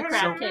talking about the yes."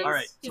 crab So, cakes. all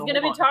right, He's so gonna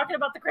be hold on. talking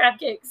about the crab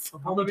cakes.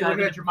 Before I'm we gonna be dive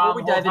looking into, at your mom before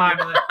we the whole dive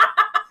time. into,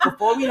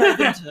 before we dive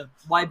into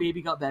why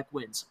Baby Got Back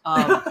wins,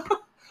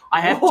 I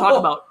have to talk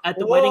about at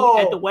the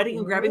wedding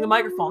and grabbing the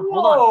microphone.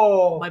 Hold on.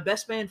 Whoa. My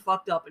best man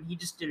fucked up and he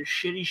just did a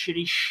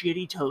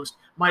shitty toast.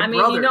 My I mean,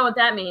 brother, you know what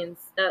that means.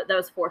 That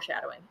was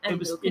foreshadowing. it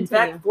was Anywho, in continue.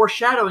 fact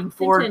foreshadowing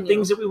for Continue.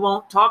 things that we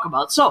won't talk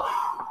about. So,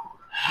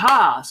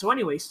 so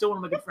anyway, still one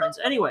of my good friends.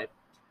 Anyway,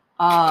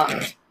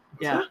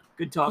 yeah,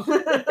 good talk.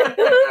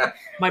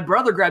 My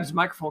brother grabs the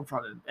microphone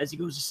from him as he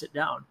goes to sit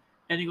down,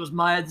 and he goes,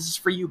 "Maya, this is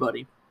for you,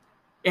 buddy."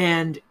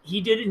 And he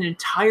did an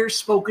entire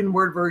spoken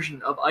word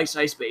version of Ice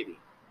Ice Baby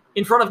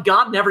in front of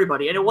God and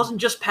everybody, and it wasn't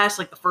just past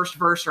like the first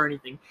verse or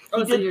anything. He Oh,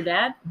 so did your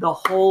dad? the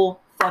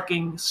whole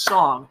fucking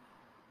song.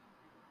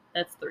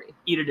 That's 3.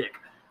 Eat a dick.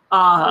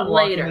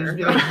 Walk in and just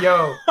be Later. like,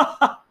 yo,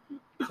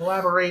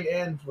 collaborate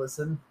and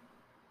listen.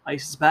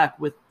 Ice is back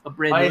with a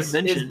brand new Ice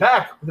invention. is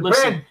back. The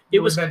Listen, brand it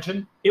new was-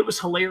 invention. It was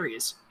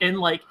hilarious, and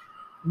like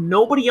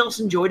nobody else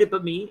enjoyed it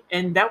but me,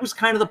 and that was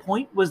kind of the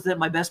point, was that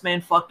my best man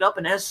fucked up,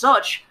 and as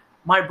such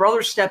my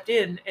brother stepped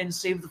in and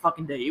saved the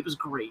fucking day. It was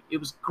great.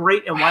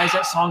 And why is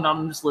that song not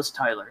on this list,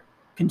 Tyler?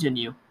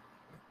 Continue.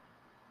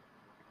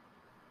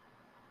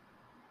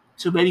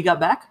 So Baby Got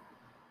Back?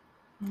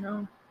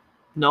 No.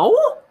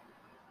 No?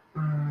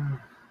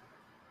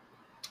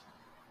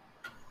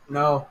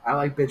 No, I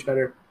like Bitch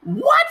better.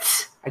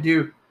 What? I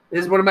do.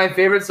 This is one of my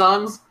favorite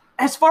songs.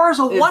 As far as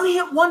a It's-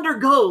 one-hit wonder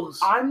goes,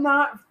 I'm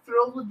not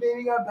thrilled with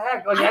Baby Got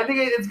Back. Like, I think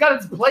it's got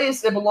its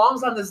place. It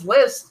belongs on this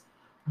list.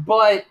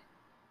 But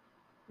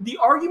the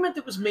argument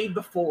that was made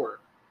before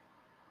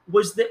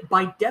was that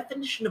by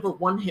definition of a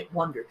one-hit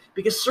wonder,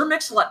 because Sir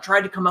Mix-a-Lot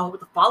tried to come out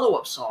with a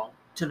follow-up song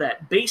to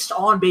that based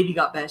on Baby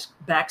Got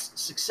Back's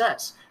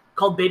success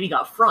called Baby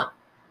Got Front,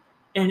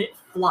 and it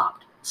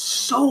flopped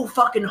so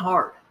fucking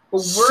hard.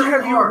 where So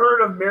have you hard.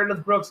 heard of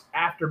Meredith Brooks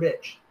after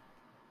Bitch?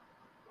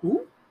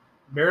 Who?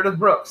 Meredith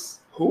Brooks.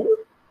 Who?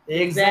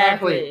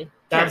 Exactly.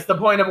 That's the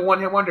point of a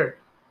one-hit wonder.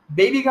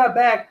 Baby Got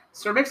Back.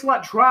 Sir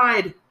Mix-a-Lot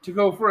tried to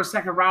go for a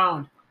second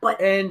round,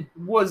 and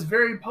was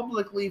very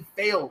publicly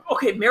failed.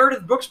 Okay,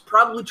 Meredith Brooks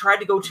probably tried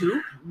to go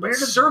too, but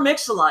Meredith- Sir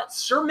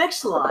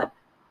Mix-a-Lot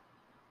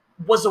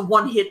was a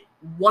one-hit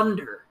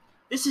wonder.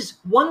 This is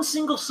one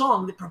single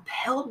song that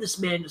propelled this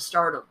man to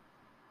stardom.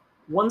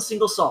 One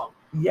single song.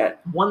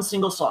 Yet, One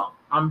single song.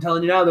 I'm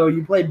telling you now, though,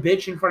 you play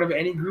Bitch in front of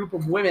any group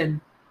of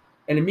women,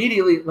 and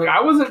immediately, like,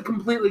 I wasn't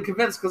completely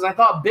convinced because I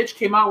thought Bitch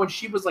came out when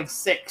she was like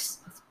 6.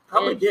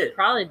 Probably It did.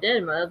 Probably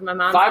did. But that was my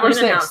mom's 5 or in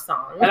and out 6.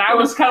 song. And I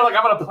was kind of like,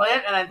 I'm going to play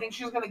it, and I think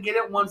she's going to get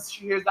it once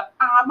she hears the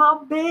I'm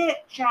a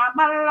bitch, I'm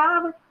a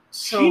lover.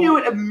 So, She knew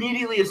it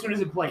immediately as soon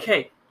as it played.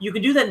 Okay, you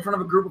can do that in front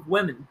of a group of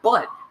women,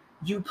 but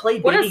you play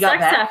What Baby does Got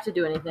sex Back have to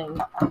do anything?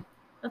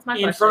 That's my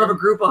in question. front of a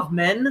group of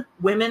men,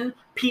 women,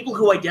 people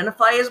who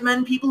identify as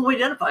men, people who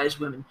identify as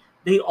women.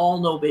 They all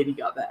know Baby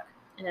Got Back.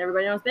 And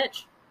everybody knows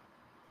bitch.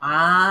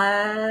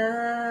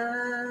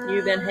 I...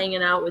 You've been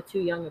hanging out with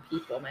too young of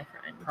people, my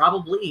friend.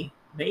 Probably,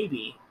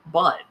 maybe,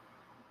 but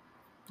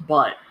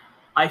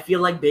I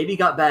feel like Baby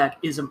Got Back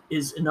is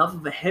enough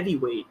of a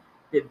heavyweight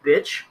that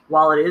Bitch,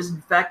 while it is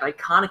in fact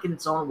iconic in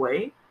its own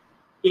way,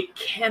 it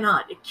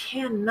cannot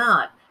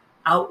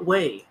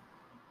outweigh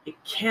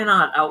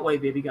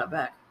Baby Got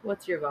Back.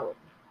 What's your vote?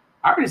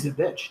 I already said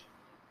Bitch.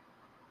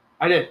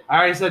 I did. I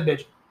already said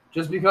Bitch.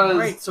 Just because. All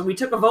right, so we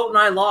took a vote and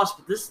I lost,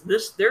 but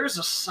there's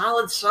a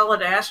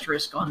solid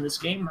asterisk on this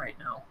game right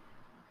now.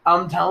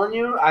 I'm telling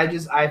you,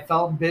 I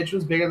felt Bitch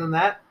was bigger than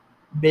that.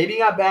 Baby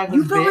Got Back was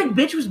You felt big. like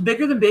Bitch was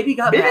bigger than Baby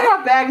Got Baby Back?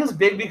 Got Back is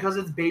big because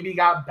it's Baby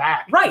Got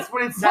Back. Right. That's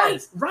what it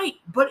says. Right.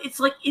 But it's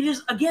like, it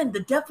is, again,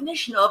 the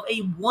definition of a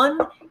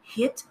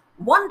one-hit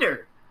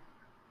wonder.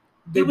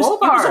 They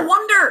both It was are. a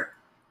wonder.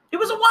 It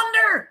was a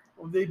wonder.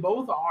 They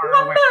both are.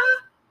 Wonder.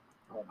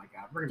 Oh my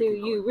god. We're Do gonna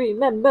keep you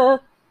remember?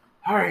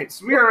 All right,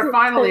 so we are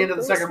finally into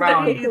the second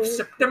round. Day of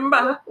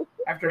September.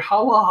 After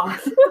how long?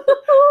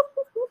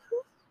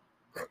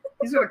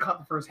 He's gonna cut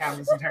the first half of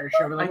this entire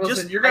show. But like,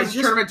 listen, your guys'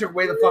 tournament took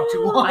way the fuck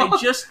too long.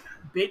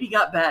 Baby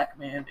Got Back,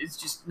 man. It's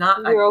just not.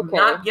 You're I'm okay.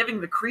 not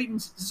giving the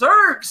credence it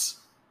deserves.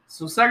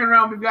 So second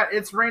round, we've got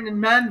It's Raining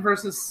Men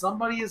versus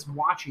Somebody Is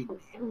Watching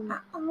Me. I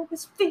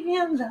always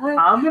feel like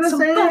I'm gonna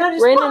say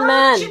somebody's Raining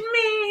Men. watching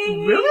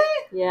me.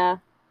 really. Yeah.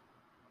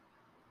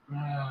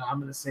 I'm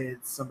gonna say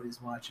it's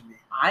Somebody's Watching Me.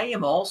 I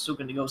am also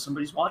going to go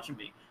Somebody's Watching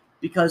Me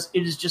because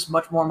it is just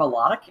much more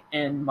melodic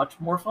and much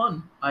more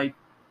fun.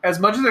 As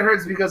much as it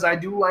hurts, because I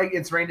do like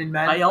It's Raining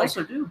Men. I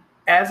also do.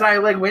 As I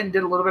went and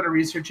did a little bit of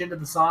research into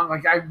the song,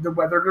 the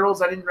Weather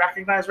Girls I didn't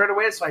recognize right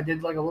away, so I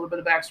did a little bit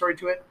of backstory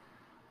to it.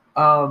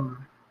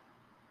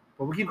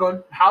 But we'll keep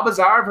going. How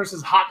Bizarre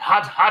versus Hot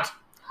Hot Hot.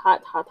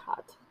 Hot, hot,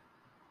 hot.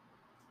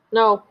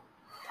 No.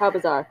 How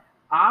bizarre.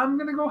 I'm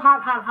gonna go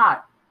Hot Hot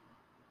Hot.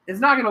 It's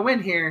not gonna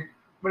win here,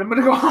 but I'm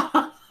gonna go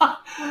Hot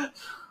Hot.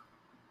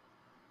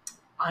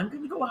 I'm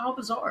going to go How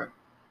Bizarre.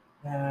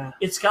 Yeah.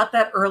 It's got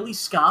that early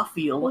ska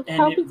feel, and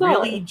How it bizarre.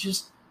 really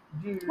just.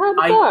 How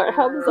bizarre.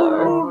 How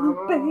bizarre.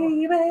 Oh,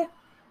 baby.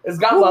 It's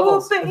got Ooh,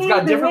 levels. It's got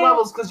baby. different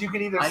levels because you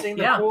can either sing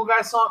the yeah. cool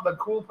guy song, the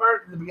cool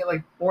part, in the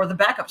beginning, Or the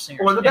backup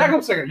singer. or the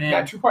backup singer. You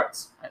Yeah. got two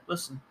parts.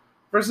 Listen.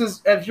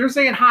 Versus if you're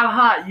saying hot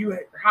hot,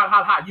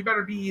 you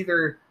better be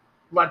either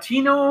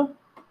Latino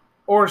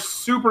or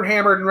super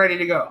hammered and ready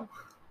to go.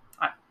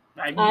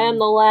 I am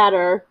the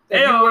latter.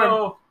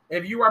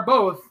 If you are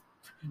both,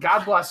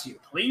 God bless you.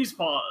 Please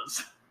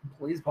pause.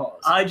 Please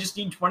pause. I just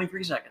need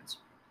 23 seconds.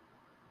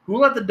 Who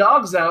Let the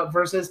Dogs Out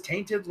versus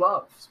Tainted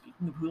Love.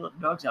 Speaking of Who Let the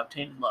Dogs Out,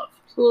 Tainted Love.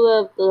 Who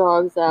let the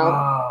dogs out?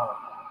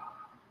 Ah,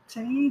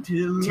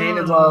 Tainted Love.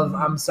 Tainted Love.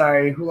 I'm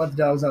sorry. Who Let the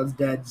Dogs Out is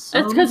dead. That's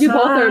because you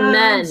both are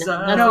men. That's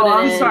No, what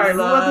it I'm is. sorry. Who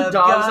Let the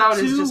Dogs Got Out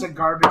is to just a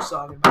garbage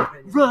song in my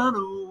opinion. Run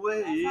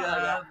away.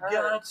 That's I've not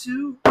got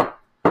to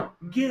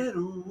get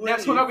away.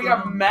 Next one up, we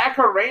got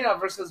Macarena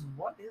versus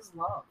What Is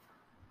Love.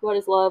 What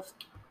is love?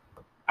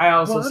 I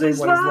also say What Is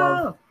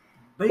Love.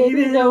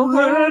 Baby, don't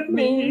hurt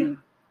me.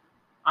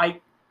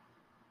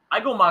 I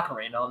go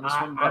Macarena on this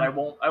one, but I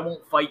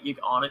won't fight you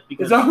on it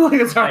because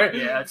It's alright.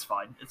 yeah, it's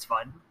fine. It's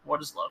fine.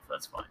 What is love?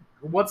 That's fine.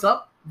 What's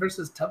Up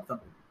versus Tub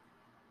Thumping.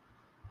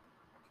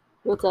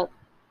 What's up?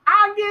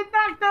 I get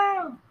knocked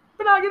down,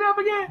 but I get up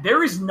again.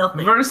 There is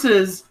nothing.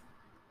 Versus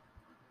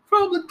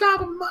From the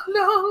Top of My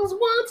Lungs,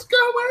 What's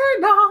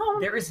Going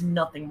On? There is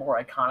nothing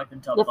more iconic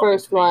than Tub The Thumping.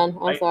 first to me. one.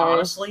 I'm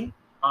sorry.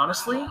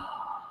 Honestly.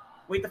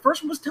 Wait, the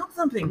first one was Tub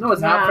Thumping. No,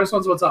 it's not. Yeah. First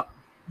one's What's Up.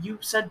 You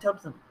said Tub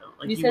Thumping.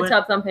 Like, You said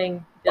tub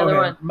thumping. The other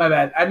one. My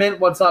bad. I meant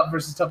What's Up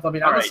versus Tub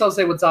Thumping. I'm going to Alright. still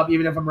say What's Up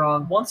even if I'm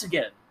wrong. Once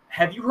again,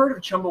 have you heard of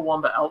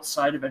Chumbawamba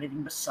outside of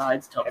anything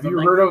besides Tub Have Thumping?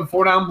 you heard of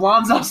Four Down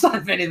Blondes outside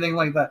of anything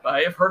like that?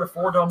 I have heard of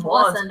Four Dumb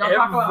Blondes Listen, don't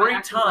talk about every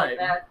actions like time.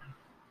 that.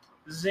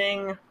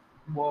 Zing.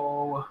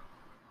 Whoa.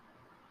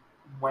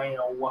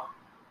 Wow.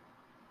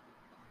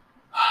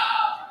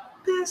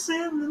 This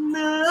in the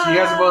night. So you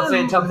guys are both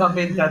saying Tub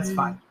Thumping? That's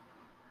fine.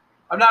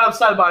 I'm not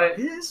upset about it.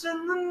 This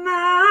in the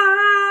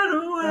night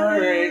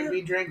away. Alright,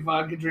 we drink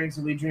vodka drinks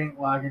and we drink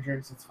lager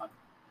drinks. It's fun.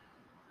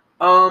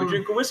 We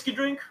drink a whiskey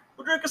drink.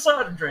 We drink a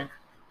cider drink.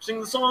 We sing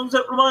the songs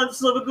that remind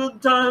us of the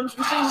good times.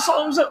 We sing the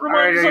songs that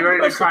remind Alright, us are of you the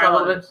ready to best cry a of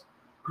little bit? times.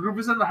 Groove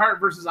is in the Heart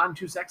versus I'm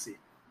Too Sexy.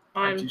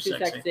 I'm too too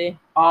sexy. sexy.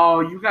 Oh,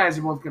 you guys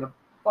are both gonna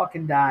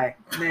fucking die.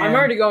 Man. I'm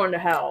already going to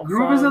hell.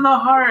 Groove is so- in the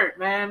Heart,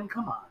 man.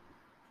 Come on.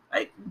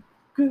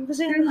 Groove is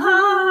in the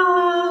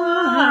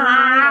heart.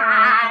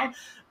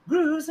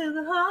 Groove's in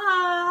the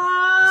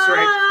heart. That's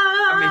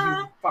right. I'm making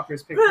you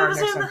fuckers pick hard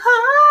Groove's next in the time.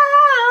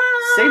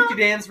 heart. Safety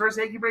Dance versus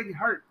Achy Breaky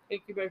Heart.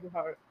 Achy breaky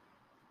heart.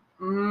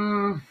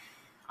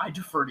 I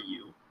defer to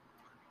you.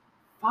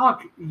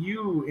 Fuck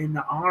you in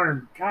the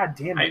arm. God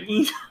damn I it.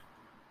 mean,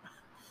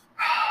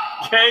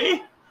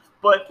 okay,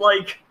 but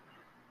like,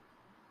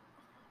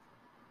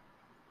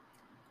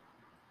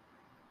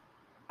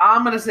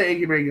 I'm gonna say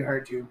Achy Breaky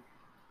Heart too.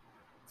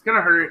 It's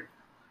gonna hurt.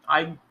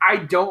 I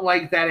don't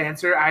like that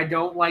answer. I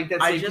don't like that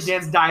Safety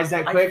Dance dies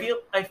that quick.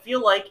 I feel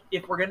like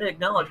if we're gonna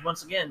acknowledge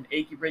once again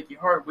Achy Breaky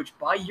Heart, which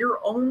by your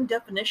own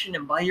definition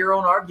and by your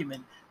own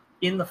argument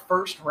in the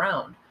first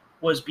round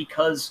was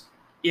because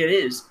it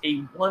is a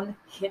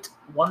one-hit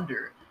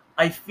wonder,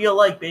 I feel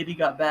like Baby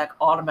Got Back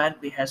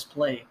automatically has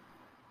play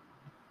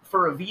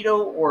for a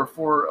veto or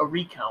for a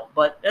recount,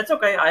 but that's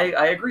okay.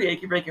 I agree.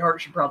 Achy Breaky Heart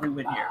should probably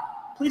win here.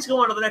 Please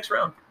go on to the next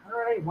round. All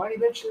right, whiny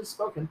bitch has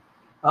spoken.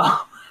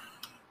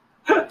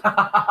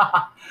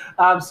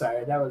 I'm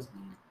sorry, that was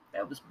me.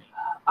 That was me.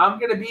 I'm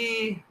gonna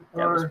be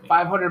That was me.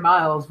 500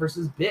 miles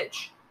versus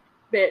bitch.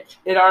 Bitch.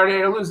 It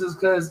already loses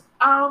because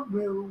I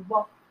will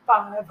walk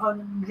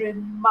 500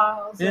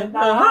 miles And and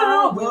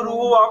I would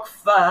walk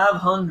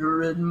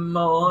 500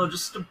 more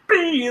just to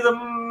be the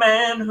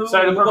man who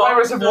Sorry, the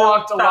Proclaimers have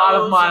walked a lot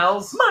of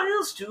miles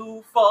miles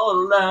to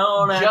fall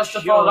down just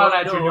at to fall down your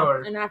at your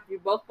door. And after you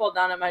both fall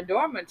down at my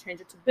door, I'm gonna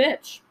change it to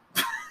bitch.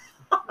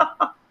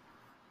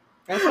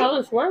 That's how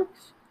this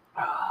works.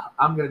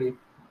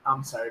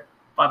 I'm sorry.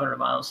 500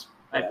 miles.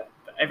 Yeah.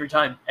 Every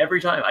time.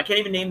 I can't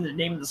even name the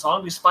name of the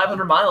song because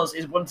 500 miles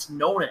is what it's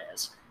known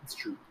as. It's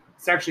true.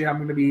 It's actually I'm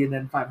going to be in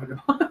then 500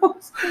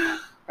 miles. All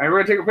right, we're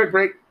going to take a quick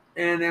break,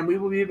 and then we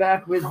will be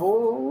back with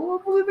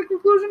hopefully the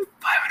conclusion.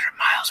 500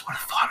 miles would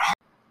have fought hard.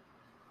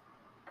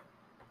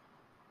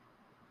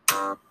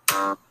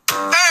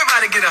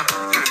 Everybody get up.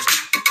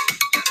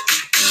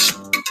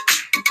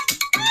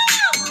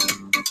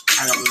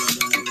 I don't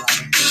remember any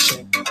Robin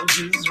Thicke.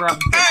 This is Robin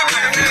Thicke,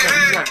 right?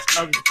 He's got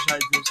others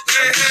besides this. But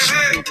I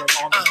just like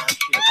all of that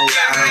shit. I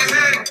don't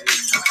remember.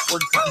 Or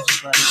the fucking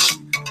right.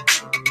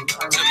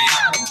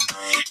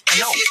 I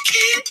know. If you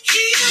can't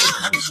hear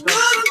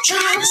what I'm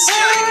trying to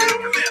say,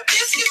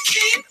 if you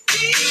can't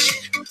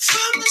read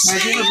from the My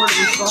favorite same part of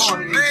this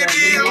song is that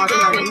when you watch it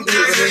on YouTube,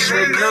 it is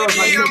baby girl is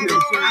like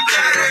YouTube.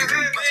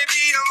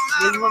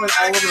 There's women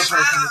all over the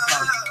place in this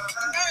song.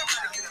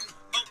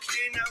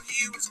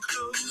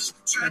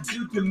 I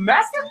do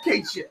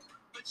domesticate shit.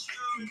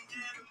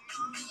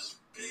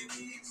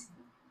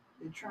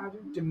 They try to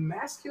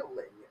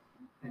demasculate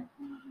you.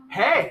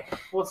 Hey,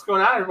 what's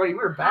going on, everybody?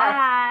 We're back.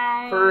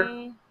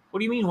 Hi. What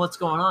do you mean, what's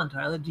going on,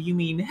 Tyler? Do you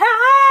mean, hey?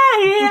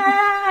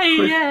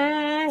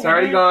 It's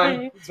already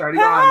gone. It's already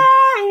gone.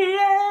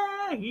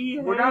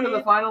 We're down to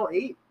the final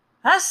 8.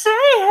 I say,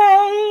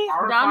 hey.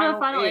 Our Down to the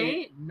final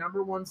 8?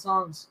 Number one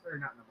songs, or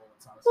not number one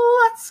songs.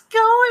 What's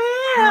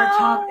going Our on?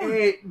 top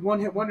 8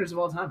 one-hit wonders of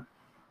all time.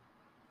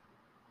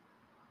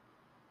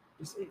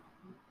 Just 8.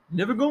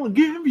 Never gonna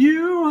give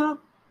you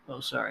up. Oh,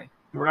 sorry.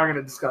 We're not going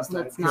to discuss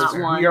that. That's not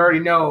because one. We already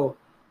know.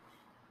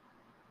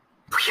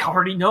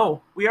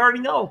 We already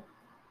know.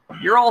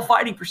 You're all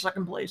fighting for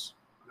second place.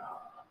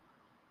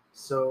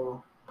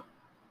 So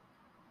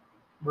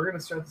we're going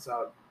to start this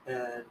out,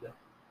 and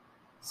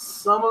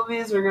some of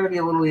these are going to be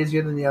a little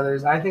easier than the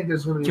others. I think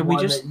there's going to be Can we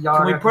one just- that y'all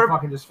can we have put to a-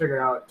 fucking just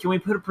figure out. Can we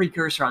put a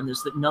precursor on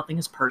this that nothing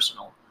is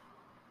personal?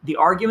 The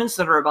arguments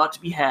that are about to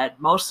be had,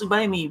 mostly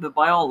by me, but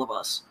by all of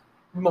us,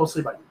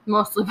 Mostly by you.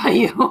 Mostly by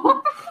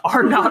you.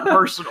 are not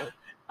personal.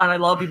 And I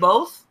love you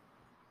both,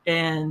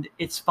 and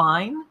it's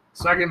fine.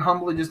 So I can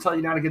humbly just tell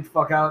you now to get the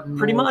fuck out and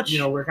Pretty we'll, much.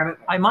 work on it.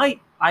 I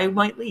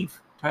might leave.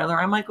 Tyler,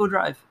 I might go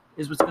drive,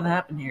 is what's going to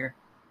happen here.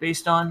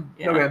 Based on,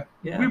 Okay.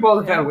 yeah, We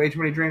both have yeah. had way too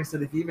many drinks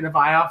that even if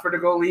I offer to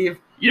go leave,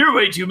 You're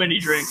way too many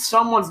drinks.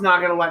 someone's not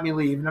going to let me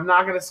leave. And I'm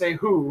not going to say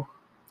who.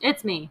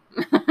 It's me.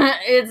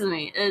 It's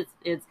me. It's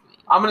me.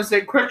 I'm going to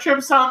say, Quick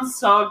Trip sounds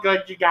so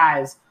good, you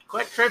guys.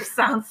 Quick Trip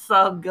sounds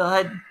so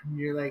good. And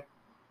you're like,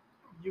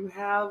 you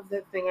have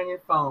that thing on your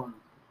phone.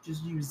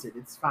 Just use it.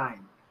 It's fine.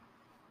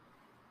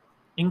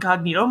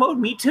 Incognito mode,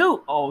 me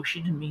too. Oh,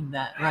 she didn't mean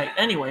that. Right.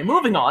 Anyway,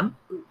 moving on.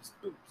 Oops.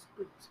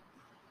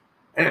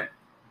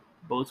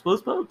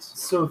 Boats.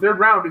 So third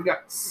round, we've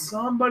got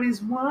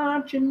Somebody's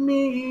Watching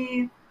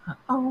Me I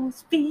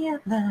always feel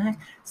like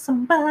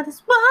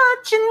somebody's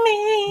watching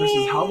me.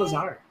 versus How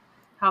Bizarre.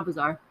 How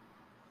bizarre.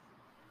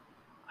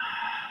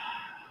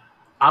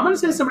 I'm going to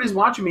say Somebody's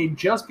Watching Me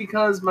just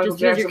because Michael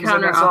Just use Jackson your was in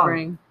counter that song.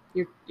 offering.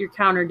 You're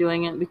counter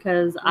doing it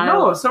because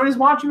No, Somebody's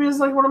Watching Me is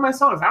like one of my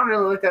songs. I don't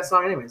really like that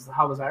song anyways.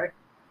 How Bizarre.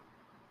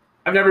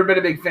 I've never been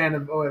a big fan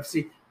of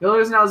OFC. The only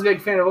reason I was a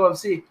big fan of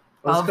OFC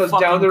was because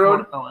down the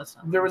road,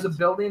 there was a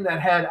building that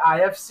had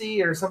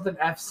IFC or something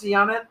FC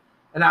on it,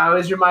 and I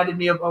always reminded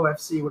me of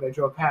OFC when I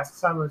drove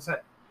past.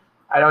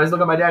 I'd always look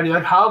at my dad and be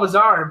like, "How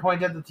bizarre!" and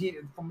point at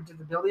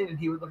the building, and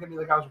he would look at me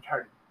like I was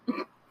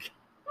retarded.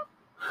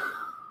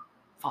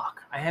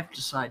 Fuck, I have to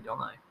decide, don't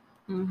I?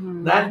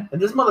 Mm-hmm.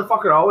 And this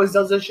motherfucker always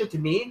does this shit to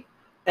me,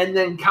 and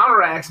then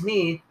counteracts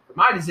me for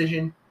my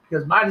decision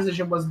because my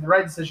decision wasn't the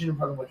right decision,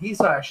 probably what he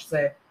said I should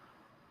say.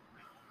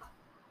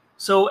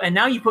 So, and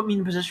now you put me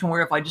in a position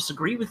where if I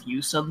disagree with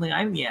you, suddenly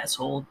I'm the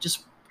asshole,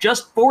 just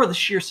for the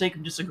sheer sake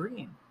of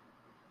disagreeing.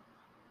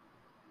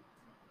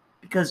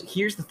 Because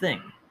here's the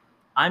thing.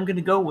 I'm going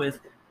to go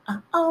with, I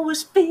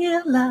always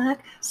feel like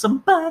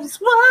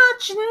somebody's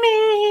watching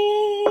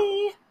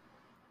me.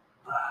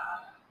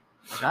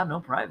 I got no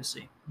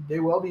privacy.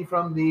 They will be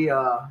from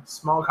the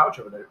small couch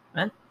over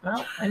there.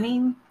 Well, I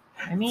mean,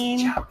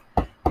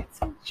 It's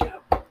a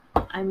joke.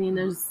 I mean,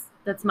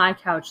 that's my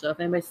couch though. If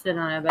anybody's sitting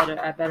on it,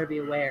 I better be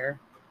aware.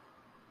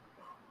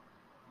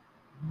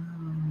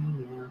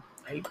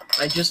 Yeah.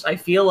 I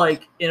feel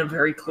like in a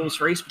very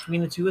close race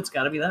between the two, it's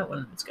got to be that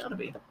one. It's got to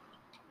be.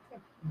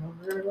 Well,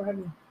 we're gonna go ahead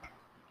and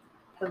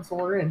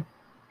pencil her in.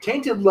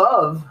 Tainted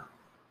Love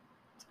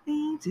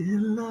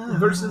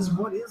versus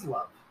What Is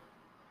Love?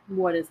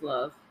 What is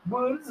love?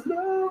 What is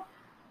love?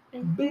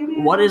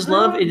 Baby, What is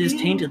love? It is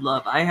don't tainted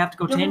love. I have to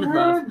go hurt tainted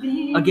love.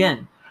 me.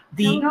 Again,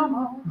 No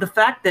more. the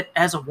fact that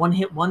as a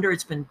one-hit wonder,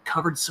 it's been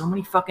covered so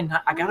many fucking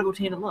times. I gotta go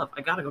tainted love.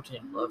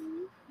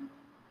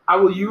 I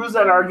will use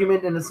that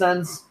argument in a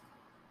sense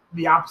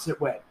the opposite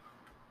way.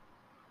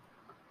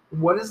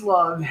 What is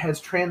Love has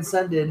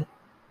transcended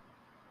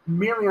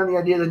merely on the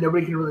idea that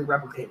nobody can really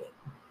replicate it.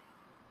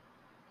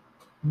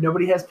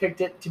 Nobody has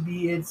picked it to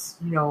be its,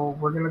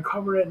 we're going to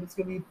cover it and it's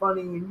going to be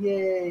funny and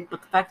yay.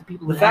 But the fact that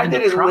people The fact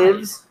that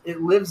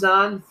it lives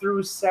on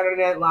through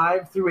Saturday Night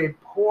Live through a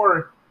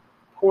poor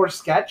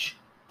sketch.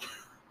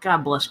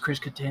 God bless Chris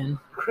Kattan.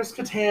 Chris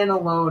Kattan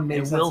alone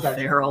makes And Will that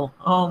sketch. Ferrell.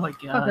 Oh my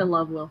God. Fucking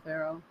love Will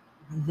Ferrell.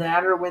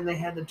 That or when they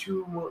had the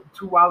two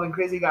wild and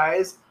crazy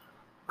guys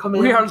come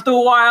in. We are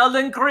two wild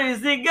and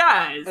crazy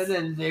guys. And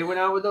then they went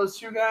out with those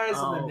two guys,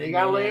 and then they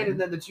got man. laid,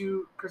 and then the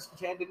two Chris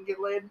Kattan didn't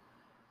get laid.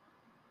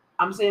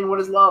 I'm saying, what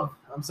is love?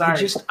 I'm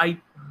sorry. I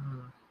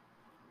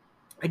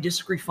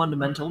disagree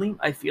fundamentally.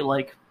 I feel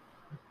like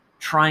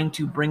trying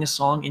to bring a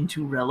song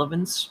into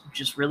relevance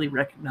just really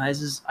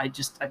recognizes.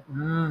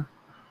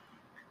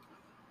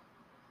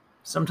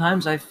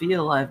 Sometimes I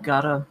feel I've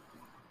gotta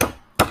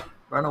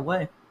run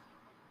away.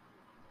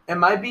 And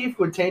my beef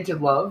with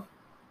Tainted Love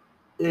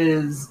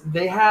is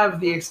they have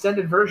the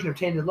extended version of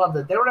Tainted Love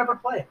that they don't ever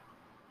play.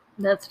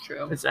 That's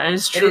true. That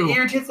is And true. it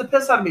irritates the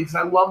piss out of me because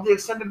I love the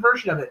extended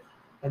version of it.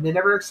 And they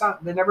never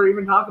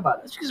even talk about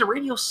it. That's because the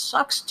radio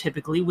sucks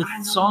typically with I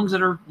know. songs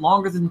that are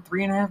longer than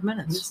 3.5 It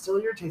minutes. still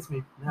irritates me.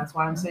 And that's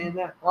why I'm saying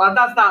that. Well,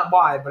 that's not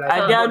why, but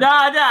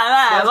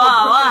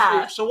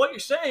So what you're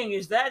saying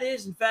is that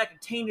is in fact a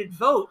tainted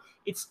vote.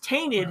 It's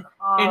tainted,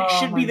 and it Oh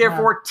should my be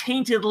therefore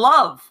tainted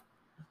love.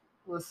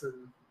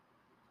 Listen,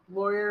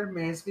 lawyer,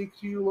 may I speak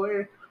to you,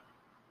 lawyer?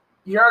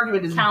 Your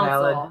argument is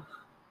invalid. Counsel.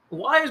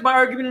 Why is my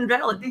argument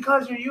invalid?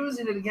 Because you're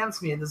using it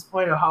against me at this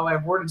point of how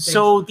I've worded things.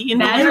 So the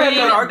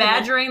individual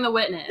Badgering the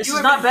witness. This is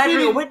not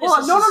badgering a witness.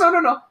 Hold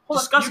on, no. Hold on.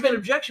 Discussing an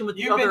objection with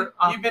the other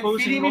You've been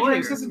opposing feeding me lawyer.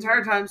 drinks this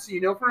entire time, so you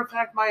know for a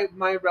fact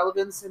my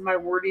relevance and my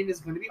wording is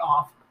going to be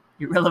off.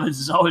 Your relevance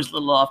is always a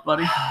little off,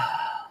 buddy.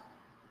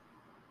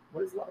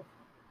 What is love?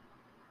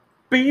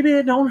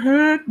 Baby, don't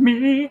hurt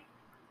me.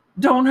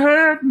 Don't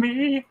hurt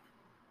me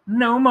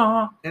no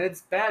more. And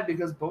it's bad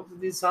because both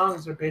of these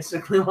songs are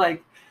basically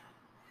like.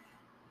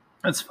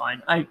 That's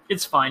fine.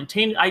 It's fine.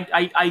 Tainted.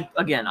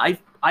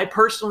 I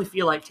personally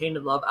feel like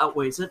Tainted Love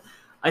outweighs it.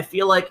 I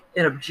feel like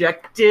an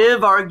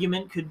objective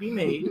argument could be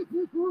made.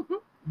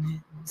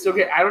 It's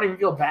okay. I don't even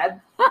feel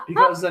bad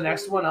because the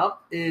next one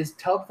up is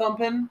Tub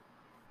Thumpin'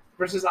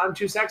 versus I'm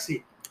Too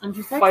Sexy. I'm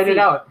too sexy. Fight it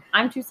out.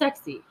 I'm too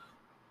sexy.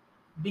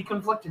 Be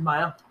conflicted,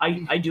 Maya.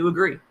 I do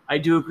agree. I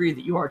do agree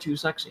that you are too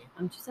sexy.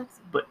 I'm too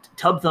sexy. But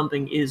Tub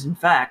Thumping is in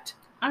fact.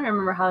 I don't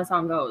remember how the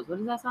song goes. What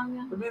is that song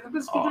again?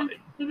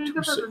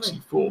 Too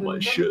sexy for my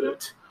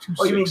shirt.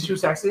 Oh, you mean Too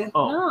Sexy?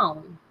 Oh.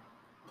 No.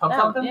 Tub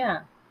Thumpin'?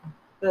 Yeah.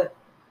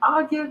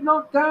 I get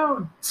knocked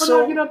down.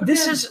 So I get up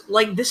this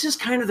again. is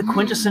kind of the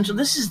quintessential.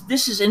 This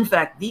is in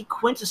fact the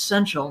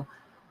quintessential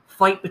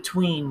fight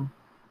between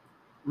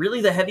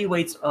really the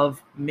heavyweights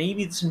of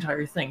maybe this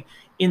entire thing.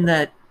 In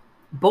that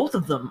both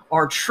of them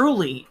are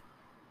truly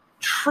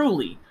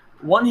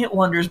one-hit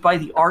wonders by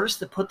the artists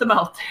that put them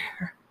out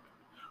there.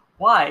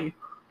 Why?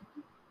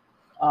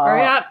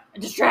 Hurry up!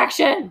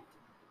 Distraction.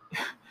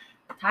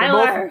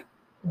 Tyler.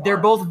 They're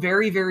both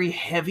very, very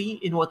heavy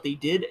in what they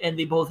did, and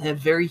they both have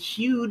very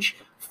huge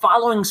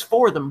followings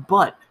for them.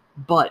 But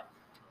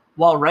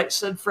while Right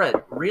Said Fred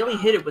really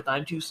hit it with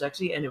I'm Too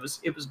Sexy, and it was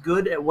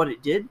good at what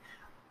it did,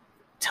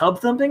 Tub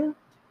Thumping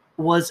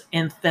was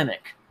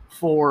anthemic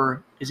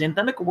for... Is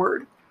anthemic a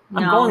word?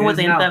 I'm No. going with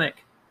It is now. anthemic.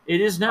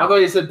 It is I now. thought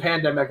you said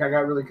pandemic. I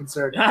got really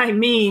concerned. I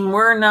mean,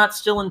 we're not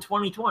still in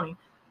 2020.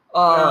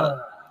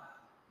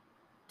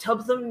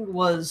 Tub Thumping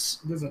was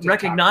There's a TikTok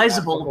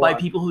recognizable for that, by but go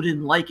on. people who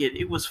didn't like it.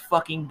 It was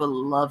fucking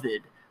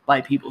beloved by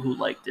people who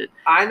liked it.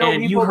 I know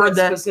and you people heard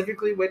that that-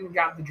 specifically went and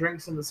got the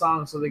drinks in the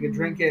song so they could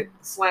drink it,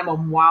 slam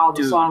them while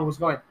the Dude. song was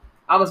going.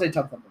 I'm gonna say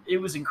Tub Thumping. It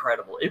was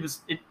incredible.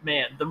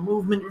 Man, the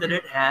movement that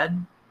it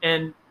had,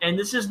 and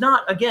this is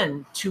not,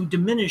 again, to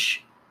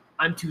diminish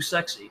I'm Too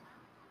Sexy,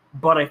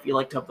 but I feel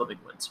like Tub Thumping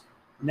wins.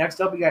 Next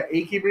up, we got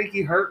Achy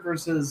Breaky Heart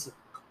versus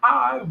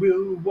I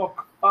Will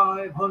Walk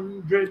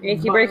 500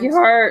 Achy miles. breaky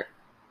heart.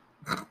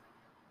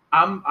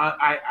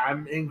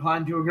 I'm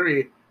inclined to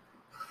agree.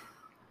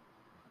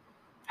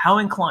 How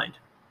inclined?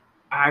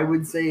 I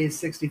would say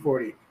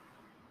 60-40.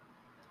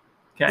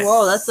 Okay.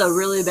 Whoa, that's a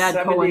really bad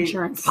 70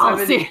 co-insurance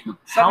policy.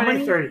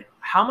 70-30.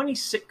 How many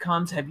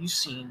sitcoms have you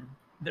seen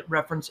that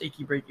reference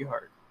Achy Breaky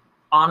Heart?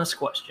 Honest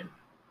question.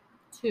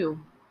 2.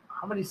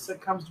 How many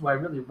sitcoms do I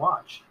really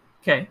watch?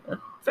 Okay,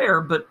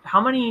 fair, but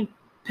how many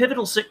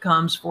pivotal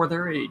sitcoms for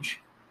their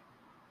age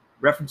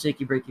reference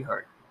Achy Breaky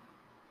Heart?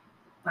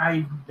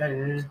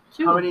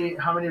 Two.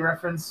 How many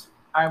reference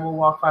I Will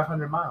Walk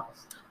 500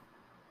 miles?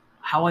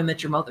 How I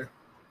Met Your Mother.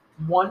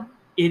 One.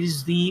 It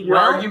is the Your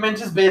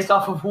argument is based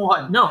off of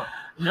one. No.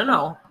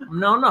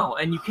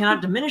 And you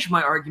cannot diminish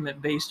my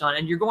argument based on,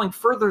 and you're going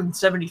further than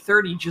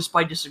 70-30 just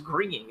by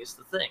disagreeing is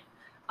the thing.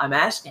 I'm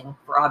asking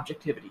for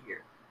objectivity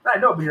here. I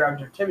know, but your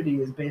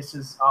objectivity is based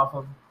off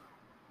of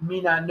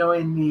me not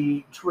knowing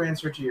the true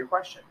answer to your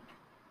question.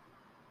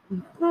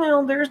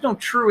 Well, there's no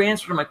true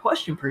answer to my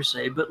question per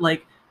se, but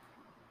like,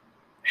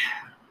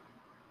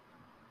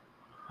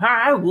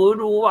 I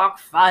would walk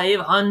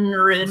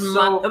 500 So-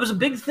 miles. It was a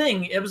big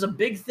thing. It was a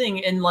big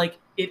thing, and like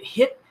it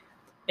hit.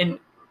 And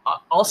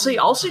I'll say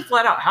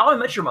flat out, How I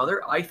Met Your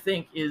Mother, I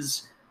think,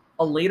 is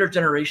a later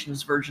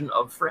generation's version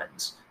of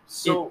Friends.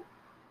 So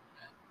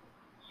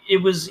It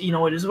was,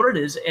 it is what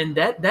it is, and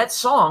that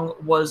song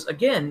was,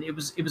 again, it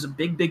was a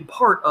big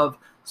part of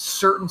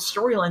certain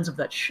storylines of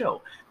that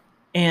show,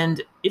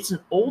 and it's an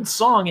old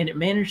song, and it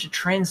managed to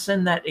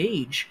transcend that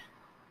age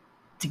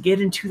to get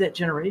into that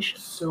generation.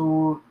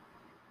 So,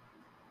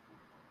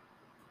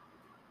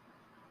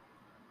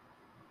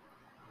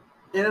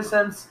 in a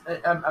sense,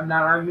 I'm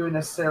not arguing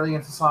necessarily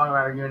against the song. I'm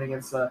arguing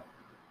against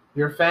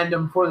your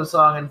fandom for the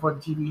song and for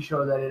the TV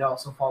show that it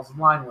also falls in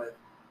line with.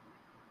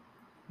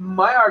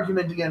 My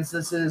argument against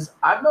this is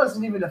I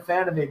wasn't even a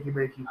fan of Achy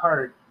Breaky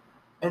Heart,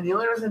 and the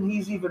only reason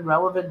he's even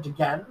relevant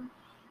again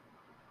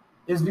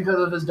is because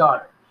of his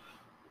daughter.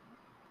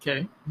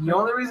 Okay. The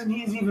only reason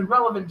he's even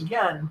relevant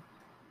again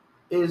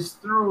is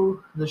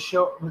through the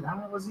show. I don't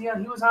know, was he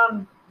on? He was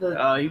on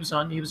the. He was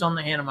on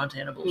the Hannah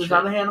Montana bullshit. He was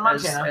on the Hannah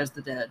Montana as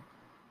the dad.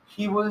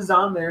 He was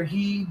on there.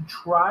 He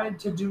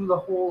tried to do the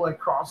whole like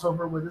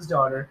crossover with his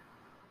daughter.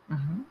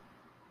 Mm-hmm.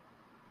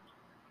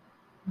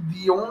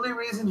 The only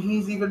reason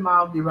he's even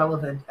mildly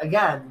relevant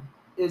again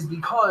is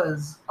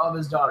because of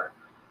his daughter.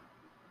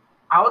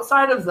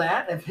 Outside of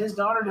that, if his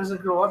daughter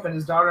doesn't grow up and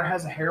his daughter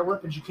has a hair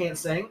lip and she can't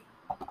sing,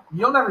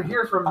 you'll never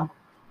hear from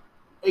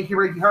Achy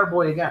Breaky Heart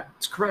Boy again.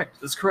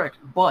 That's correct.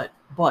 But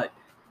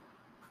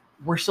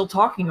we're still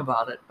talking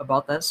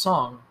about that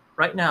song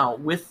right now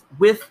with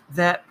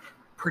that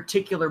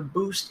particular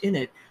boost in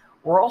it.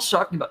 We're also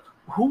talking about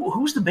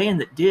who's the band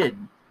that did.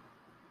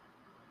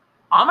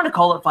 I'm going to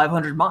call it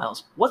 500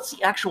 Miles. What's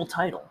the actual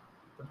title?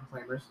 The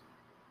Proclaimers.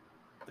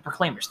 The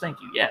Proclaimers, thank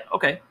you. Yeah,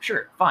 okay,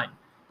 sure, fine.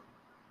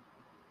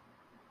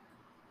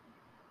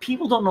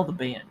 People don't know the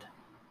band.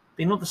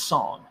 They know the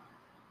song.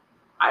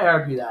 I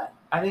argue that.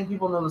 I think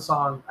people know the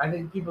song. I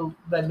think people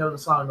that know the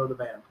song know the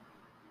band.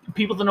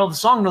 People that know the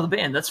song know the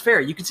band. That's fair.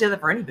 You can say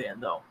that for any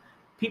band, though.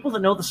 People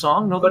that know the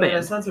song know the But in a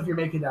band. sense, if you're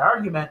making that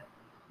argument,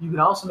 you can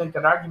also make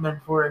that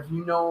argument for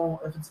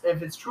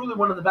if it's truly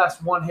one of the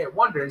best one-hit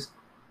wonders.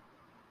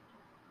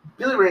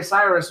 Billy Ray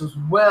Cyrus was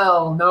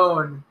well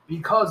known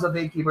because of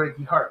Achy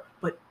Breaky Heart,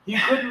 but he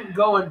couldn't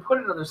go and put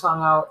another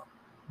song out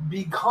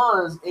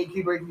because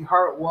Achy Breaky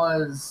Heart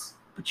was.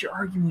 But you're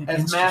arguing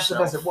against as massive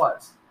yourself. as it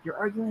was. You're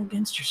arguing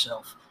against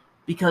yourself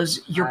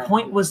because your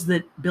point was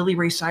that Billy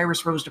Ray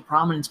Cyrus rose to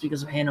prominence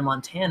because of Hannah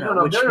Montana.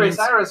 No, which Billy Ray means...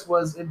 Cyrus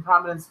was in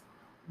prominence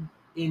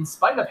in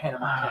spite of Hannah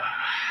Montana.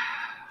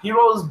 He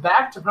rose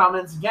back to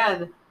prominence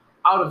again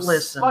out of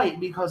spite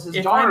because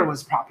his daughter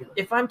was popular.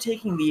 If I'm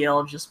taking the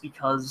L just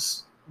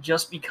because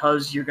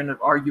you're going to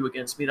argue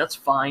against me, that's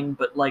fine.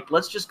 But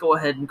let's just go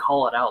ahead and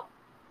call it out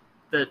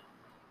that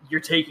you're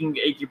taking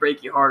Achy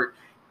Breaky Heart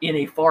in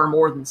a far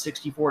more than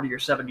 60-40 or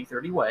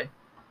 70-30 way.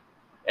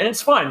 And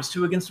it's fine. It's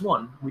 2 against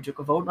 1. We took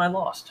a vote and I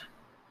lost.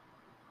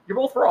 You're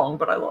both wrong,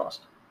 but I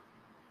lost.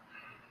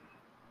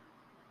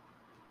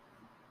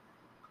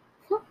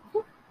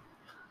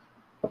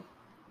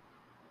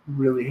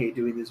 Really hate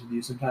doing this with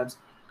you sometimes.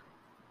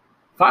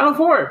 Final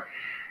four.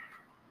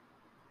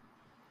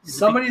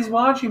 Somebody's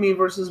Watching Me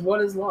versus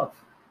What Is Love?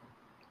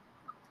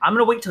 I'm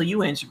going to wait till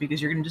you answer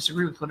because you're going to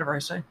disagree with whatever I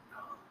say.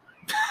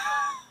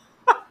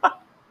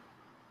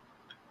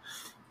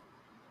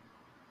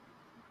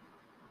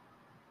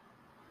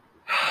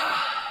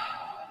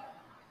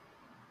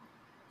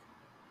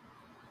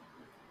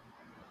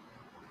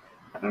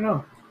 I don't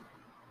know.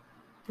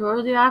 What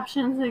are the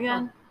options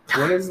again?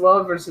 What Is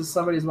Love versus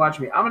Somebody's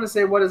Watching Me? I'm going to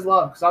say What Is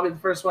Love because I'll be the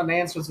first one to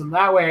answer, so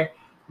that way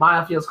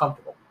Maya feels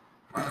comfortable.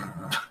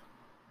 I'm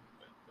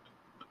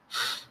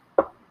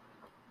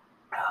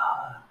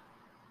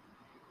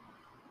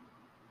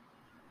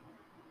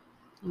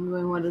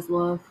going, What Is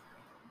Love?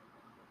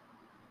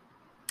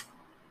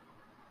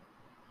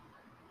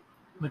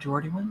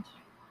 Majority wins?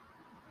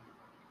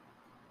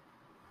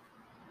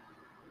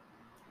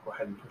 Go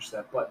ahead and push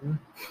that button.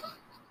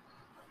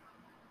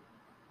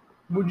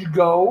 Would you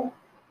go?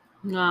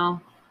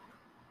 No.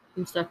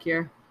 I'm stuck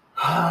here.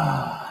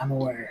 I'm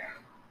aware.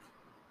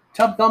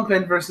 Tub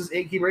Thumpin' versus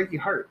Achy Breaky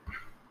Heart.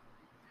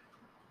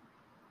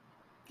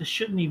 This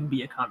shouldn't even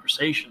be a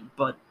conversation,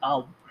 but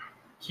I'll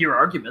hear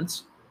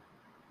arguments.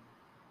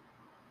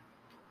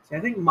 See, I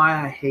think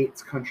Maya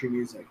hates country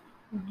music.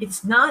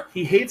 It's not...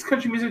 He hates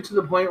country music to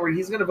the point where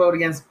he's going to vote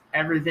against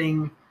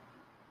everything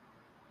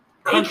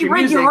country Achy Breaky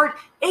music. Heart.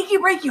 Achy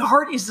Breaky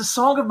Heart is the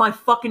song of my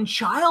fucking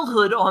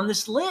childhood on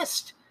this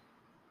list.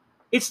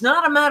 It's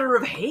not a matter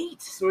of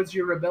hate. So it's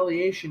your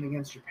rebellion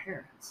against your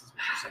parents, is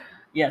what you're saying.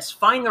 Yes,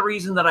 find the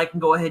reason that I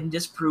can go ahead and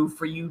disprove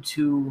for you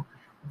to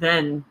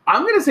then...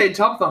 I'm going to say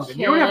Tub Thumpin'.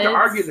 You don't have to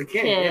argue the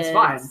king. It's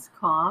fine.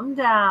 Calm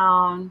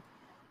down.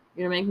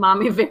 You're going to make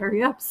mommy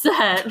very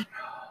upset.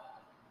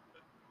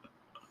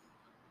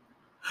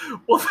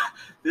 Well,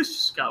 this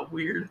just got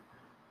weird.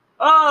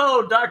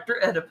 Oh,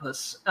 Dr.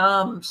 Oedipus.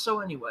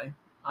 So anyway,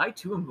 I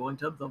too am going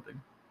Tub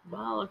Thumping.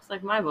 Well, looks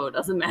like my vote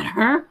doesn't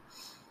matter.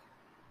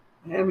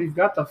 And we've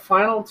got the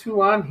final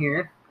two on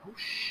here. Oh,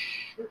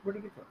 shit. Where'd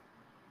it go?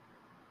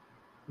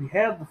 We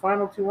have the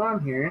final two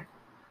on here.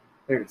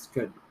 There it is.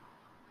 Good.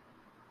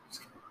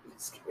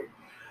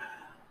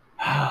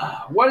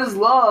 What is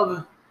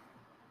love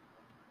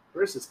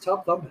versus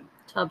tub thumping?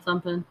 Tub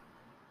thumping.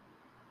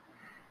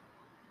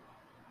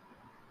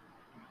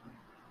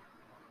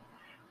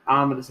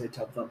 I'm going to say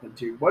tub thumping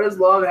too. What is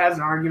love has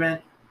an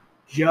argument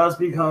just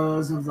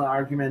because of the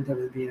argument of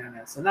it being on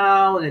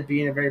SNL and it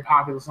being a very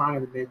popular song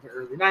in the mid to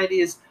early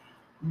 90s.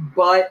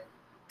 But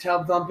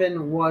tub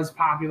thumping was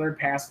popular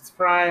past its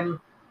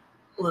prime.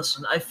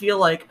 Listen, I feel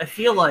like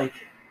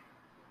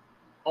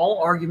all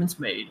arguments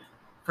made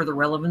for the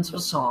relevance of a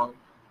song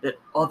that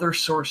other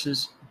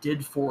sources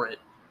did for it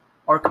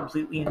are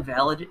completely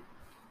invalid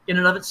in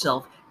and of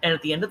itself. And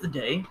at the end of the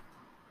day,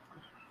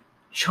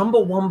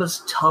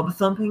 Chumbawamba's tub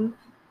thumping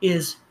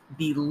is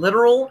the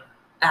literal,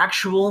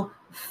 actual,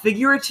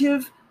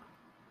 figurative,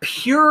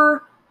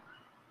 pure,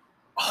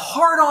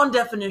 hard-on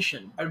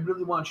definition. I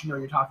really want you to know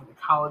you're talking to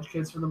college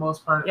kids for the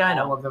most part. Yeah, I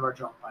know. All of them are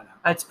drunk by now.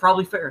 That's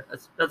probably fair.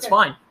 That's Okay.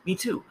 fine. Me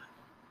too.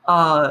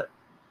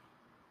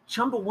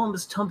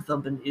 Chumbawamba's tub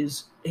thumping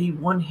is a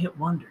one-hit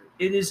wonder.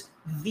 It is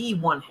the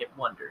one-hit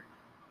wonder.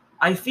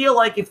 I feel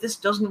like if this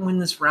doesn't win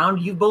this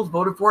round, you both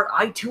voted for it.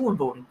 I too am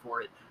voting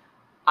for it.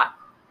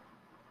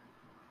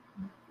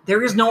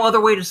 There is no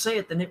other way to say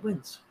it than it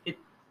wins. It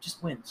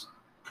just wins.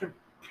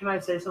 Can I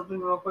say something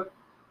real quick?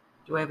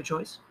 Do I have a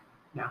choice?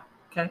 No.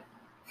 Okay.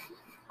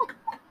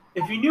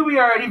 If you knew we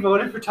already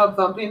voted for tub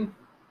thumping,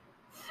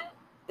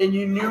 and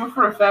you knew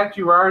for a fact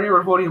you already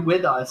were voting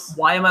with us,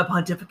 Why am I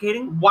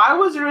pontificating? why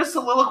was there a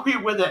soliloquy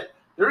with it?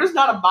 There is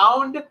not a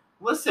mound.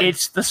 Listen,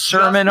 It's the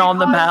Sermon on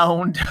the because-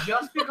 Mound.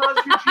 just because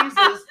you're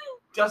Jesus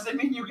doesn't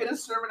mean you get a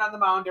sermon on the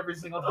mound every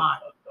single time.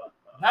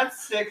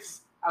 That's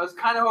 6. I was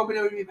kind of hoping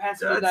it would be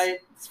past midnight.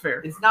 It's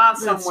fair. It's not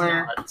It's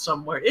somewhere. not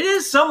somewhere. It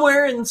is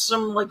somewhere in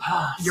some like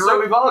So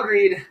Europe. we've all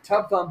agreed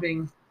tub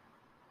thumping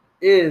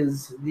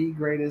is the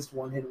greatest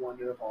one-hit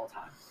wonder of all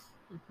time.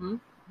 Mm-hmm.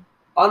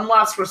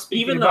 Unless we're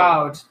speaking Even though-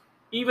 about...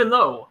 Even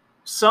though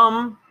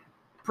some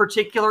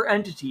particular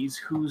entities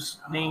whose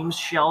names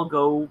shall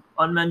go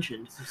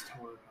unmentioned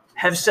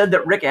have said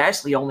that Rick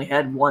Astley only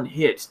had one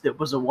hit that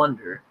was a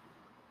wonder.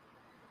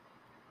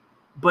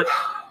 But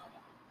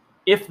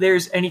if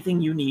there's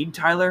anything you need,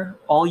 Tyler,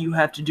 all you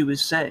have to do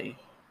is say,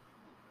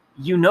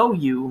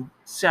 you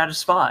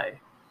satisfy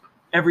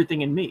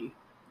everything in me.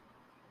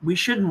 We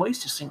shouldn't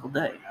waste a single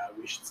day.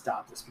 we should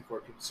stop this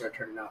before people start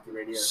turning off the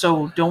radio.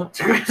 So don't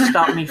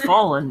stop me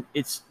falling.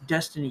 It's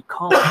destiny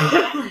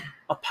calling.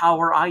 A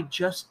power I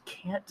just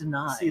can't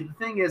deny. See, the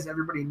thing is,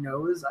 everybody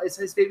knows Ice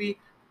Ice Baby.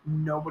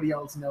 Nobody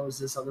else knows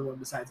this other one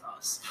besides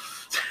us.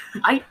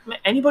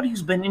 Anybody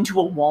who's been into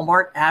a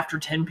Walmart after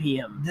 10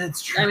 p.m.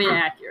 That's true. I mean,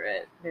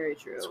 accurate. Very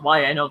true. That's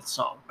why I know the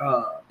song.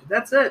 But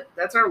that's it.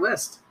 That's our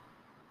list.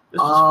 This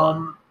is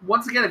fun.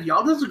 Once again, if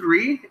y'all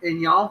disagree and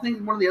y'all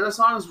think one of the other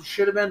songs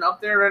should have been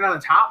up there right on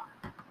the top,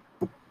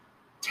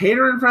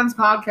 Tater and Friends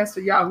Podcast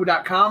at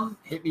yahoo.com.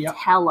 Hit me up.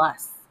 Tell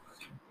us.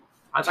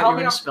 I thought you were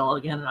going to spell it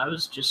again, and I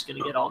was just going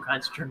to get all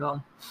kinds of turned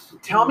on.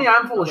 Tell me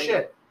I'm full of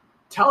shit.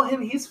 Tell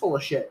him he's full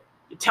of shit.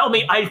 Tell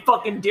me, I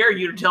fucking dare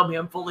you to tell me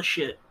I'm full of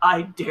shit.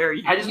 I dare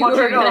you. I just You want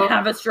you are to going know. to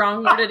have a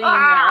strong worded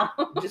email.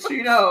 Just so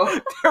you know,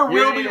 there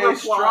will be a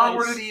strong replies.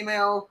 worded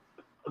email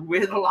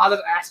with a lot of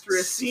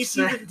asterisks.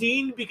 CC the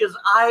Dean because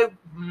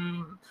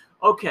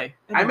okay.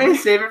 I may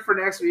save it for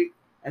next week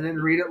and then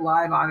read it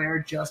live on air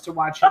just to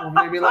watch him over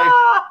there and be like,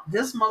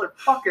 this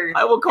motherfucker.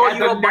 I will call had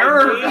you the up by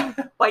nerve.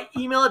 name, by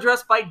email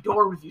address, by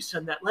door if you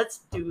send that. Let's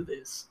do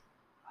this.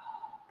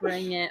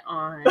 Bring it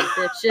on, The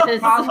bitches.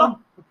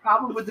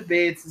 problem with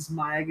debates is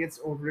Maya gets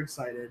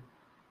overexcited.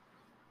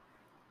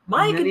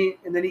 Maya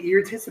And then he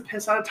irritates the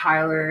piss out of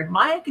Tyler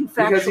can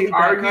because he factually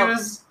back up.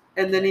 argues,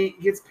 and then he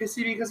gets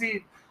pissy because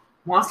he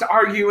wants to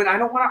argue, and I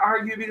don't want to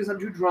argue because I'm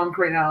too drunk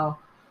right now.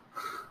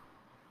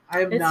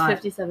 I am It's not.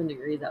 57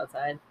 degrees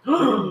outside.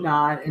 I'm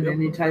not in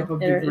any type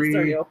of It's already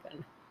degree.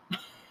 open.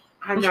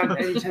 I'm not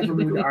in any type of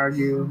mood to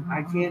argue.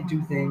 I can't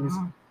do things.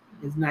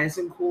 It's nice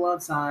and cool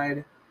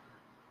outside.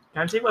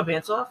 Can I take my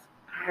pants off?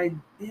 I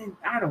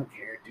don't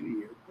care, do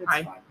you? It's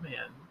fine. Man,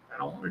 I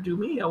don't want to do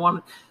me. I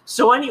want to.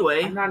 So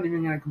anyway, I'm not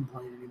even gonna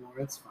complain anymore.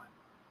 It's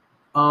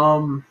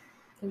fine.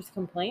 There's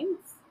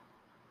complaints?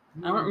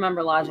 I don't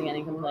remember lodging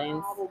any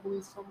complaints.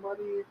 Probably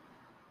somebody.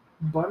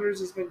 Butters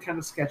has been kind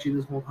of sketchy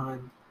this whole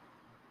time.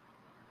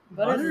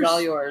 But it's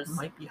all yours.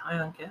 Might be high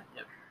on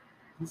catnip.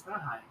 He's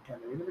not high,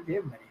 Kevin. We never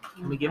gave him any.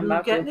 Can we give I'm him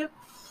not gonna- catnip?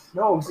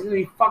 No, it's gonna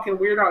be fucking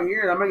weird out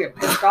here, and I'm gonna get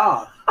pissed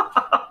off.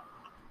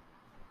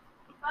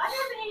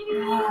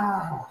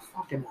 Oh,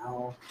 fucking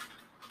hell.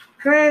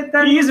 Great.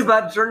 That He's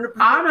about to turn to.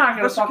 I'm not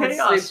gonna Mr. fucking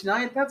Chaos. sleep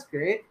tonight. That's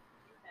great.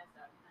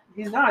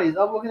 He's not. He's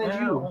up looking at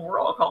Yeah, you. we're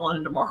all calling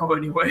in tomorrow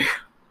anyway.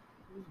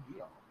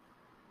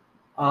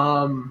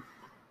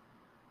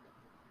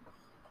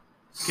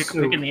 Kick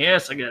a pick in the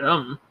ass, I get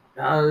I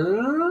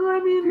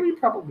mean, we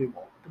probably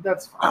won't, but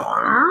that's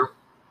fine.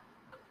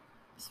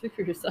 Speak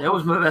for yourself. That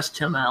was my best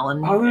Tim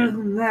Allen. Other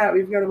than that,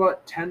 we've got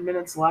about 10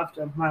 minutes left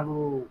of my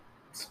little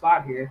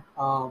spot here.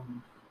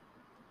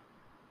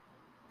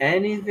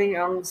 Anything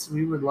else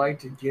we would like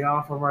to get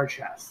off of our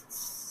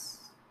chests?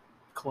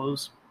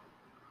 Clothes.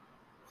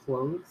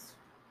 Clothes?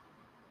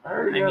 I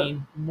already I got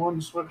mean- one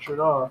sweatshirt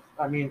off.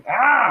 Get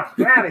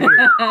out of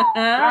here.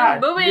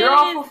 God, Boobies. you're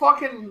awful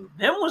fucking...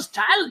 Them was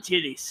Tyler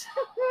titties.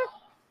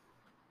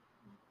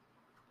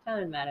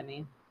 Tyler's mad at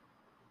me.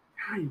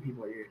 How you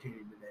people are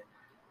irritating today.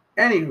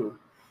 Anywho.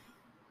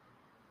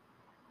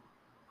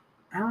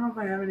 I don't know if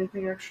I have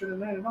anything extra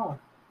tonight at all.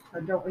 I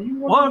don't. Are you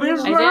What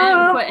is I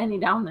didn't put any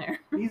down there.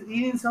 He's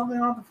eating something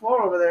off the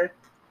floor over there.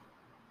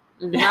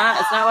 It's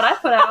not what I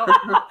put out.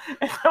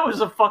 That was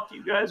a fuck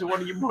you guys.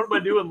 What am I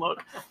doing?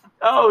 Look.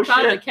 Oh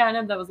Probably the shit.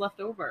 catnip that was left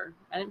over.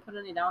 I didn't put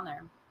any down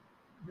there.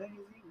 Then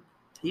he's eating.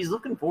 He's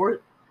looking for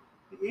it.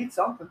 He ate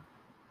something.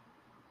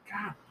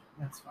 God,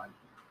 that's fine.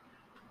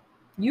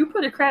 You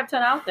put a crap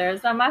ton out there.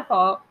 It's not my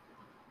fault.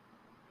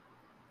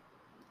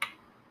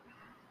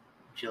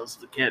 Chills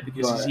the cat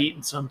because But- he's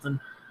eating something.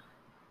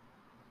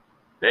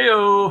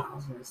 Heyo. I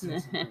was going to say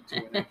something too,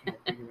 and I can't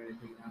think of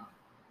anything now.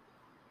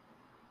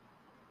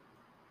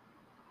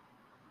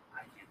 I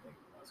can't think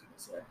of what I was going to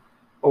say.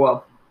 Oh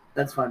well,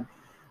 that's fine.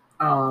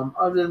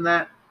 Other than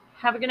that,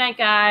 Have a good night,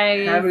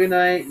 guys. have a good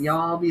night.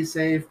 Y'all be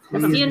safe.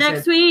 Please See you be next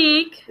safe.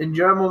 week.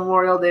 Enjoy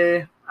Memorial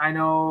Day. I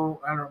know.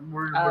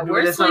 We're doing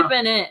We're this on a-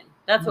 sleeping in.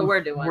 That's what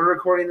we're doing. We're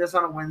recording this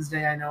on a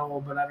Wednesday, I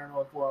know, but I don't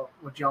know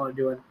what y'all are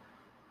doing.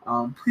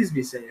 Please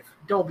be safe.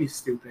 Don't be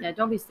stupid. Yeah,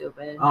 don't be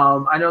stupid.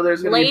 I know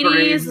there's gonna be parades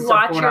Ladies, and stuff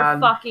watch going your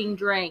on. fucking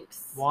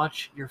drinks.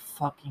 Watch your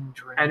fucking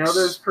drinks. I know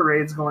there's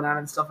parades going on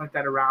and stuff like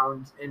that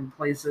around in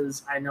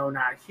places. I know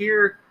not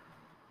here,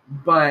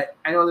 but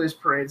I know there's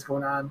parades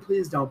going on.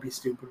 Please don't be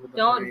stupid with the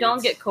Don't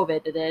parades. get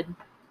COVID-ed.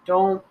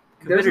 Don't.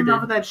 There's Committed.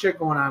 enough of that shit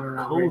going on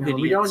around right now.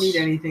 We don't COVIDiots. need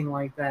anything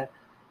like that.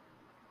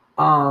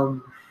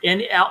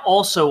 And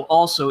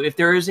also, if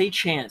there is a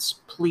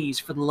chance, please,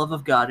 for the love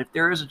of God, if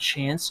there is a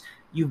chance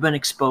you've been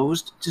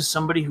exposed to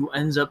somebody who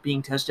ends up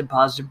being tested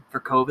positive for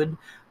COVID,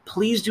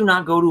 please do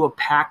not go to a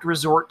packed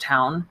resort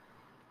town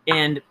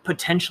and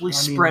potentially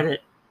I mean, spread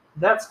it.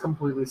 That's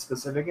completely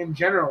specific. In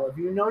general, if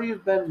you know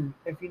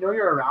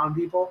you're around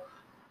people,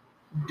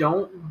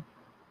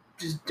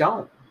 just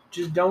don't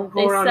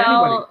go around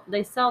anybody.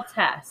 They sell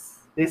tests.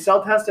 They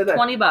sell tested.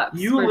 $20.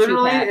 You for a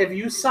literally, 2-pack. if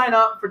you sign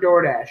up for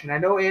DoorDash, and I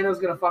know Anna's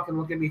gonna fucking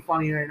look at me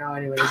funny right now,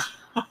 anyways,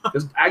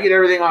 because I get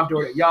everything off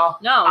DoorDash. Y'all,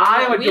 No,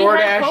 I am a we DoorDash-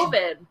 had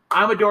COVID.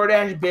 I'm a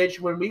DoorDash bitch.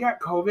 When we got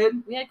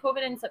COVID, We had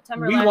COVID in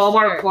September we last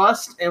Walmart year.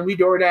 Plus and we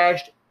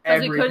DoorDashed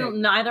Because we everything.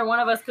 couldn't. Neither one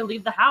of us could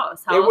leave the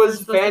house. How It else were we was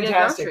supposed to get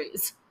fantastic.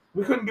 groceries?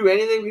 We couldn't do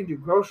anything. We could do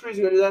groceries.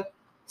 We could do that.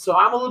 So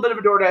I'm a little bit of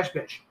a DoorDash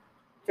bitch.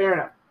 Fair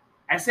enough.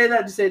 I say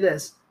that to say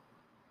this.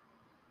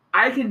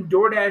 I can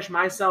DoorDash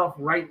myself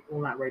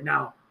not right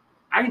now.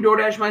 I can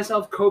DoorDash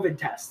myself COVID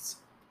tests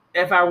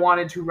if I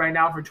wanted to right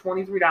now for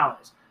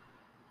 $23.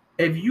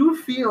 If you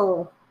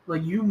feel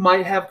like you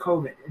might have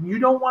COVID and you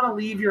don't want to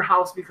leave your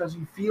house because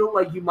you feel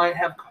like you might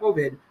have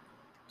COVID,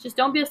 Just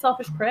don't be a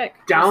selfish prick.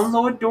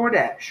 download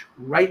DoorDash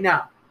right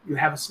now. You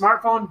have a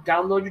smartphone,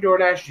 download your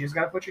DoorDash. You just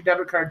got to put your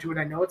debit card to it.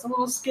 I know it's a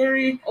little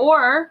scary.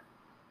 Or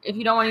if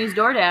you don't want to use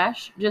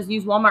DoorDash, just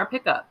use Walmart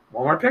pickup.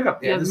 Walmart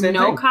pickup. You Yeah, have the same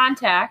no thing.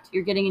 contact.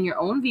 You're getting in your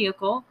own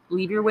vehicle.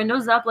 Leave your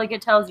windows up like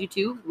it tells you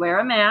to. Wear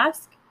a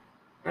mask.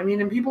 I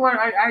mean, and people are,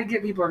 I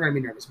get people are going to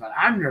be nervous about it.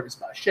 I'm nervous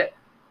about it. Shit.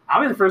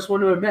 I'll be the first one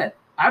to admit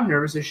I'm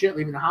nervous as shit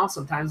leaving the house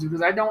sometimes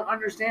because I don't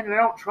understand and I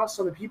don't trust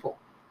other people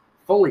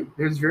fully.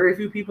 There's very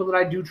few people that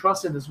I do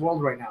trust in this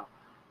world right now.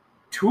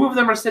 2 of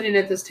them are sitting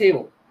at this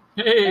table.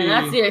 Hey. And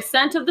that's the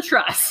extent of the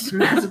trust.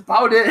 And that's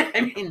about it.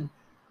 I mean,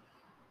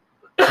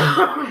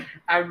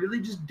 I really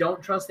just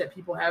don't trust that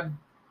people have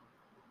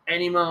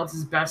anyone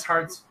else's best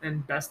hearts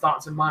and best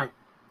thoughts in mind.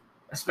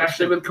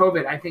 Especially with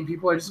COVID. I think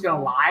people are just going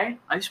to lie.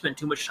 I've spent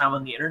too much time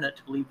on the internet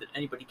to believe that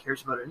anybody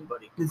cares about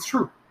anybody. It's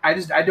true. I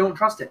don't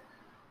trust it.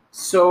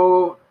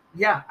 So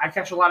yeah, I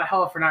catch a lot of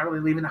hell for not really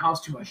leaving the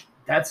house too much.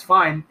 That's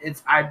fine.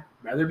 I'd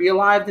rather be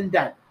alive than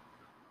dead.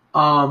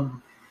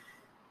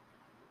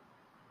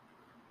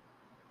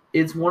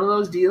 It's one of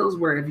those deals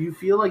where if you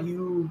feel like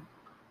you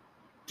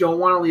don't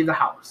want to leave the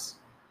house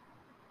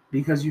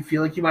because you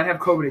feel like you might have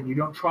COVID and you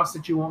don't trust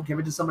that you won't give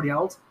it to somebody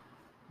else,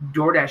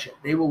 DoorDash it.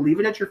 They will leave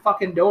it at your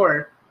fucking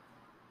door.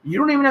 You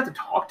don't even have to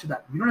talk to them.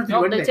 You don't have to do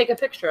Nope, anything. they take a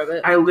picture of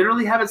it. I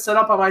literally have it set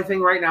up on my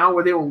thing right now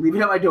where they will leave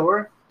it at my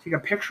door, take a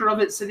picture of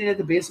it sitting at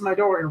the base of my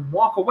door, and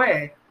walk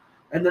away.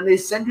 And then they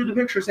send you the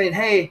picture saying,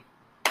 "Hey,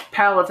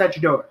 pal, it's at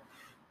your door."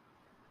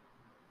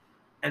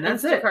 And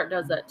that's it. Instacart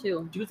does that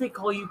too. Do they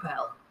call you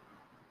pal?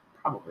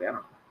 Probably, I don't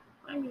know.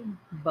 I mean,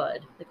 Bud.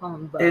 They call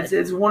him Bud.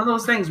 It's one of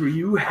those things where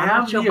you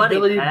have not your the buddy,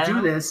 ability pal. to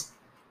do this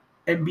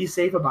and be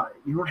safe about it.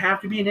 You don't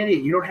have to be an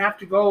idiot. You don't have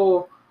to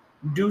go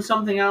do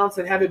something else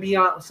and have it be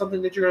on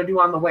something that you're going to do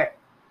on the way.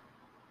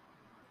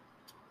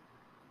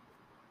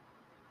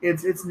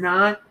 It's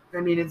not.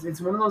 I mean,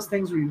 it's one of those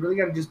things where you really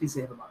got to just be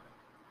safe about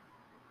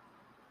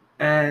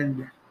it.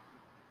 And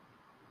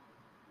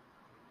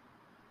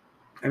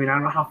I mean, I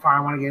don't know how far I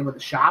want to get in with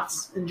the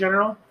shots in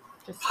general.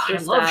 I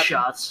love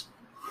shots.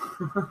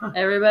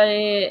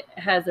 Everybody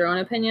has their own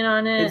opinion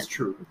on it. It's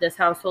true. This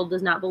household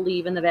does not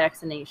believe in the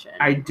vaccination.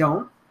 I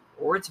don't.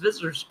 Or it's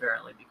visitors,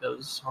 apparently,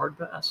 because hard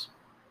pass.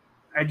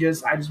 I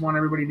just want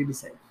everybody to be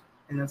safe.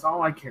 And that's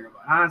all I care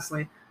about.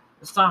 Honestly,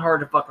 it's not hard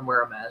to fucking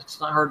wear a mask. It's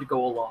not hard to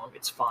go along.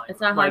 It's fine. It's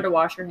not hard to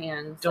wash your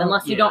hands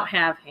unless you don't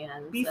have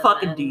hands. Be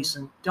fucking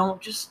decent.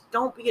 Don't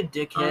be a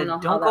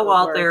dickhead. Don't go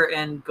out there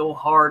and go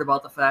hard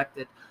about the fact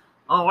that,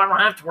 oh, I don't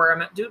have to wear a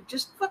mask. Dude,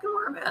 just fucking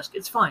wear a mask.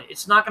 It's fine.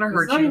 It's not going to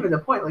hurt you. It's not even the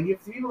point. Like,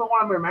 if people don't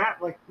want to wear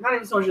masks, like, not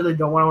even so much that they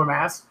don't want to wear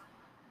masks,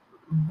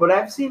 but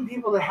I've seen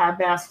people that have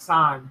masks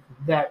on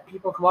that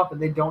people come up and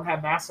they don't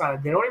have masks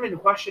on. They don't even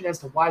question as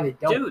to why they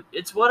don't. Dude,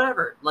 it's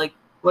whatever. Like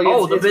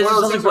oh, the business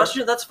doesn't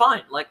question. That's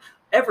fine. Like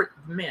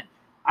man.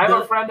 I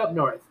have a friend up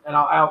north, and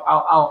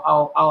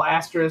I'll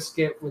asterisk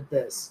it with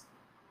this.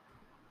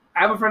 I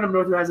have a friend up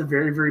north who has a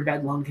very, very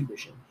bad lung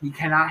condition. He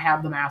cannot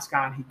have the mask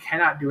on. He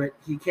cannot do it.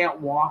 He can't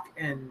walk,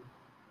 and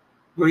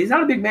well, he's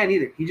not a big man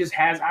either. He just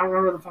has, I don't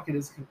remember what the fuck it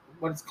is,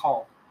 what it's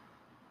called.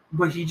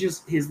 But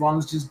his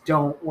lungs just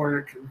don't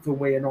work the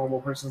way a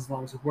normal person's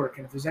lungs would work.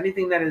 And if there's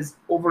anything that is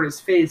over his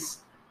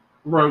face,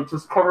 like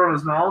just covering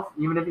his mouth,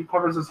 even if he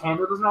covers his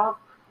hand with his mouth,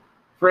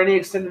 for any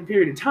extended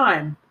period of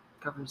time.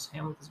 Cover his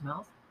hand with his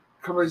mouth?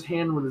 Cover his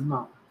hand with his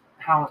mouth.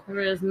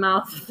 Cover his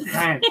mouth.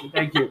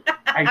 Thank you.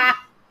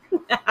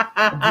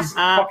 These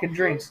fucking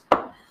drinks.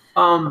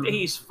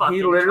 He's fucking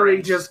he literally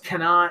drinks. just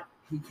cannot,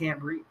 he can't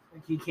breathe.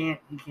 Like he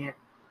can't.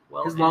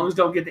 Well, his lungs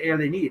don't get the air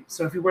they need.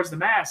 So if he wears the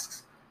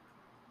masks,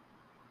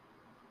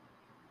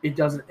 it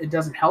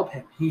doesn't help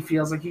him. He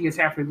feels like he gets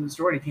halfway through the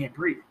story and he can't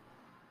breathe.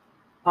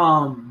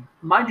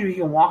 Mind you, he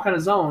can walk on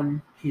his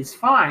own. He's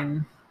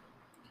fine.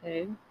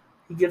 Okay.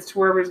 He gets to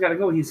wherever he's got to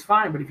go. He's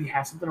fine. But if he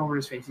has something over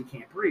his face, he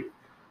can't breathe.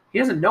 He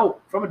has a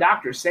note from a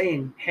doctor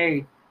saying,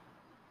 hey,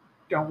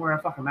 don't wear a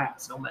fucking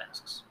mask. No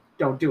masks.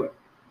 Don't do it.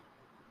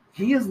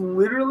 He has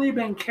literally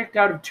been kicked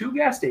out of 2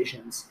 gas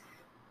stations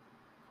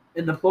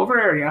in the Plover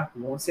area. I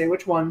won't say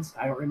which ones.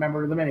 I don't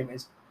remember them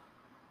anyways.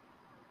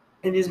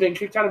 And he's been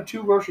kicked out of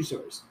 2 grocery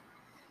stores.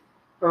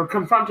 Or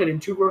confronted in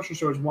 2 grocery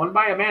stores. One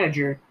by a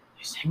manager,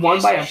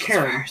 one by a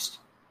Karen. First.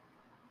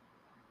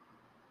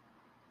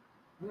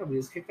 No, but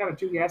he's kicked out of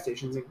 2 gas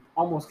stations and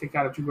almost kicked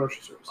out of 2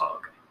 grocery stores. Oh,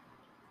 okay.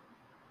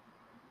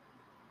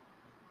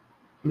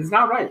 It's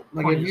not right.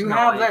 Like, if you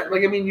have that,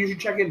 like, I mean, you should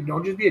check in.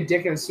 Don't just be a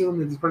dick and assume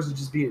that this person's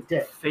just being a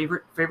dick.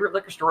 Favorite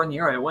liquor store in the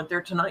area. I went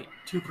there tonight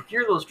to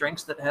procure those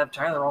drinks that have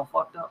Tyler all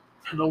fucked up.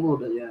 A little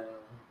bit, yeah.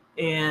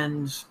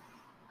 And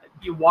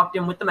you walked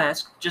in with the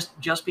mask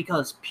just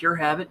because, pure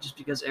habit, just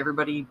because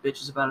everybody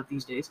bitches about it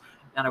these days.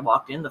 And I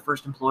walked in, the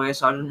first employee I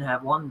saw didn't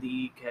have one,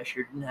 the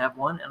cashier didn't have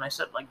one, and I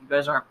said, like, you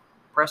guys aren't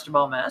pressed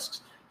about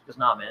masks? She goes,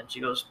 nah, man. She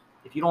goes,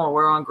 if you don't want to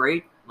wear one,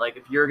 great. Like,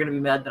 if you're going to be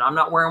mad that I'm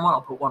not wearing one,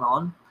 I'll put one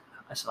on.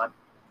 I said,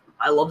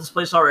 I love this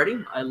place already.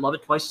 I love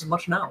it twice as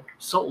much now.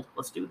 Sold.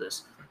 Let's do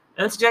this.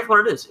 And that's exactly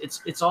what it is.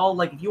 It's all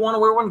like, if you want to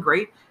wear one,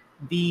 great.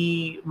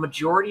 The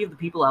majority of the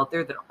people out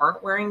there that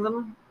aren't wearing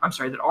them,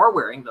 that are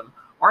wearing them,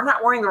 are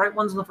not wearing the right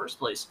ones in the first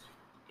place.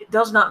 It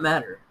does not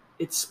matter.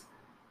 It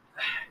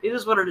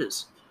is what it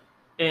is.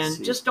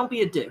 And just don't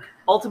be a dick.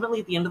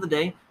 Ultimately, at the end of the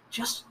day,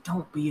 just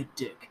don't be a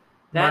dick.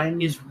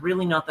 That is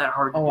really not that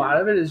hard to do. A lot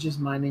of it is just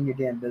minding your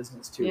damn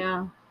business, too.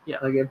 Yeah.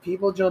 Like, if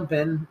people jump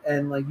in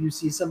and, like, you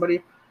see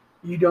somebody,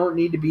 you don't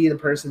need to be the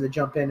person to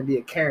jump in and be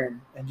a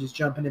Karen and just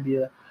jump in and be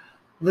like,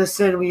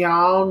 listen, we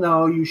all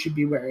know you should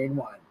be wearing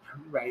one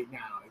right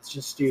now. It's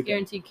just stupid.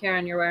 Guaranteed,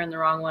 Karen, you're wearing the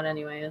wrong one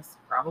anyways.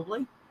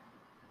 Probably.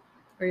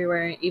 Or you're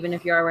wearing, even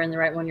if you are wearing the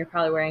right one, you're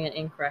probably wearing it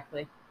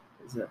incorrectly.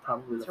 Is it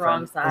probably the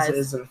wrong size?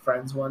 Is it a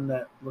friend's one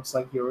that looks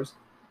like yours?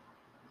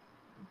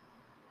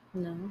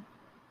 No.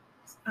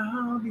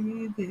 I'll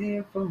be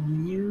there for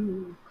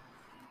you.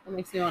 That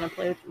makes me want to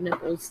play with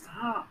nipples.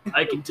 Stop.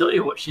 I can tell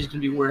you what she's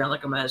going to be wearing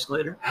like a mask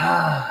later.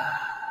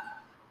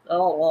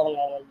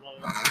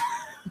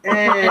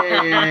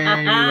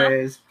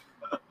 Anyways.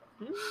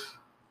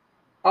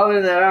 Other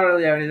than that, I don't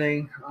really have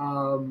anything.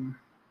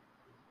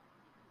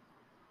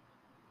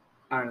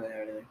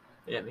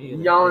 Yeah, me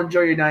either. Y'all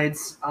enjoy your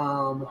nights.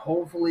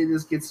 Hopefully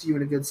this gets you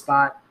in a good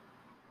spot.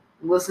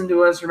 Listen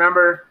to us.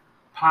 Remember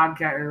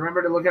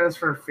to look at us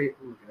for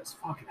look at us.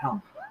 Fucking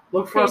hell.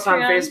 Look for us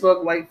on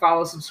Facebook. Like,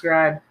 follow,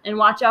 subscribe. And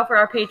watch out for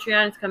our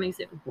Patreon. It's coming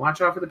soon. Watch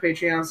out for the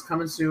Patreons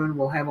coming soon.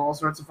 We'll have all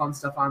sorts of fun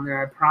stuff on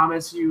there. I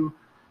promise you,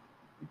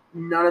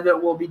 none of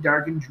it will be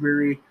dark and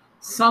dreary.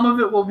 Some of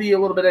it will be a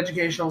little bit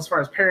educational as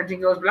far as parenting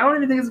goes, but I don't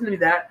even think it's going to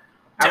be that.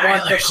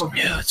 Tyler's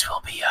nudes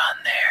will be on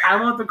there.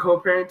 I want the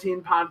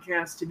co-parenting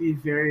podcast to be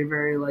very,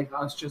 very like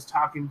us just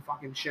talking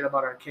fucking shit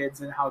about our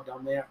kids and how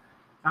dumb they are.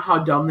 Not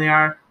how dumb they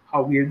are,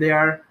 how weird they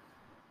are.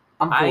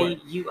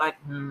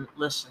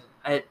 Listen.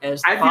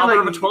 As the father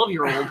of a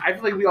 12-year-old, I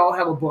feel like we all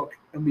have a book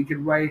and we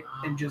could write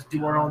and just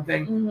do our own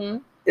thing. Mm-hmm.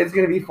 It's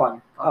going to be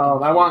fun.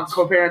 I want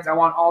co-parents. I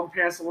want all the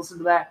parents to listen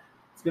to that.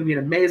 It's going to be an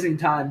amazing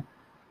time.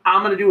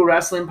 I'm going to do a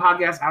wrestling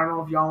podcast. I don't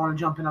know if y'all want to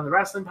jump in on the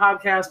wrestling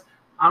podcast.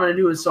 I'm going to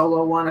do a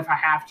solo one if I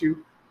have to.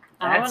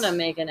 I want to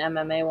make an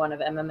MMA one of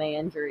MMA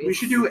injuries. We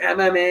should do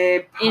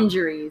MMA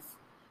injuries.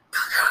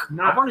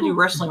 I want to do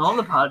wrestling on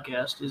the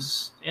podcast.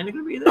 Is Andy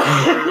going to be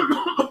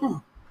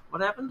there?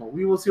 What happened? Well,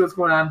 we will see what's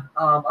going on.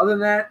 Other than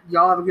that,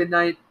 y'all have a good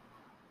night.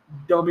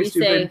 Don't be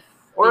stupid. Safe.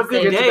 Or a Be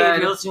good safe. day bed.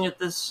 if you're listening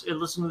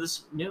to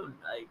this noon.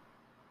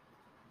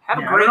 Have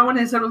a I great don't know when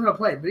he said we're going to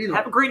play, but either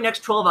have a way. great next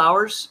 12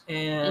 hours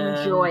and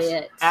Enjoy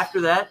it. After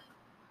that,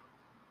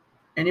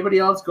 Anybody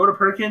else, go to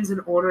Perkins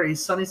and order a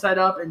sunny side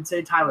up and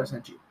say Tyler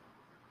sent you.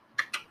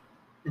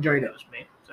 Enjoy your day. goes, man.